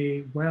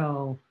say,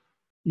 well,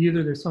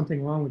 either there's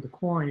something wrong with the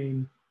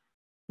coin,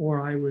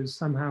 or I was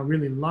somehow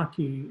really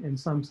lucky in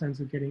some sense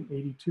of getting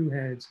 82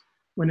 heads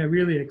when I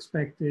really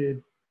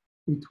expected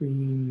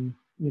between,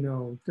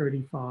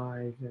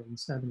 35 and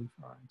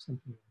 75,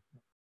 something like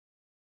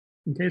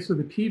that. Okay, so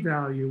the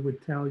p-value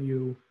would tell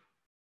you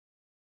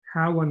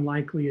how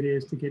unlikely it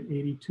is to get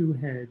 82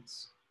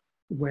 heads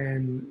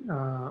when,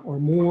 or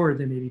more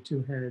than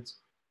 82 heads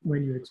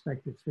when you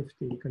expected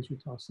 50 because you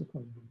tossed the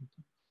coin 100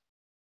 times.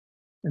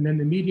 And then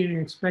the median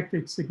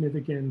expected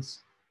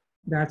significance,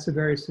 that's a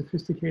very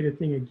sophisticated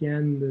thing.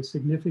 Again, the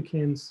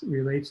significance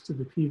relates to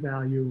the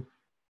p-value.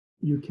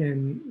 You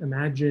can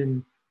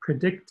imagine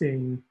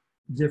predicting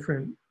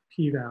different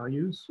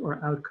p-values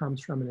or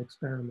outcomes from an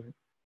experiment.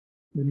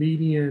 The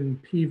median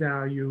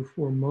p-value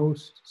for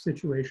most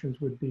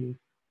situations would be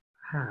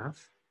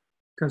half,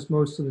 because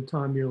most of the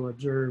time you'll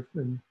observe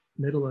the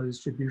middle of the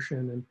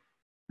distribution and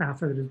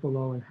half of it is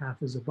below and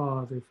half is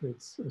above if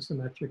it's a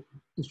symmetric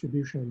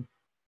distribution.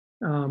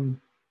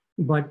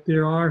 But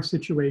there are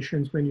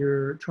situations when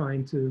you're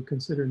trying to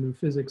consider new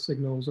physics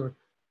signals or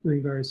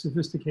doing very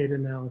sophisticated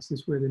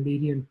analysis where the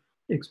median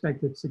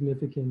expected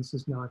significance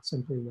is not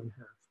simply 1/2,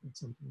 it's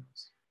something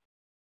else.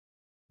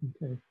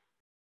 Okay.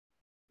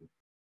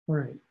 All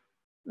right.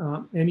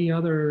 Any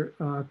other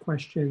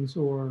questions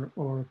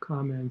or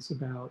comments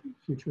about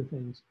future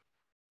things?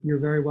 You're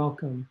very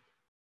welcome.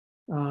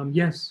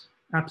 Yes,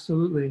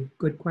 absolutely.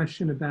 Good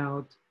question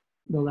about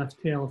the left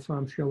tail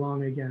from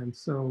Shillong again.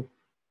 So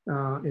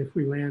if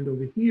we land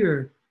over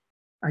here,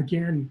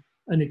 again,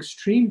 an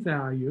extreme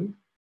value.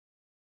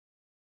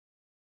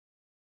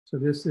 So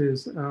this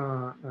is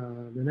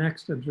the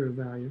next observed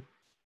value.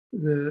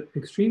 The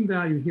extreme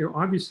value here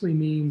obviously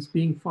means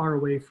being far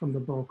away from the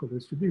bulk of the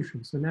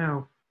distribution. So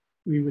now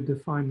we would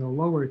define the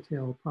lower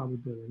tail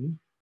probability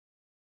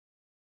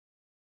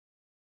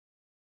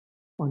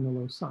on the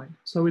low side.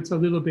 So it's a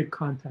little bit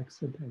context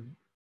dependent.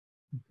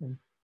 Okay.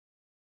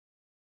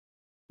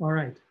 All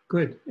right,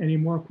 good. Any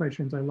more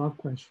questions? I love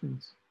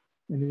questions.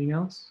 Anything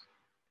else?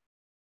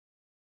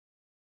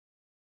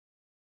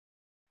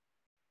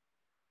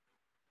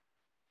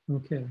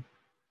 Okay,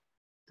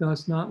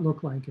 does not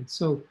look like it.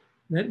 So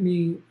let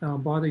me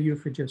bother you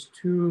for just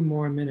 2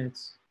 more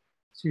minutes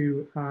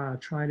to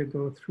try to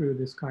go through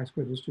this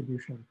chi-square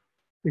distribution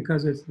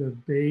because it's the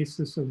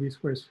basis of least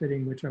squares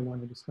fitting, which I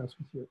want to discuss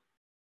with you.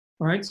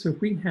 All right, so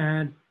if we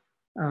had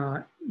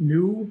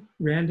new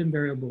random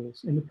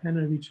variables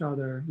independent of each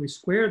other, we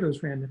square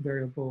those random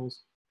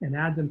variables and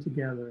add them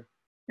together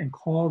and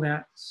call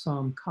that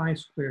sum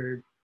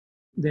chi-squared,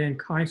 then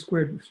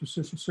chi-squared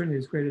certainly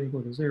is greater than or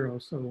equal to 0,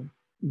 so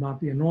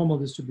not be a normal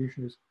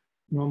distribution.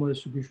 Normal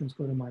distributions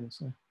go to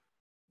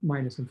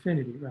minus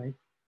infinity, right?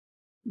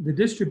 The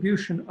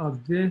distribution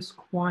of this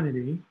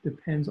quantity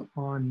depends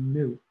on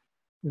nu,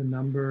 the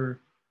number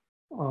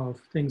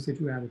of things that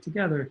you added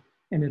together,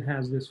 and it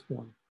has this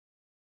form.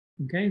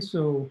 Okay,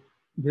 so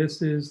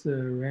this is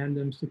the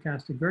random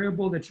stochastic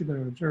variable that you're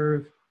going to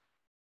observe.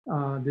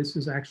 This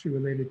is actually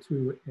related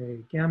to a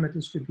gamma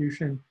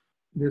distribution.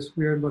 This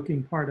weird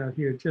looking part out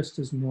here just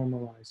is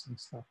normalizing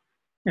stuff.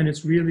 And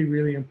it's really,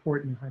 really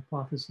important in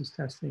hypothesis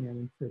testing and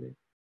in fitting.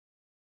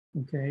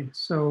 Okay,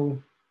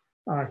 so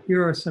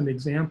here are some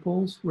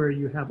examples where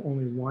you have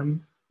only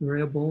one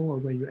variable or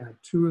where you add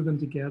 2 of them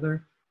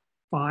together,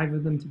 5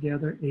 of them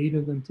together, 8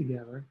 of them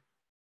together.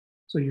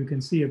 So you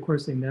can see, of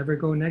course, they never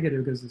go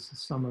negative because it's a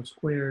sum of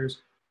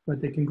squares,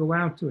 but they can go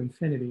out to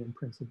infinity in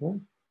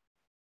principle.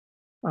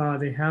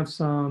 They have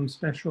some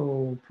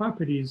special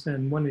properties,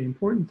 and one of the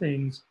important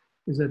things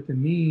is that the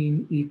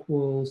mean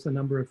equals the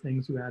number of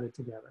things you added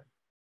together.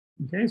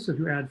 Okay, so if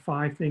you add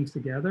 5 things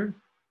together,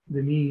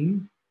 the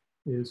mean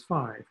is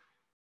 5.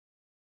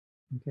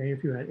 Okay,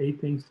 if you add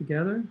 8 things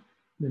together,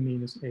 the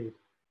mean is 8.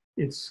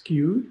 It's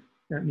skewed.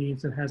 That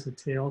means it has a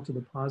tail to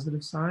the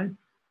positive side,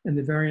 and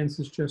the variance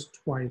is just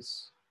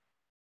twice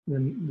the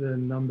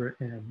number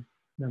n,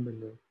 number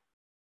nu.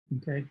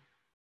 Okay,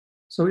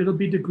 so it'll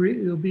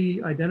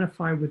be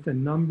identified with the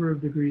number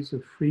of degrees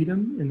of freedom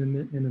in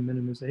the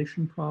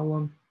minimization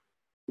problem.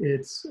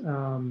 It's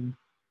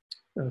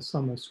a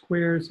sum of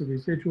squares, a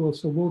residual.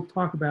 So we'll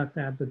talk about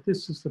that, but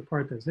this is the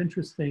part that's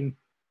interesting.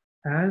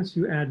 As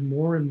you add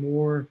more and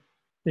more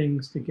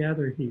things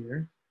together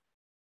here,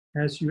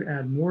 as you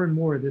add more and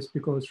more, this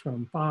goes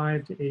from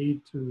 5 to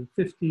 8 to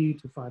 50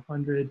 to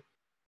 500,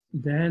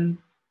 then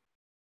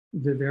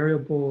the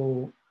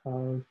variable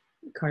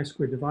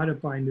chi-squared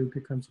divided by nu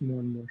becomes more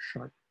and more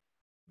sharp.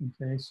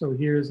 Okay, so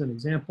here's an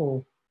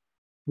example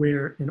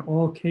where in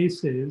all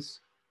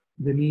cases,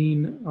 the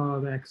mean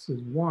of x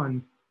is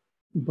 1,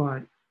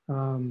 but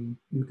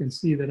you can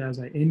see that as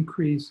I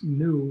increase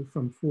nu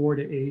from 4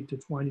 to 8 to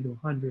 20 to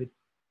 100,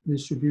 the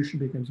distribution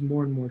becomes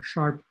more and more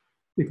sharp,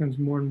 becomes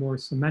more and more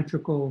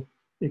symmetrical.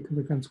 It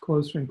becomes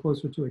closer and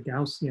closer to a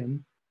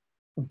Gaussian.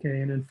 Okay,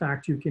 and in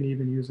fact, you can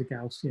even use a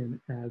Gaussian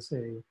as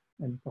an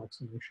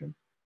approximation.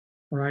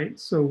 All right,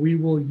 so we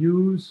will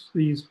use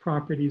these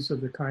properties of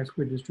the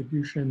chi-square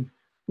distribution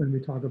when we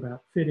talk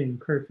about fitting,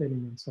 curve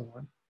fitting, and so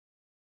on.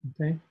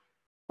 Okay.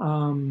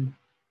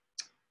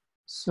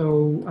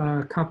 So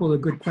a couple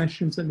of good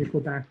questions. Let me go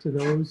back to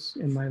those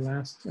in my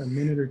last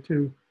minute or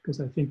two,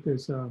 because I think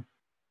there's a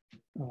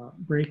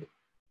break.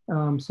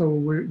 So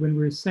when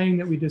we're saying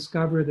that we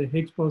discover the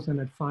Higgs boson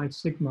at 5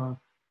 sigma,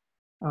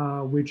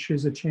 which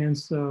is a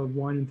chance of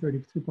 1 in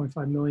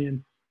 32.5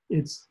 million,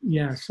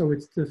 so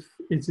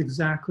it's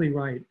exactly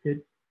right.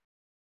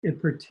 It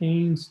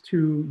pertains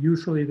to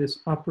usually this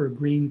upper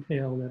green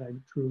tail that I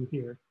drew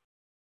here.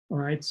 All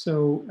right,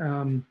 so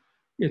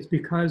it's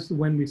because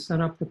when we set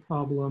up the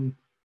problem,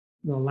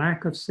 the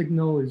lack of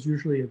signal is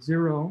usually at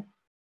 0,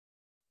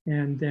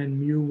 and then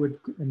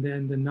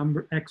the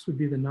number x would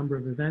be the number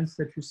of events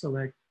that you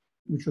select,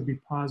 which will be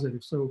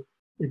positive. So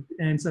it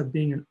ends up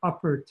being an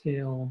upper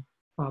tail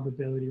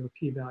probability or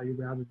p-value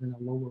rather than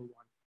a lower one.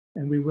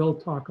 And we will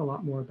talk a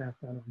lot more about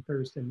that on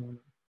Thursday morning.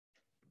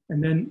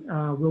 And then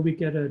will we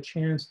get a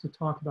chance to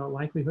talk about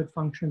likelihood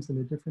functions and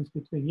the difference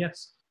between,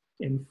 yes,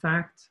 in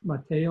fact,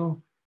 Matteo,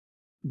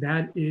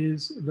 that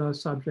is the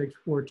subject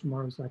for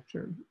tomorrow's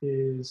lecture,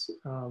 is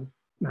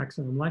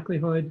maximum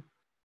likelihood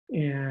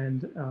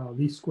and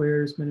least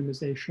squares,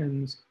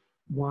 minimizations,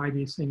 why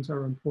these things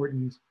are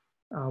important,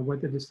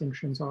 what the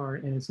distinctions are.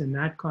 And it's in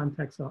that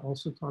context I'll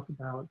also talk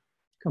about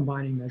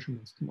combining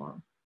measurements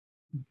tomorrow,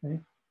 okay?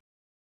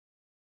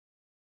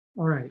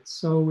 All right,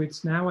 so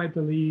it's now, I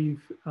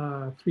believe,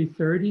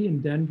 3:30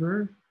 in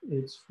Denver.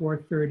 It's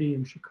 4:30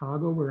 in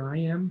Chicago, where I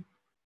am.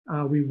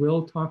 We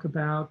will talk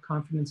about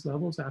confidence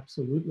levels,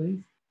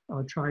 absolutely.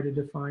 I'll try to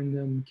define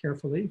them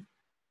carefully.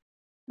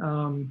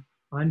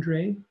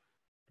 Andre,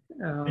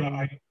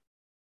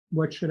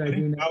 what should I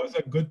do now? That was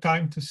a good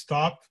time to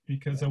stop,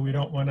 because we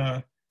don't want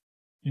to,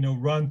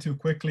 run too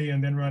quickly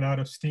and then run out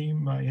of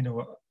steam,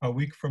 a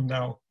week from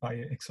now by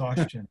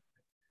exhaustion.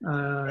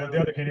 On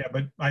the other hand, yeah,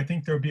 but I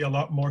think there'll be a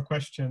lot more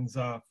questions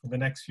for the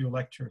next few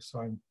lectures.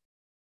 So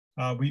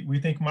we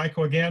think,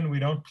 Michael, again, we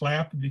don't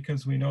clap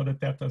because we know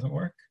that doesn't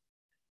work.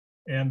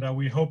 And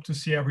we hope to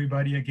see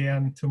everybody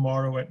again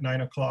tomorrow at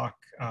 9 o'clock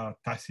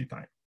Tassi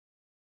time.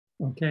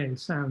 Okay,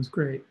 sounds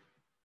great.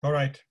 All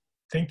right,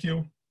 thank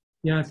you.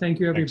 Yeah, thank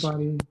you,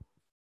 everybody.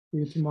 See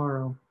you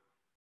tomorrow.